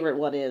their favorite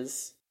one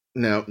is.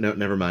 No,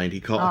 never mind.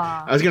 He called.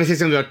 I was going to say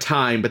something about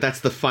time, but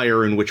that's the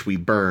fire in which we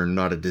burn,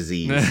 not a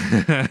disease.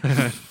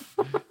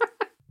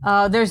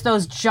 There's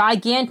those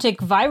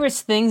gigantic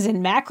virus things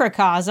in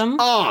Macrocosm.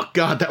 Oh,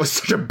 God, that was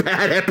such a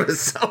bad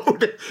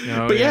episode.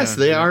 But yes,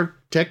 they are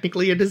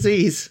technically a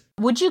disease.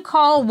 Would you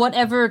call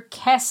whatever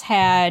Kess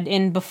had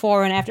in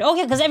Before and After?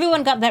 Okay, because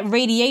everyone got that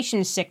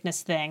radiation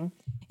sickness thing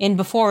in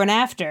Before and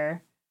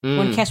After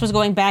when Kess was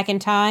going back in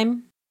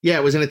time. Yeah,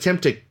 it was an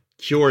attempt to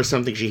cure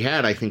something she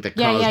had, I think, that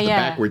caused the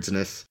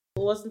backwardsness.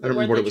 Well, wasn't I don't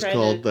remember what it was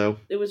called, though.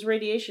 It was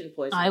radiation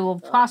poisoning. I will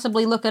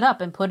possibly look it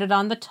up and put it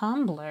on the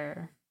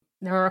Tumblr.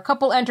 There are a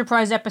couple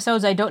Enterprise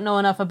episodes I don't know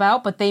enough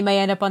about, but they may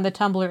end up on the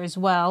Tumblr as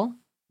well.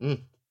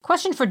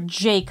 Question for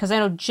Jake, because I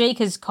know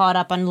Jake is caught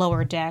up on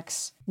Lower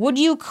Decks. Would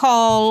you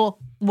call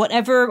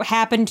whatever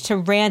happened to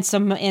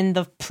Ransom in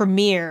the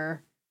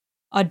premiere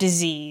a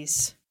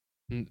disease?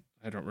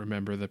 I don't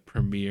remember the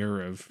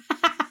premiere of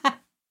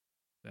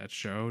that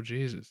show.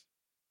 Jesus.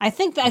 I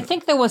think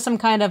there was some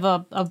kind of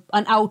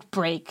an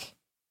outbreak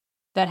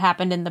that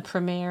happened in the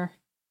premiere.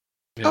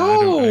 Yeah,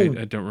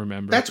 I don't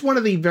remember. That's one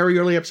of the very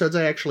early episodes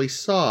I actually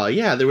saw.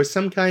 Yeah, there was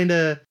some kind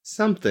of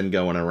something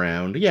going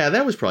around. Yeah,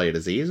 that was probably a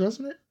disease,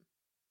 wasn't it?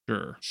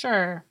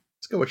 Sure.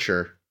 Let's go with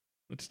sure.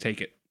 Let's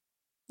take it.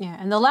 Yeah,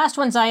 and the last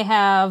ones I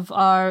have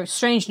are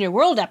Strange New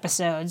World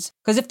episodes.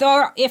 Because if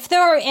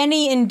there are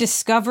any in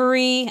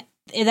Discovery,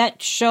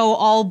 that show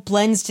all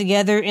blends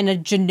together in a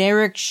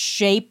generic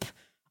shape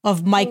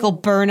of Michael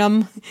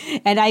Burnham,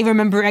 and I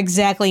remember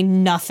exactly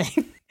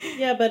nothing.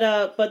 Yeah,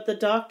 but the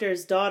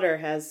Doctor's daughter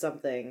has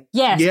something.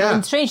 Yes,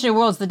 in Strange New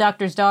Worlds, the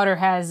Doctor's daughter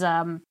has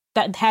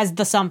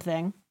the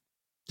something.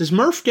 Does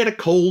Murph get a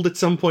cold at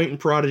some point in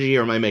Prodigy,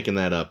 or am I making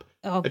that up?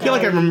 Oh, I feel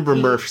like I remember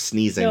Murph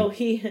sneezing. No,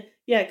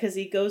 because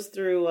he goes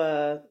through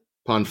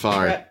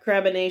Ponfar.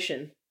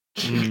 Crabination.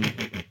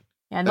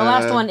 And the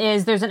last one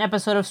is there's an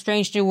episode of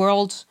Strange New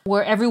Worlds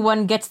where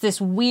everyone gets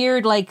this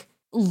weird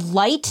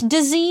light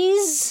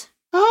disease.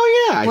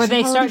 Oh yeah, where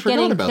they start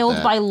getting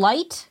killed by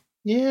light.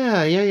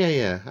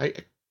 Yeah.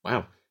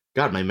 Wow.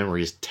 God, my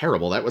memory is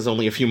terrible. That was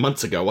only a few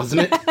months ago,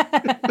 wasn't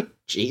it?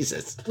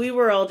 Jesus. We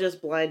were all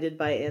just blinded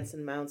by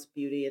Anson Mount's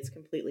beauty. It's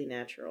completely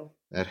natural.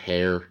 That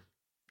hair.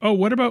 Oh,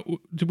 what about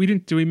do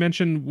we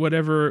mention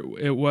whatever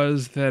it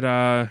was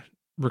that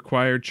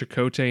required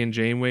Chakotay and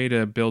Janeway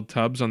to build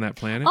tubs on that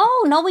planet?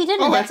 Oh, no, we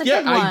didn't. That's a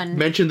good one. I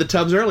mentioned the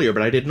tubs earlier,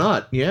 but I did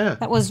not. Yeah.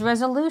 That was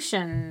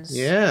Resolutions.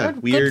 Yeah.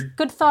 Weird.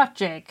 Good thought,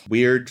 Jake.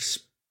 Weird.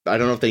 I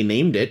don't know if they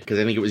named it, because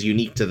I think it was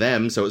unique to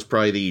them, so it was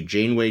probably the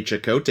Janeway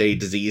Chakotay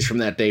disease from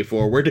that day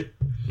forward.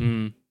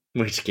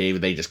 Which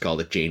they just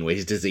called it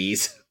Janeway's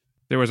disease.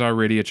 There was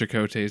already a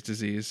Chakotay's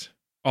disease,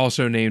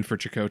 also named for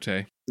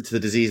Chakotay. It's the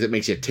disease that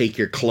makes you take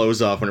your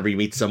clothes off whenever you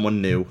meet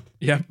someone new.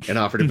 Yep. And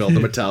offer to build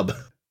them a tub.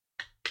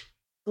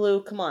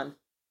 Glue, come on.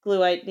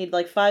 Glue, I need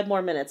 5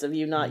 more minutes of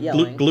you not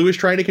yelling. Glue is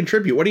trying to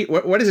contribute.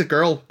 What is it,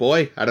 girl?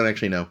 Boy? I don't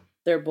actually know.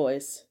 They're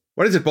boys.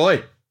 What is it, boy?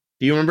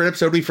 Do you remember an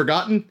episode we've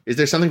forgotten? Is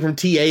there something from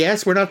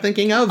TAS we're not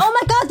thinking of? Oh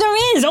my god,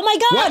 there is! Oh my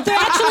god, What? there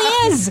actually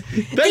is!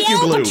 Thank you,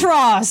 Glue.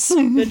 Albatross!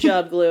 Good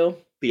job, Glue.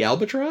 The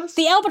albatross?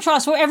 The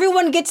albatross, where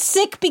everyone gets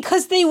sick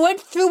because they went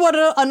through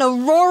an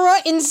aurora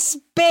in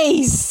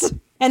space.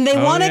 And they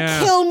want to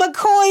kill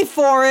McCoy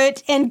for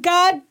it, and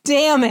god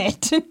damn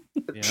it.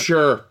 Yep.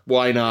 Sure,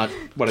 why not?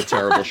 What a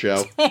terrible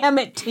show. Damn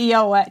it,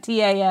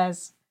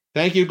 TAS.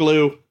 Thank you,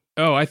 Glue.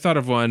 Oh, I thought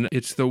of one.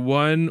 It's the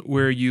one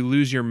where you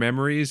lose your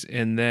memories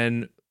and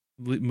then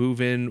move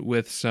in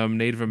with some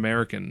Native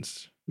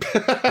Americans.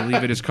 I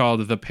believe it is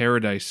called the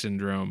Paradise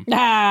Syndrome.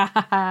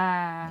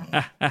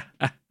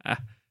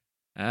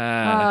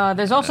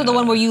 There's also the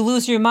one where you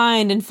lose your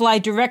mind and fly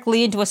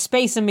directly into a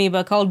space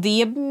amoeba called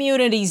the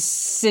Immunity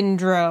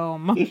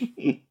Syndrome.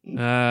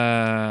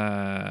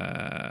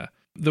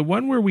 The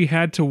one where we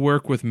had to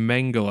work with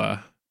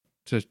Mengele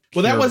to.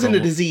 Well, that wasn't a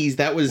disease.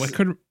 That was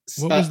what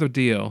was the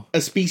deal?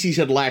 A species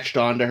had latched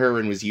onto her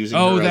and was using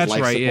her as that's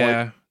life right. support.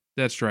 Yeah,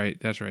 that's right.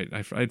 That's right.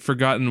 I'd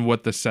forgotten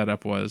what the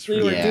setup was.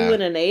 We were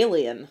doing an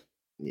alien.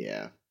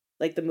 Yeah.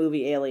 Like the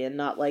movie Alien,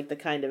 not like the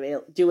kind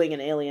of doing an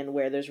alien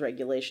where there's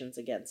regulations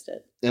against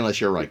it. Unless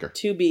you're Riker.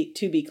 To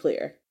be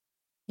clear.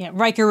 Yeah,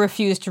 Riker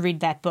refused to read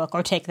that book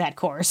or take that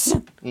course.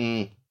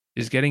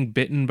 Is getting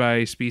bitten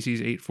by species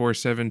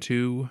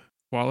 8472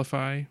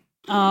 qualify?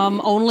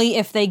 Only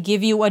if they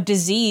give you a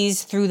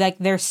disease through like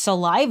their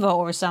saliva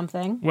or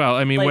something. Well,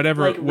 I mean, Like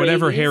whatever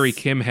rabies? Harry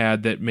Kim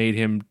had that made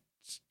him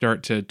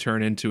start to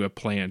turn into a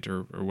plant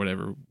or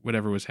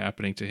whatever was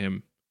happening to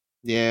him.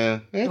 Yeah,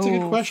 that's a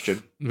good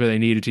question. Where they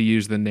needed to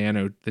use the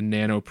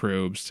nano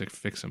probes to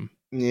fix him.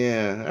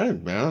 Yeah, I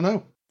don't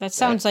know. That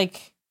doesn't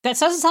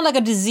sound like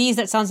a disease.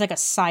 That sounds like a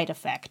side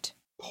effect.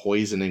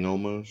 Poisoning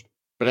almost.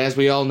 But as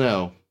we all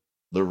know,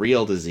 the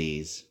real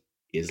disease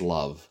is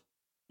love.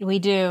 We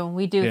do.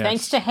 Yes.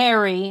 Thanks to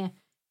Harry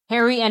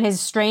and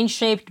his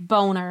strange-shaped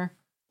boner.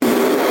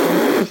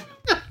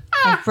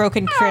 I've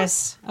broken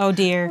Chris. Oh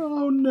dear.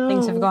 Oh no.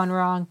 Things have gone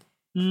wrong.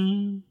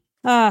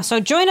 So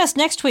join us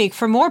next week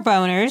for more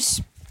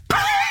boners.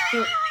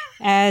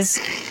 As...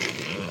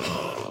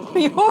 Are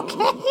you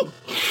okay?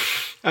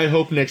 I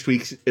hope at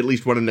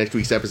least one of next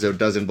week's episode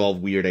does involve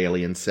weird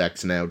alien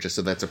sex now, just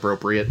so that's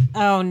appropriate.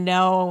 Oh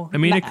no. I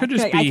mean, it could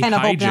just be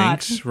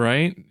hijinks, not.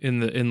 right?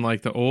 In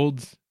like the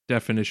old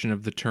definition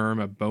of the term,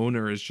 a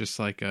boner is just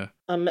like a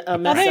mess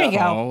there you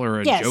up. go. or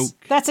a Yes, joke.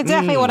 that's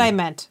exactly what I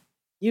meant.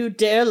 You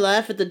dare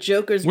laugh at the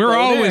Joker's We're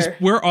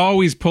boner?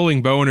 always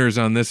pulling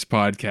boners on this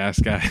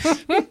podcast, guys.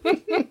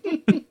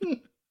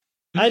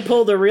 I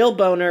pulled a real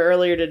boner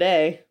earlier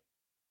today.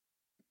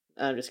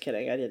 I'm just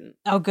kidding. I didn't.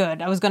 Oh,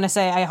 good. I was going to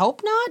say, I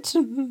hope not.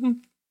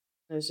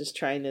 I was just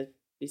trying to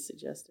be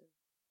suggestive.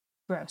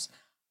 Gross.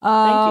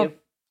 Thank you.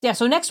 Yeah,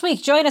 so next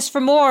week, join us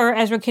for more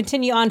as we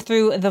continue on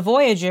through The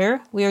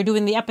Voyager. We are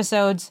doing the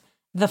episodes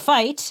The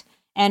Fight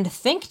and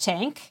Think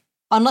Tank.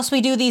 Unless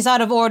we do these out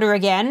of order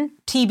again,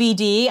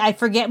 TBD. I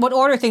forget what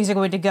order things are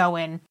going to go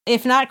in.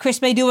 If not,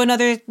 Chris may do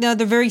another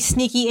very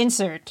sneaky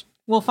insert.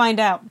 We'll find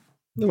out.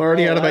 I'm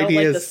already out of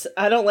ideas.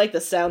 I don't like the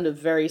sound of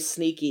very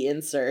sneaky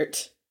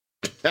insert.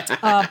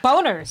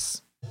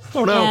 Boners.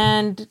 Oh no.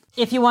 And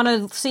if you want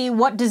to see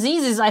what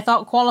diseases I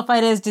thought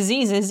qualified as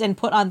diseases and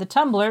put on the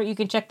Tumblr, you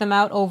can check them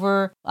out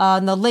over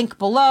on the link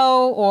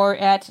below or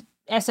at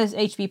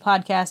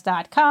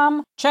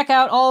sshbpodcast.com. Check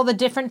out all the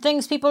different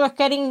things people are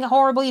getting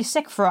horribly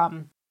sick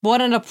from.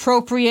 What an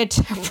appropriate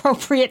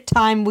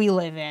time we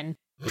live in.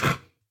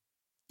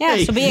 Yeah,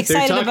 Hey, so be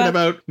excited they're talking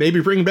about maybe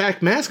bring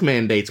back mask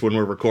mandates when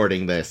we're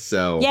recording this,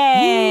 so...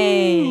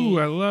 Yay! Ooh,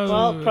 I love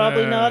Well,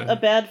 probably that. not a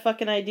bad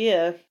fucking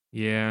idea.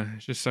 Yeah, it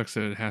just sucks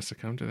that it has to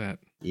come to that.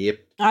 Yep.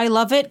 I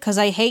love it because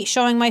I hate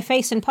showing my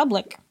face in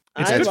public.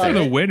 It's I good love for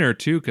the it. winter,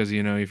 too, because, if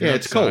you're Yeah,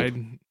 it's cold.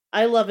 outside...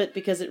 I love it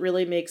because it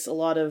really makes a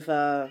lot of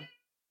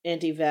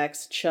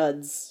anti-vax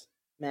chuds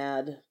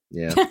mad.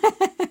 Yeah.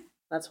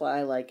 That's why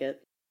I like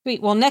it.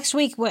 Sweet. Well, next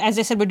week, as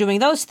I said, we're doing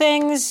those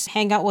things.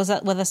 Hang out with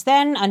us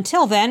then.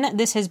 Until then,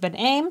 this has been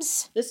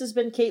Ames. This has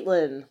been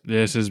Caitlin.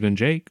 This has been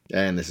Jake.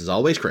 And this is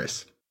always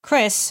Chris.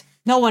 Chris.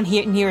 No one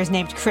here is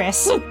named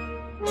Chris.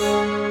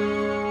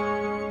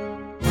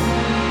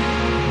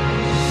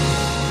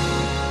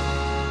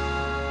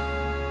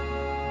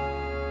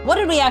 What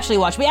did we actually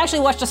watch? We actually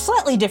watched a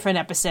slightly different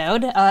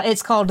episode.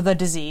 It's called The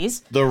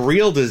Disease. The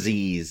real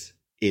disease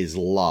is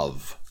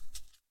love.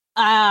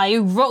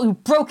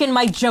 You've broken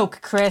my joke,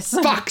 Chris.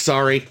 Fuck,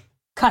 sorry.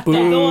 Cut Go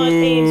that. on,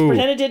 Ames.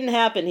 Pretend it didn't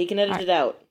happen. He can edit it out.